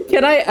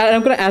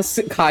 I'm gonna ask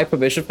Kai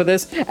permission for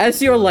this.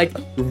 As you're like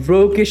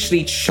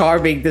roguishly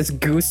charming this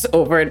goose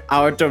over in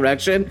our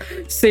direction,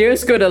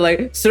 Sayer's gonna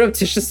like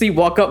surreptitiously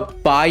walk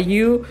up by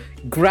you,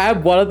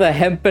 grab one of the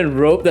hempen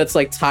rope that's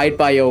like tied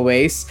by your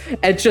waist,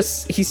 and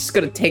he's just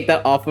gonna take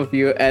that off of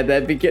you and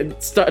then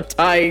start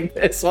tying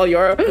this while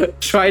you're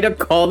trying to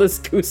call this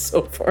goose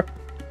over.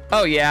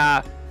 Oh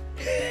yeah.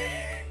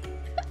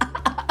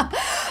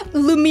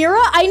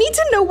 Lumira, I need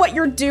to know what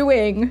you're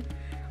doing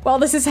while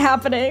this is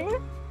happening.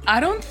 I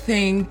don't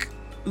think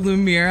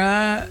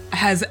Lumira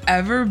has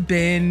ever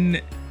been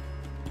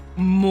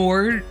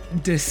more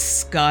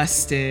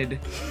disgusted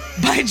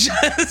by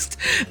just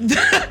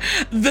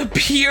the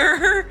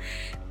pure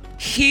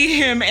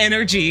he-him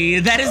energy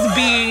that is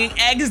being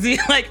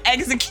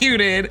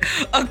executed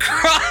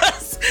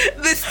across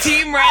this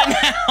team right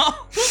now.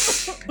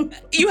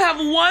 You have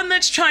one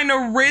that's trying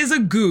to riz a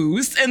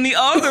goose and the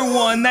other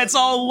one that's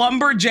all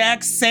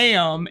lumberjack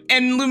Sam.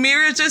 And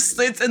Lumira just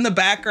sits in the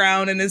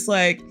background and is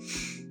like,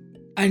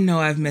 I know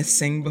I've missed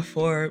Sing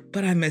before,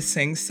 but I miss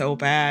Sing so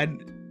bad.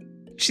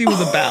 She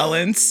was a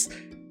balance.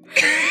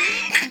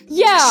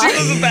 Yeah. She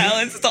was a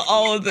balance to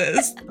all of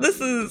this. This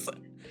is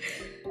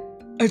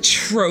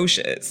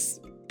atrocious.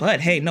 But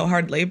hey, no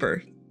hard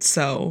labor.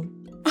 So.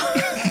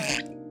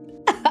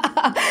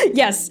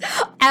 Yes.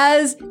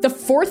 As the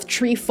 4th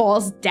tree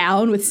falls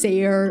down with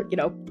Sayer,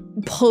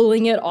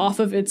 pulling it off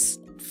of its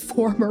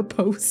former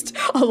post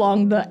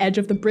along the edge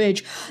of the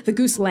bridge, the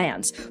goose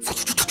lands.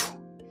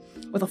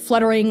 With a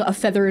fluttering of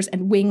feathers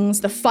and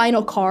wings, the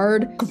final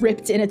card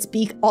gripped in its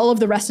beak, all of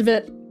the rest of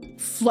it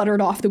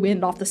fluttered off the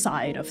wind off the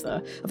side of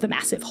the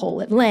massive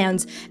hole. It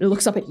lands, and it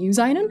looks up at you,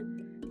 Zynon.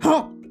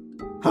 Huh?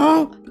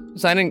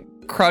 Zynon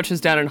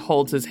crouches down and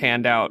holds his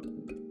hand out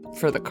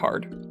for the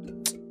card.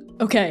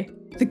 Okay.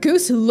 The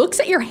goose looks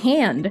at your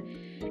hand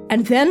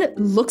and then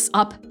looks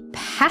up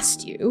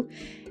past you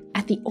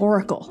at the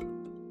oracle,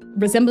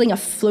 resembling a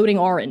floating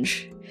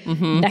orange.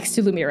 Next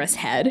to Lumira's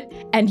head,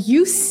 and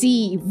you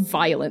see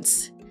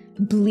violence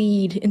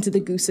bleed into the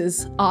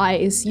goose's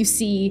eyes. You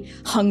see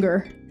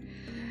hunger,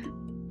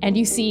 and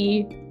you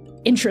see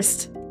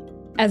interest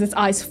as its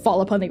eyes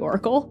fall upon the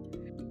oracle.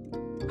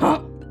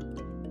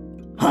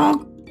 Huh?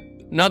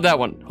 Not that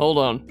one. Hold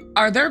on.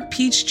 Are there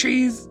peach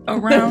trees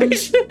around?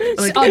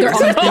 They're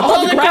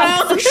on the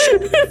ground. For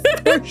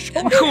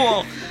sure.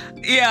 Cool.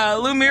 Yeah,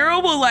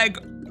 Lumira will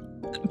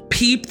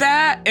peep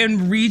that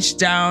and reach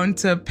down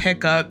to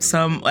pick up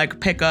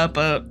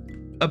a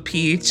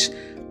peach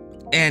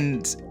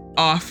and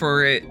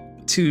offer it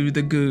to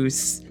the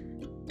goose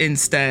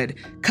instead.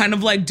 Kind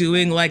of like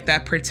doing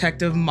that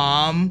protective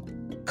mom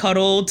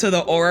cuddle to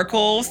the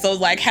oracle. So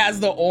has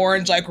the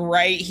orange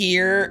right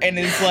here and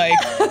is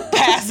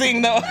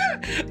passing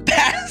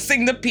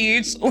the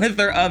peach with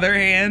her other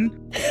hand.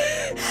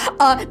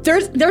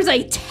 There's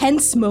a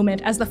tense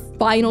moment as the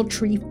final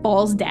tree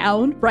falls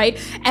down, right?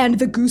 And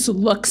the goose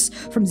looks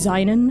from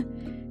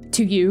Zynon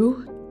to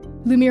you,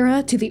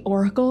 Lumira, to the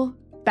oracle,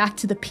 back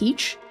to the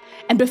peach.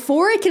 And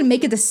before it can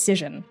make a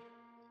decision,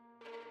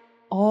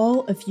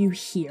 all of you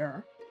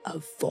hear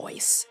a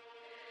voice.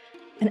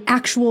 An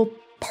actual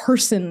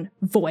person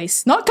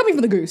voice, not coming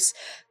from the goose,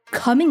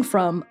 coming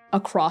from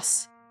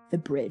across the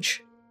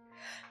bridge.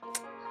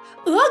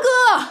 鹅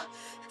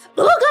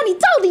哥，你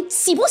到底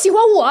喜不喜欢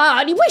我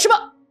啊？你为什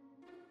么？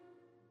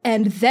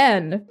 And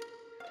then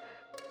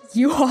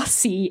you all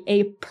see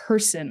a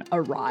person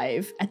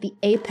arrive at the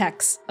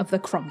apex of the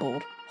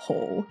crumbled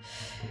hole.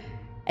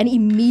 And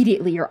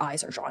immediately your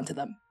eyes are drawn to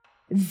them.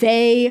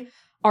 They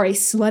are a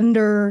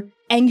slender,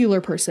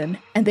 angular person,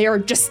 and they are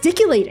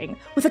gesticulating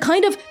with a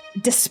kind of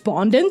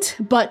despondent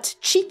but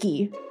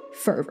cheeky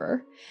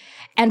fervor.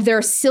 And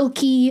their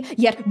silky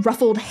yet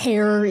ruffled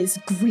hair is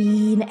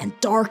green and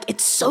dark.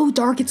 It's so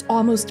dark it's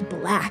almost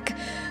black,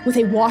 with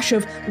a wash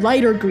of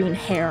lighter green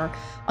hair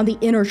on the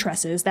inner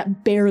tresses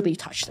that barely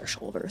touch their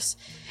shoulders.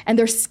 And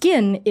their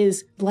skin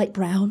is light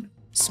brown,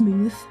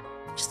 smooth,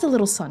 just a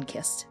little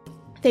sun-kissed.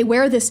 They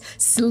wear this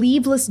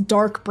sleeveless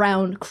dark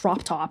brown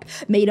crop top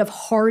made of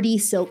hardy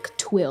silk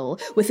twill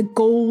with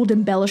gold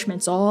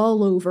embellishments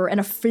all over and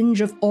a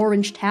fringe of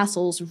orange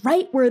tassels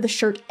right where the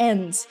shirt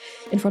ends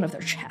in front of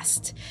their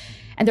chest.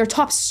 And their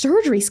top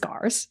surgery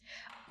scars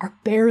are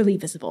barely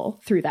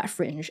visible through that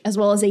fringe, as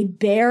well as a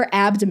bare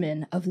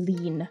abdomen of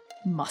lean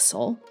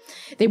muscle.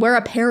 They wear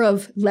a pair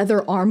of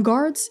leather arm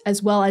guards,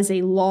 as well as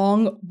a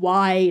long,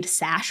 wide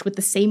sash with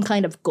the same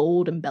kind of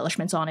gold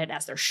embellishments on it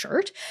as their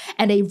shirt,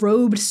 and a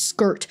robed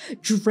skirt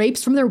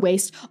drapes from their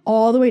waist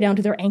all the way down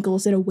to their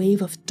ankles in a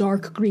wave of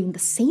dark green, the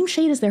same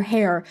shade as their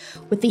hair,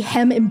 with the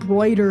hem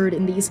embroidered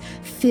in these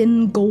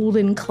thin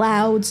golden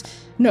clouds.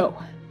 No,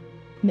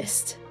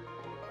 mist.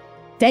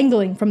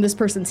 Dangling from this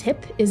person's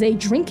hip is a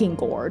drinking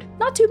gourd,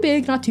 not too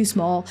big, not too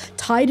small,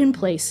 tied in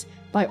place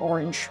by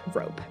orange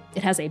rope.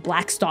 It has a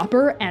black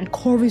stopper and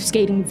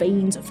coruscating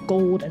veins of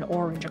gold and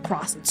orange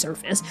across its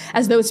surface,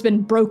 as though it's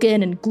been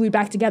broken and glued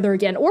back together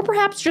again, or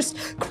perhaps just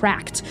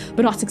cracked,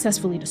 but not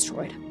successfully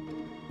destroyed.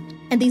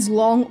 And these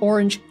long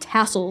orange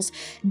tassels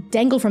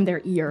dangle from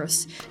their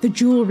ears, the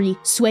jewelry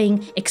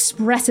swaying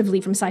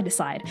expressively from side to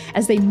side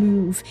as they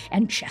move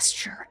and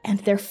gesture. And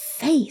their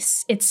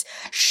face, it's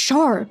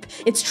sharp,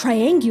 it's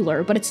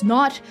triangular, but it's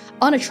not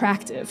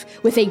unattractive,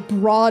 with a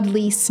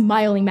broadly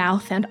smiling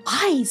mouth and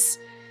eyes.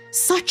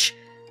 Such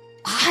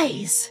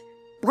eyes.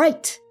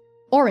 Bright,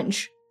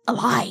 orange,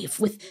 alive,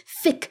 with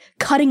thick,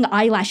 cutting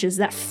eyelashes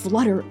that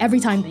flutter every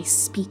time they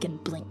speak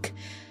and blink.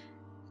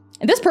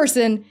 And this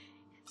person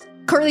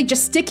currently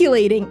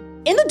gesticulating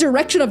in the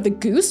direction of the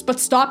goose, but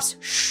stops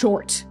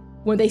short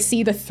when they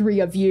see the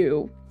three of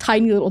you,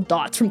 tiny little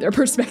dots from their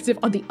perspective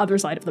on the other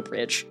side of the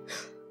bridge.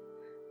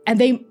 And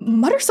they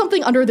mutter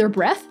something under their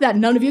breath that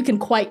none of you can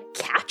quite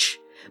catch,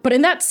 but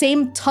in that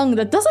same tongue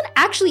that doesn't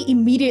actually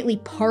immediately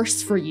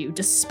parse for you,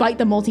 despite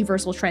the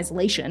multiversal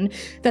translation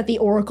that the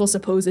Oracle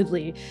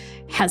supposedly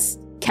has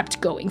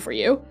kept going for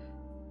you.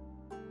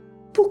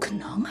 不可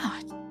能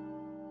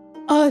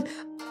啊.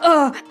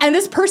 And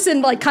this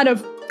person kind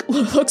of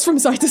looks from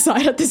side to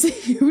side at this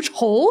huge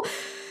hole.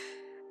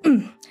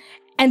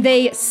 And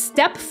they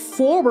step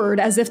forward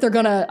as if they're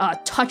gonna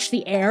touch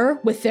the air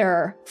with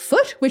their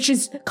foot, which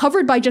is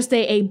covered by just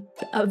a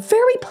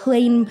very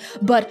plain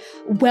but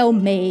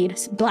well-made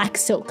black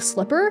silk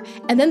slipper.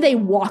 And then they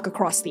walk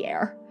across the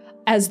air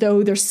as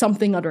though there's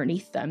something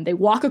underneath them. They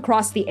walk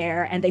across the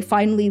air and they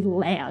finally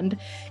land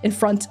in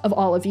front of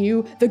all of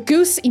you. The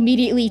goose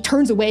immediately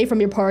turns away from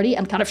your party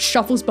and kind of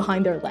shuffles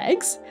behind their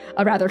legs,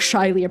 rather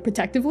shyly and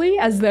protectively,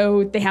 as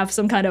though they have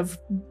some kind of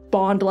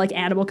bond-like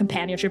animal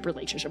companionship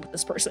relationship with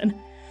this person.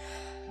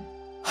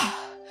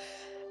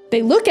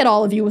 They look at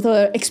all of you with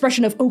an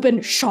expression of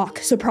open shock,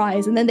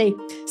 surprise, and then they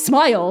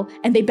smile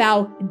and they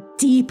bow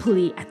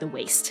deeply at the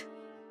waist.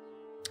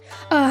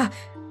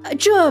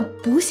 这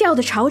不孝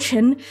的朝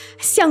臣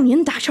向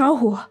您打招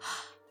呼。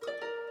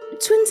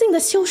尊敬的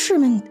修士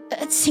们，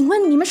请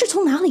问你们是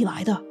从哪里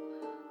来的？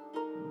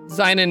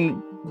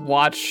 Zynon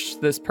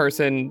watched this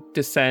person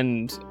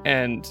descend,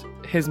 and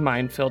his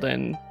mind filled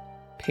in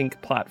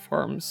pink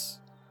platforms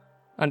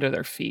under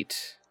their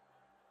feet.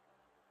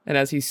 And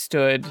as he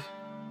stood,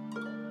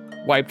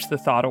 wiped the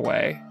thought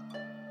away,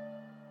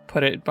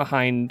 put it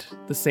behind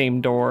the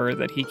same door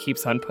that he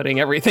keeps on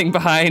putting everything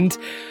behind.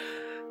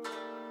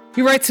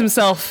 He rights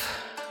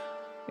himself,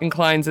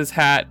 inclines his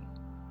hat.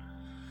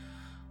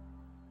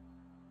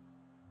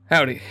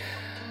 Howdy.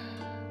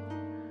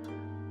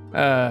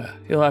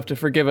 You'll have to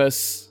forgive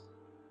us.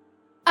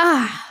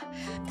 Ah,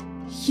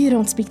 you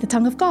don't speak the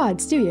tongue of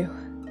gods, do you?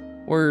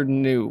 We're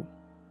new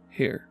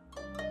here.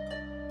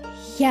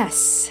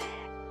 Yes,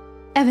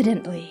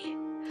 evidently.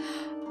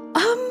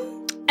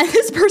 And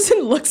this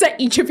person looks at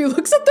each of you,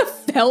 looks at the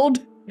felled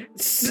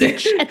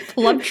and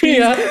plum trees.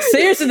 Yeah,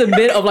 Sayer's in the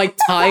mid of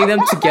tying them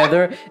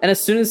together, and as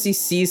soon as he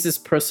sees this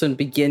person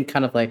begin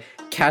kind of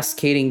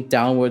cascading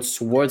downwards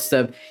towards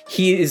them,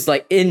 he is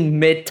in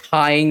mid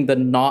tying the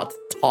knot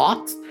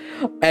taut,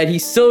 and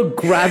he's still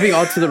grabbing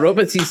onto the rope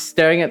as he's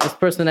staring at this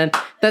person. And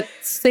that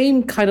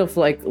same kind of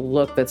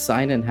look that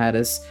Zynon had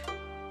as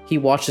he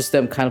watches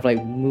them kind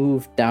of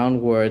move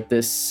downward,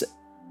 this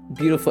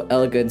beautiful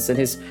elegance, and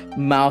his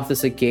mouth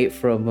is agape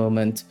for a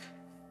moment.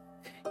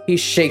 He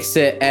shakes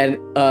it and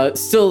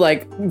still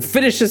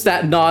finishes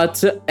that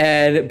knot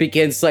and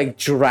begins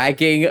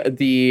dragging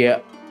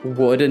the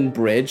wooden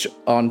bridge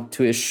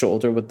onto his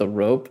shoulder with the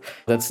rope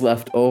that's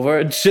left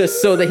over,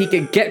 just so that he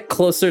can get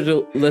closer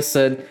to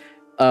listen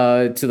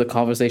to the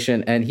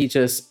conversation. And he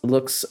just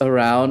looks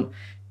around.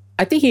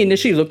 I think he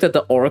initially looked at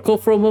the Oracle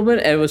for a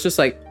moment and was just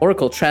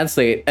Oracle,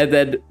 translate, and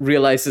then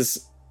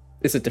realizes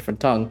it's a different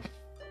tongue,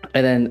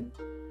 and then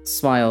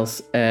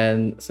smiles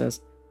and says,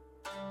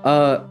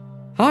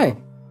 hi.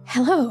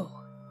 Hello.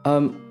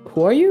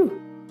 Who are you?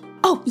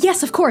 Oh,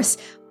 yes, of course.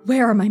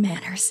 Where are my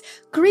manners?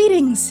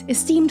 Greetings,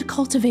 esteemed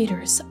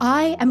cultivators.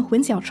 I am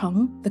Hun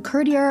Xiaocheng, the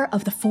courtier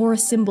of the four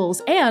symbols,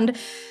 and,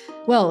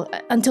 well,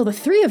 until the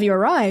three of you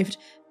arrived,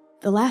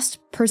 the last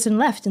person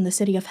left in the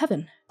city of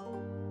heaven.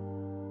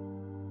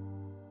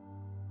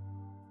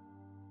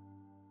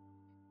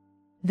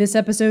 This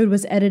episode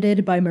was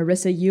edited by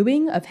Marissa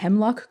Ewing of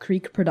Hemlock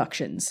Creek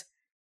Productions.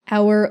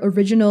 Our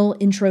original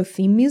intro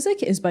theme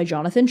music is by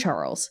Jonathan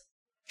Charles.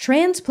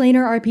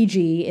 Transplanar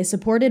RPG is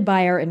supported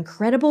by our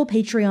incredible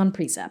Patreon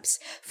precepts.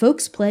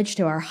 Folks pledge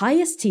to our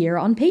highest tier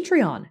on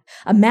Patreon.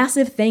 A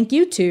massive thank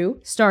you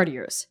to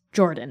Startiers,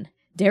 Jordan,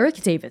 Derek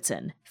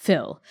Davidson,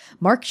 Phil,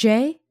 Mark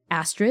J.,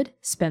 Astrid,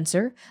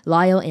 Spencer,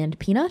 Lyle and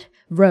Peanut,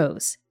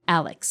 Rose,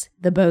 Alex,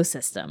 The Bow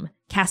System,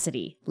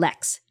 Cassidy,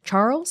 Lex,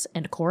 Charles,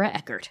 and Cora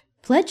Eckert.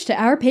 Pledge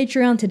to our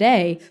Patreon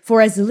today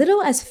for as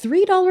little as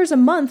 $3 a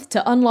month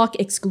to unlock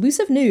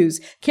exclusive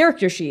news,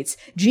 character sheets,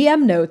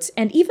 GM notes,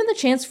 and even the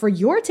chance for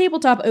your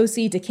tabletop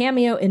OC to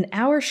cameo in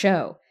our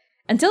show.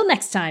 Until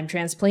next time,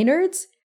 Transplay Nerds,